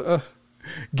get to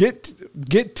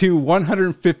get to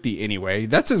 150 anyway.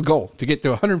 That's his goal, to get to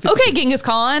 150. Okay, Genghis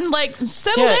Khan, like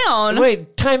settle down.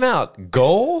 Wait, time out.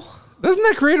 Goal? Doesn't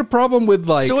that create a problem with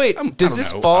like? So wait, I does don't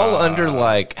this know, fall under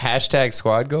like hashtag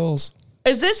squad goals?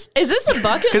 Is this a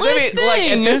bucket Because list I mean, thing? like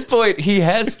at this point, he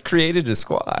has created a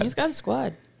squad. He's got a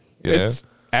squad. Yeah. It's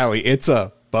Allie. It's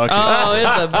a bucket. Oh,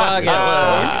 it's a bucket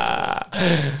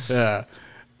list. Yeah.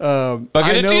 Bucket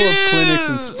I of know two. of clinics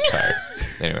and Sorry.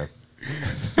 Anyway,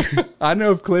 I know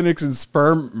of clinics and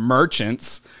sperm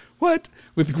merchants. What?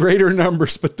 With greater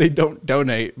numbers, but they don't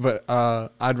donate. But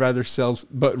I'd rather sell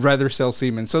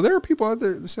semen. So there are people out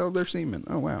there that sell their semen.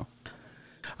 Oh wow!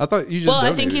 I thought you just. Well,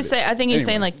 I think donated he's it. Anyway.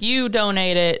 saying like you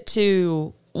donate it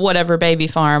to whatever baby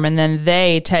farm, and then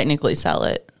they technically sell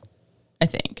it. I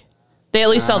think they at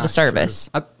least sell the service.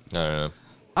 I don't know.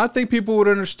 I think people would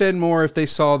understand more if they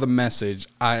saw the message.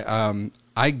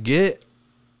 I get,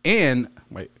 and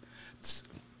wait,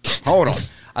 hold on.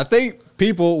 I think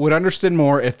people would understand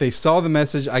more if they saw the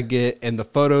message I get and the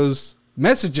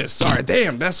messages. Sorry,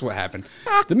 damn, that's what happened.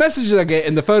 The messages I get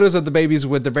and the photos of the babies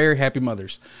with their very happy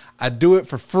mothers. I do it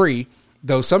for free,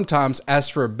 though sometimes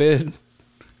ask for a bid.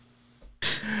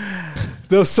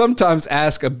 They'll sometimes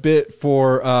ask a bit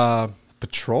for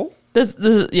petrol. This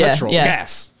Petrol, yeah.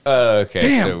 gas. Okay,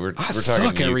 Damn, so we're suck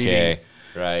talking at UK, reading.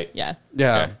 right? Yeah.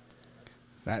 Yeah. Okay.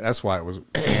 That's why it was.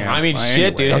 I mean,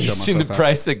 shit, dude. I'll Have you shut seen the myself out.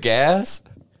 price of gas?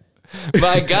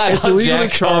 My God, It's I'll illegal to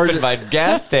jack charge- off in my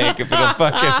gas tank if it'll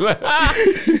fucking.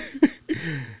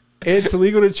 It's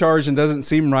illegal to charge and doesn't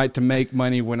seem right to make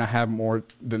money when I have more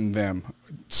than them.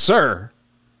 Sir.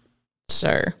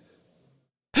 Sir.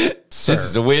 This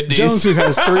is a Wendy's. Jones, who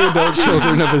has 3 adult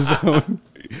children of his own,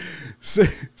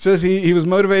 says he was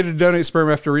motivated to donate sperm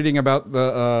after reading about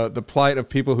the plight of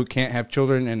people who can't have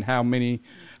children and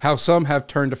how some have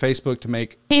turned to Facebook to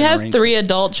make. He an has arrangement. 3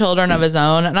 adult children of his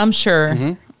own, and I'm sure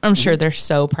they're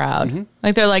so proud.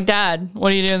 Like they're like, Dad,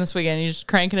 what are you doing this weekend? You just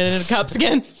cranking it into cups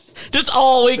again? Just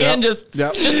all weekend, Yep. just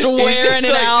Yep. just He's wearing just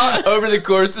it like, out. over the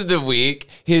course of the week.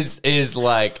 His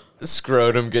like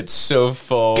scrotum gets so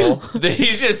full that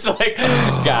he's just like,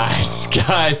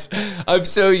 guys, I'm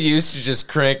so used to just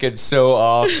cranking so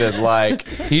often. Like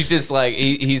he's just like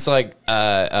he's like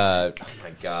oh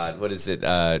my God, what is it?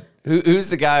 Who's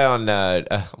the guy on?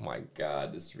 Oh my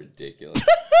God, this is ridiculous.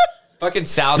 Fucking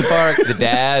South Park, the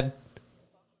dad.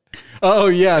 Oh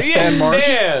yeah, Stan Marsh.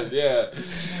 Stan, yeah.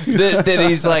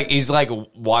 that he's like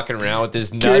walking around with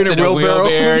his nuts Carrying a in a wheelbarrow.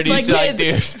 wheelbarrow, and he's Like like,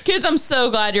 dude, kids, I'm so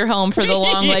glad you're home for the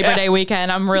long Yeah. Labor Day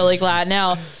weekend. I'm really glad.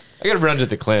 Now, I gotta run to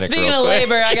the clinic. speaking real of quick.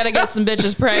 labor, I gotta get some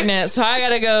bitches pregnant, so I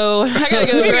gotta go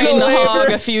drain the hog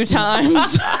a few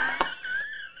times.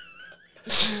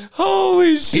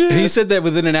 Holy shit! He said that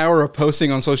within an hour of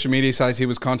posting on social media sites, he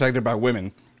was contacted by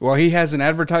women. While he hasn't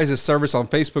advertised his service on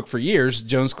Facebook for years,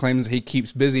 Jones claims he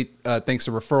keeps busy thanks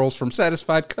to referrals from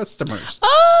satisfied customers.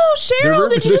 Oh, Cheryl,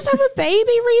 The- did you just have a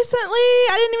baby recently?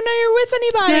 I didn't even know you were with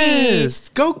anybody. Yes,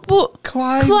 go. Well,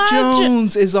 Clive Clive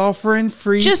Jones is offering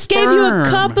free. Just sperm. gave you a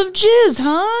cup of jizz,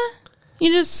 huh?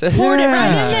 You just poured it right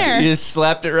in there. You just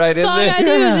slapped it right in That's all I there. gotta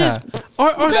do is Yeah. just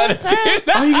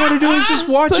All you gotta do is just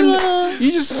watch him. All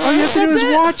you have to do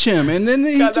is watch him, and then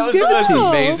he God, that just was the gives it most to you.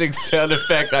 amazing sound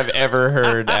effect I've ever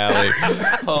heard, Allie.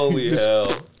 Holy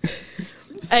hell!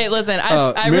 Hey, listen,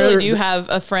 I really Mirror- do have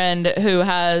a friend who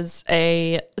has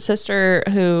a sister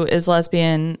who is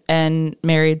lesbian and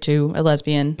married to a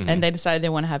lesbian, and they decided they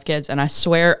want to have kids. And I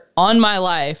swear on my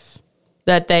life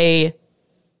that they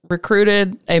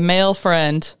recruited a male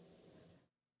friend,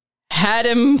 had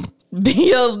him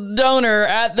be a donor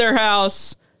at their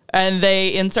house, and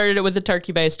they inserted it with the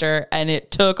turkey baster, and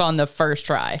it took on the first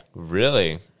try.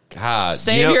 Really? God,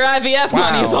 Save your IVF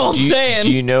money is all I'm saying.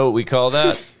 Do you know what we call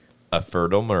that? A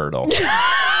fertile myrtle. So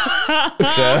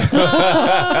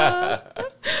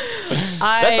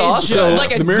That's awesome.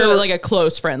 Like The mirror- like a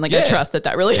close friend. Like I Yeah. trust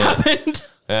that really happened.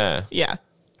 yeah. Yeah.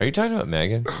 Are you talking about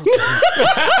Megan?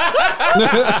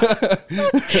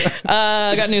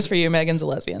 I got news for you. Megan's a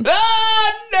lesbian.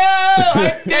 Oh no!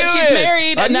 I knew And she's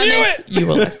married, and that knew makes it.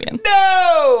 you a lesbian.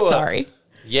 No! Sorry.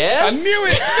 Yes? I knew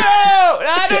it. No!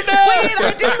 I don't know. Wait,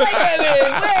 I do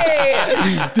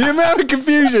like The amount of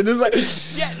confusion is like,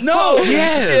 yeah, no,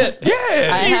 yes, shit.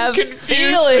 yes. I have confused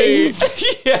feelings. me.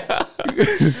 Yeah.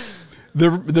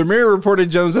 The Mirror reported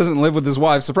Jones doesn't live with his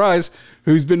wife, surprise,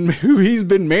 who he's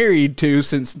been married to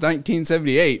since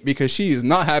 1978 because she is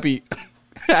not happy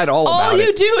at all All about you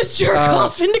it. do is jerk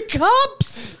off into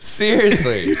cups.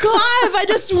 Seriously. Clive,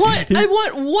 I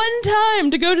want one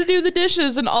time to go to do the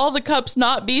dishes and all the cups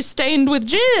not be stained with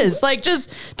jizz. Like,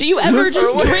 do you ever Listen-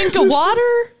 just drink a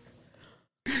water?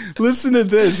 Listen to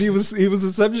this. He was the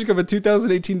subject of a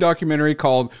 2018 documentary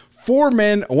called 4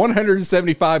 Men,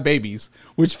 175 Babies,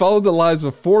 which followed the lives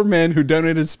of 4 men who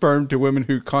donated sperm to women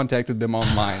who contacted them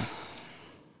online.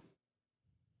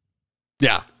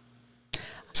 Yeah.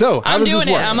 So, how I'm does doing this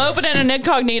it. work? I'm opening an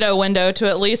incognito window to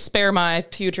at least spare my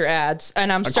future ads,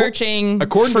 and I'm searching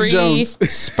according to free Jones.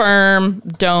 sperm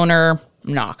donor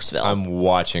Knoxville. I'm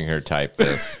watching her type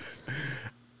this.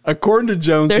 According to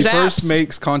Jones, There's he first apps.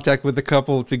 makes contact with the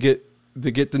couple to get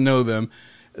to know them.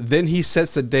 Then he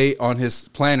sets a date on his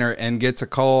planner and gets a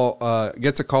call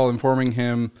informing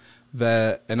him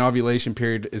that an ovulation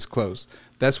period is close.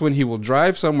 That's when he will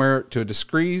drive somewhere to a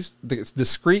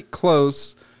discreet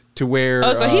close to where.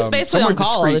 Oh, so he's basically somewhere on call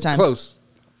all the discreet, time. Close.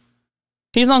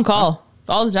 He's on call.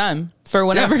 all the time for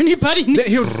whenever anybody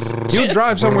needs. He'll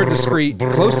drive somewhere discreet,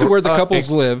 close to where the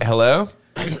couples live. Hello?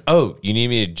 Oh, you need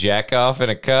me to jack off in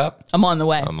a cup? I'm on the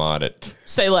way. I'm on it.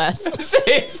 Say less.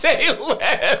 Say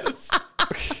less.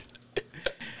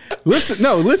 Listen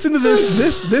to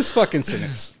this fucking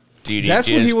sentence. Dude, That's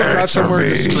when he will drive somewhere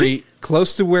discreet,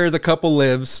 close to where the couple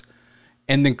lives,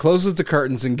 and then closes the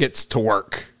curtains and gets to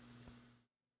work.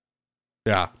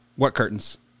 Yeah. What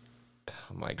curtains?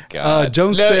 Oh my God.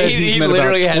 Jones said he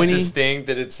literally about 20. has this thing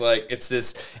that it's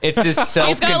this self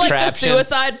He's got like the contraption.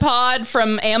 suicide pod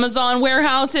from Amazon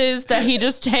warehouses that he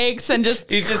just takes and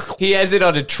just. He has it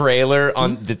on a trailer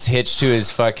that's hitched to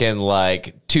his fucking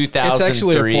like 2003. It's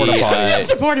actually a porta potty. It's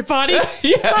just a porta potty.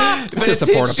 Yeah, but just it's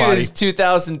a porta hitched to potty. his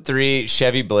 2003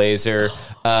 Chevy Blazer,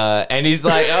 and he's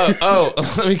like, oh,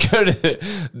 let me go to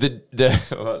the.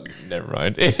 Well, never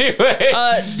mind. Anyway,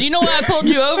 Do you know why I pulled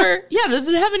you over? Yeah, does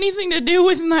it have anything to do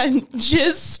with my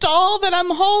jizz stall that I'm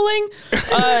hauling?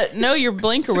 No, your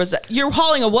blinker was. You're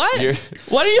hauling a what?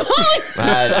 What are you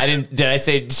hauling? I didn't. Did I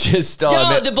say just all?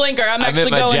 No, the blinker. I'm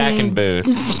actually my going. Jack and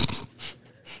booth.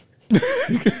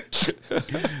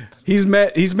 He's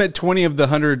met 20 of the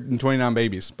 129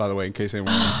 babies, by the way, in case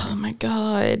anyone wants to know. Oh my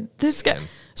God, this guy,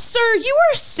 sir, you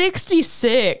are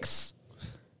 66.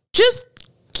 Just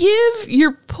give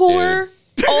your poor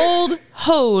old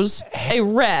hose a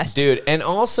rest, Dude, and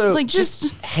also Like, just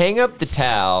just- hang up the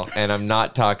towel, and I'm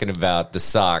not talking about the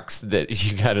socks that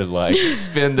you gotta like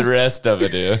spend the rest of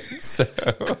it in. So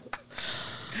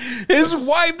His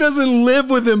wife doesn't live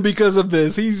with him because of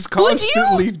this. He's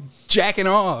constantly jacking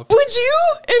off. Would you?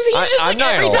 If he just I'm like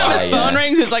not every gonna time lie, his phone yeah.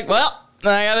 rings, he's like, "Well,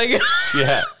 I gotta go."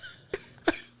 yeah.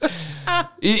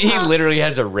 He literally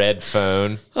has a red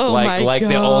phone, Oh my like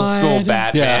the old school God.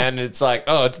 Batman. Yeah. It's like,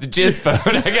 oh, it's the jizz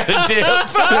phone. I got a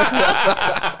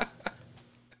dip.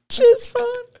 Just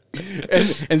phone.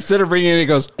 And instead of ringing it, he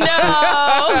goes, No.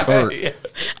 or,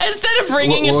 Instead of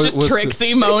ringing, What- it's just what's the-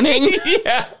 Trixie moaning.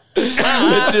 Yeah.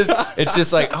 It's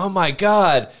just like, oh my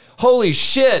God, holy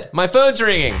shit, my phone's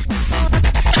ringing.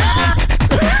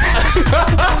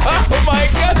 Oh my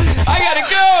God, I gotta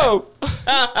go.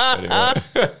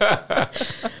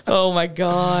 Oh my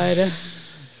God.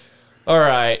 All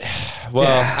right.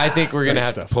 Well, I think we're going to Great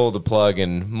have stuff. to pull the plug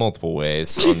in multiple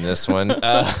ways on this one. Drain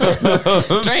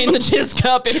the jizz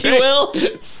cup, if you will.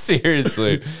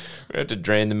 Seriously. We have to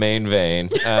drain the main vein.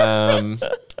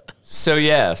 So,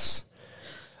 yes.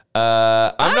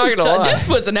 I'm not going to lie. This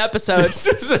was an episode.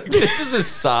 This is a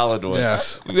solid one.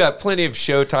 Yes. We've got plenty of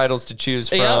show titles to choose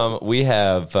from. Yep. We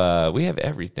have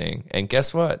everything. And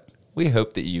guess what? We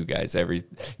hope that you guys I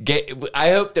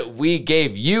hope that we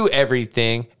gave you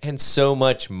everything and so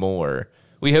much more.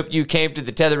 We hope you came to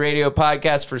the Tether Radio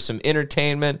podcast for some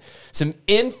entertainment, some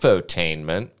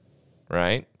infotainment,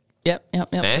 right? Yep. Yeah.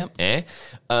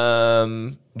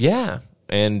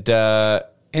 And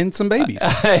and some babies.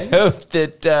 I hope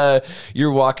that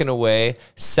you're walking away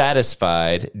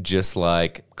satisfied, just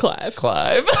like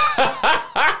Clive.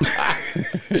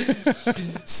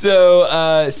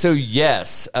 So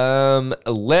yes.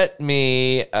 Let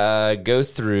me go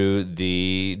through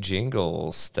the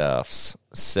jingle stuffs.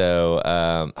 So,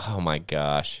 oh my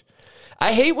gosh,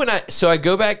 I hate when I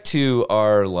go back to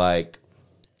our like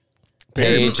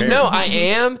page. No, I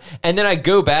am, and then I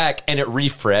go back and it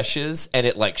refreshes and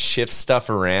it like shifts stuff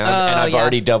around, and I've yeah.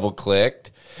 already double clicked.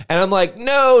 And I'm like,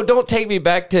 no, don't take me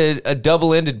back to a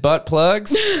double-ended butt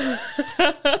plugs.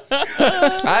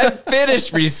 I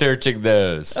finished researching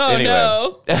those. Oh, anyway,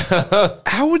 no.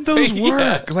 How would those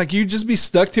Yeah. work? Like, you'd just be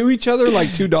stuck to each other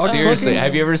like two dogs seriously, fucking?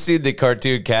 have you ever seen the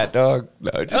cartoon Cat Dog?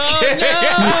 No, just kidding.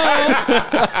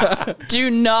 No.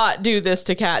 Do not do this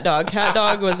to Cat Dog. Cat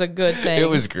Dog was a good thing. It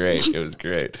was great. It was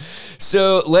great.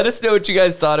 So let us know what you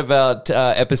guys thought about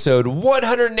episode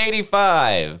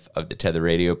 185 of the Tether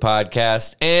Radio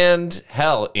podcast. And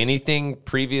hell, anything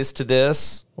previous to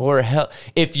this, or hell,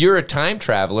 if you're a time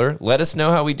traveler, let us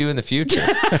know how we do in the future.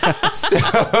 So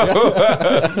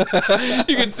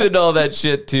you can send all that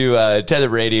shit to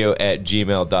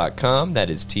tetherradio@gmail.com. That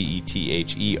is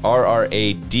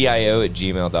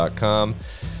TETHERRRADIO@gmail.com.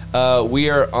 We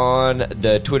are on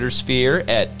the Twitter sphere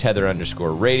at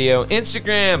tether_radio.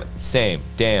 Instagram, same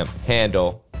damn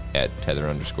handle at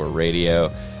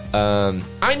tether_radio.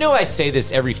 I know I say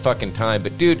this every fucking time,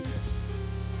 but dude,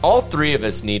 all three of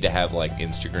us need to have like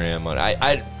Instagram on.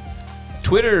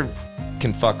 Twitter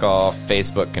can fuck off,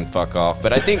 Facebook can fuck off,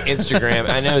 but I think Instagram.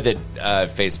 I know that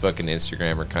Facebook and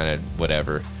Instagram are kind of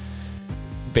whatever.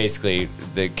 Basically,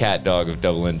 the cat dog of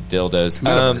double-ended dildos.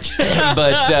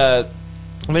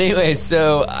 But anyway,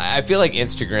 so I feel like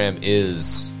Instagram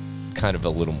is kind of a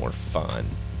little more fun.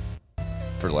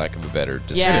 for lack of a better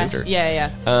Yeah, descriptor.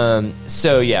 yeah.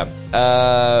 So yeah,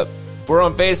 we're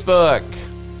on Facebook.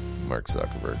 Mark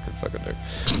Zuckerberg could suck a dick.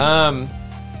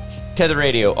 Tether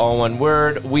Radio, all one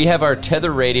word. We have our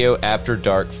Tether Radio After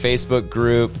Dark Facebook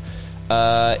group.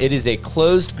 It is a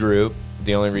closed group.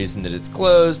 The only reason that it's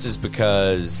closed is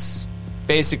because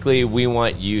basically we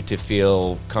want you to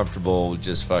feel comfortable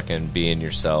just fucking being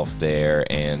yourself there,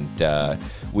 and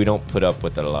we don't put up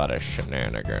with a lot of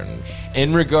shenanigans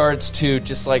in regards to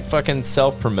just like fucking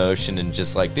self-promotion and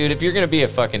just like, dude, if you're gonna be a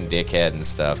fucking dickhead and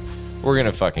stuff, we're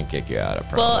gonna fucking kick you out, I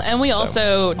promise. Well, and we So-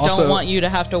 also don't Also- want you to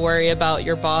have to worry about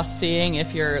your boss seeing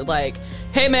if you're like,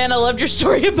 hey man, I loved your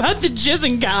story about the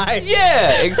jizzing guy.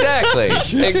 Yeah, exactly.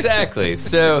 Exactly.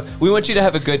 So we want you to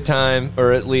have a good time,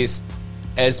 or at least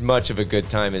as much of a good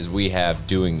time as we have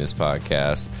doing this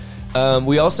podcast.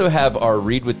 We also have our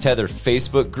Read with Tether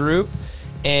Facebook group,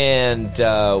 and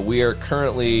we are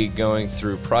currently going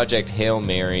through Project Hail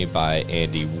Mary by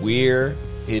Andy Weir.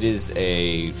 It is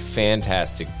a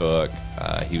fantastic book.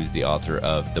 He was the author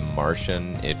of The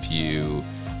Martian. If you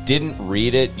didn't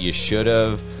read it, you should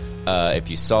have. If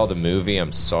you saw the movie,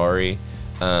 I'm sorry.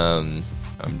 I'm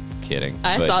kidding.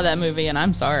 I but saw that movie and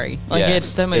I'm sorry. Like Yeah,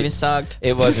 that movie sucked.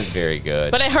 It wasn't very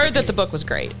good. But I heard that the book was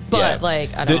great. But Yeah.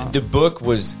 like, I don't know. The book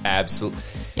was absolute.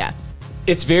 Yeah.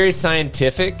 It's very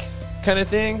scientific kind of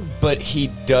thing, but he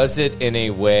does it in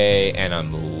a way, and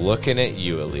I'm looking at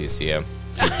you, Alicia.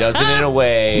 He does it in a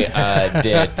way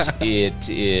that it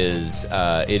is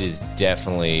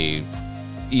definitely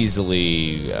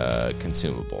easily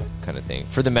consumable kind of thing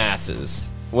for the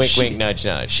masses. Wink, wink, nudge,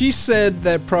 nudge. She said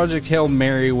that Project Hail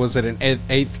Mary was at an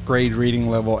 8th grade reading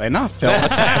level, and I felt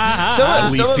attacked. Some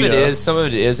of it Alicia. is, some of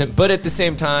it isn't. But at the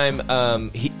same time,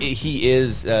 he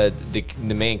is the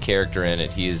main character in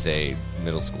it. He is a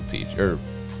middle school teacher or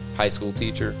high school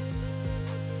teacher.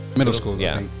 Middle school,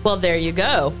 Yeah. I think. Well, there you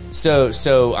go. So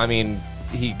I mean,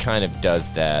 he kind of does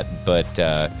that, but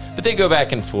they go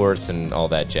back and forth and all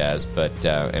that jazz. But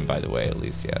and by the way,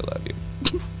 Alicia, I love you.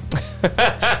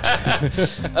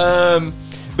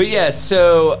 But yeah,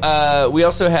 so we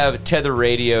also have Tether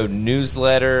Radio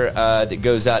newsletter that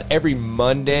goes out every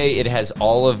Monday. It has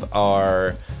all of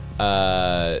our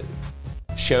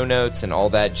show notes and all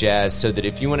that jazz, so that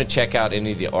if you want to check out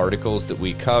any of the articles that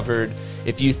we covered,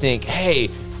 if you think, hey,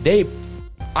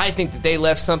 I think that they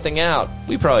left something out,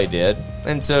 we probably did.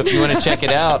 And so if you want to check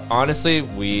it out, honestly,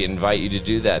 we invite you to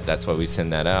do that. That's why we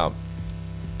send that out.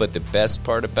 But the best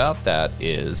part about that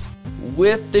is,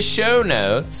 with the show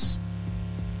notes,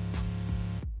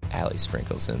 Allie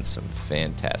sprinkles in some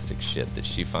fantastic shit that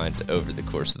she finds over the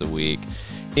course of the week.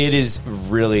 It is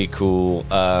really cool.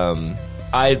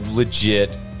 I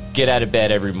legit get out of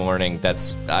bed every morning.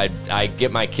 I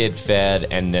get my kid fed,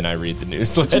 and then I read the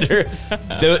newsletter.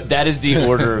 That is the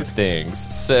order of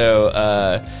things. So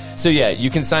yeah, you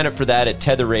can sign up for that at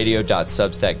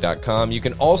tetherradio.substack.com. You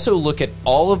can also look at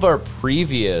all of our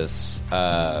previous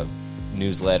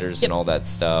newsletters and all that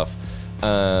stuff.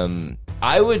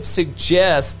 I would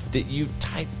suggest that you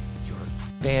type your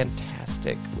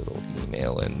fantastic little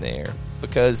email in there,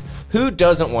 because who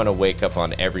doesn't want to wake up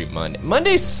on every Monday?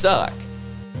 Mondays suck.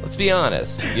 Let's be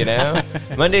honest, you know?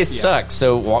 Mondays suck,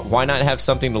 so why not have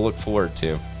something to look forward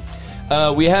to?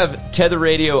 We have Tether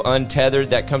Radio Untethered.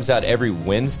 That comes out every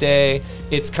Wednesday.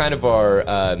 It's kind of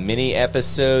our mini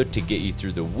episode to get you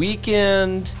through the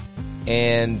weekend.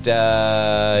 And,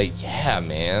 yeah,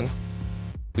 man.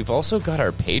 We've also got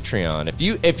our Patreon.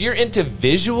 If you're into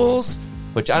visuals,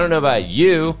 which I don't know about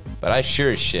you, but I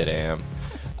sure as shit am,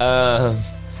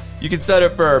 you can sign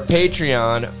up for our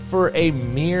Patreon for a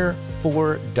mere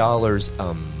 $4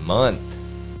 a month.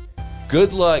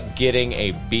 Good luck getting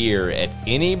a beer at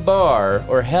any bar,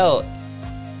 or hell,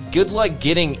 good luck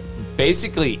getting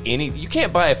basically any. You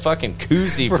can't buy a fucking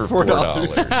koozie for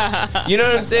 $4. You know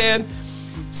what I'm saying?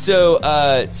 So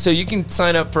you can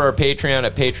sign up for our Patreon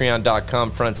at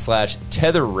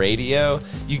patreon.com/Tether Radio.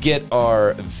 You get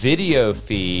our video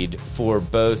feed for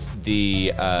both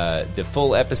the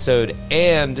full episode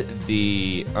and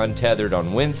the Untethered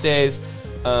on Wednesdays.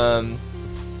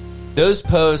 Those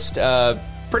post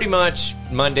pretty much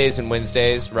Mondays and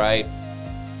Wednesdays, right?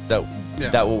 That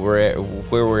where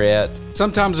we're at.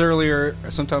 Sometimes earlier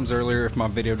if my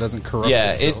video doesn't corrupt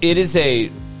Yeah, itself. it is a.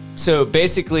 So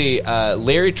basically,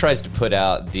 Larry tries to put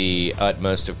out the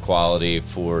utmost of quality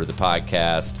for the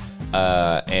podcast,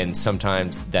 and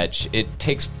sometimes it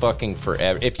takes fucking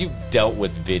forever. If you've dealt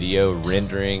with video,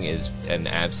 rendering is an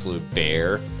absolute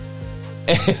bear.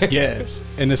 Yes,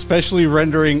 and especially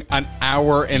rendering an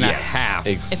hour and a half.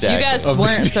 Exactly. If you guys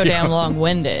weren't so damn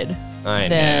long-winded, I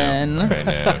then know.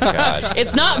 God.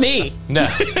 it's not me. No.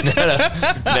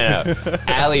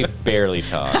 Allie barely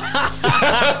talks.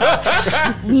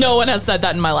 No one has said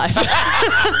that in my life.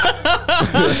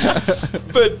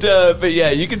 But yeah,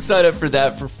 you can sign up for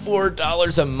that for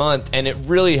 $4 a month, and it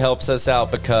really helps us out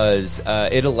because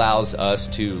it allows us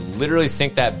to literally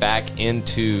sync that back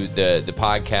into the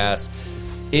podcast.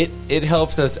 It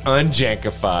helps us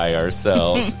unjankify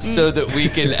ourselves so that we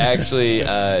can actually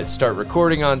start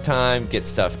recording on time, get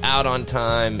stuff out on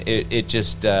time. It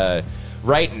just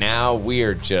right now we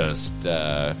are just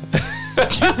we're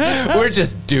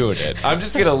just doing it. I'm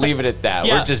just gonna leave it at that.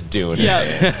 Yeah. We're just doing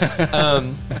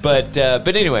it. But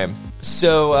anyway.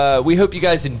 So we hope you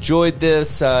guys enjoyed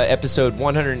this episode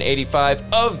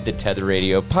 185 of the Tether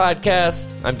Radio podcast.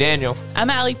 I'm Daniel. I'm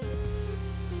Allie.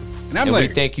 And I'm And we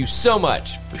Larry. thank you so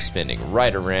much for spending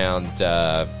right around,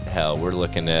 we're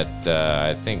looking at,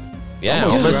 I think,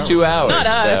 almost 2 hours. Not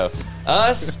us. So,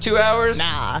 us? 2 hours?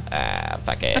 Nah.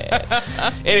 Fuck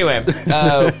it. Anyway,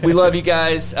 we love you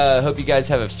guys. Hope you guys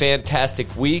have a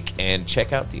fantastic week, and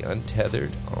check out the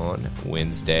Untethered on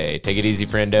Wednesday. Take it easy,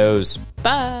 friendos.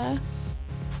 Bye.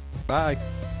 Bye.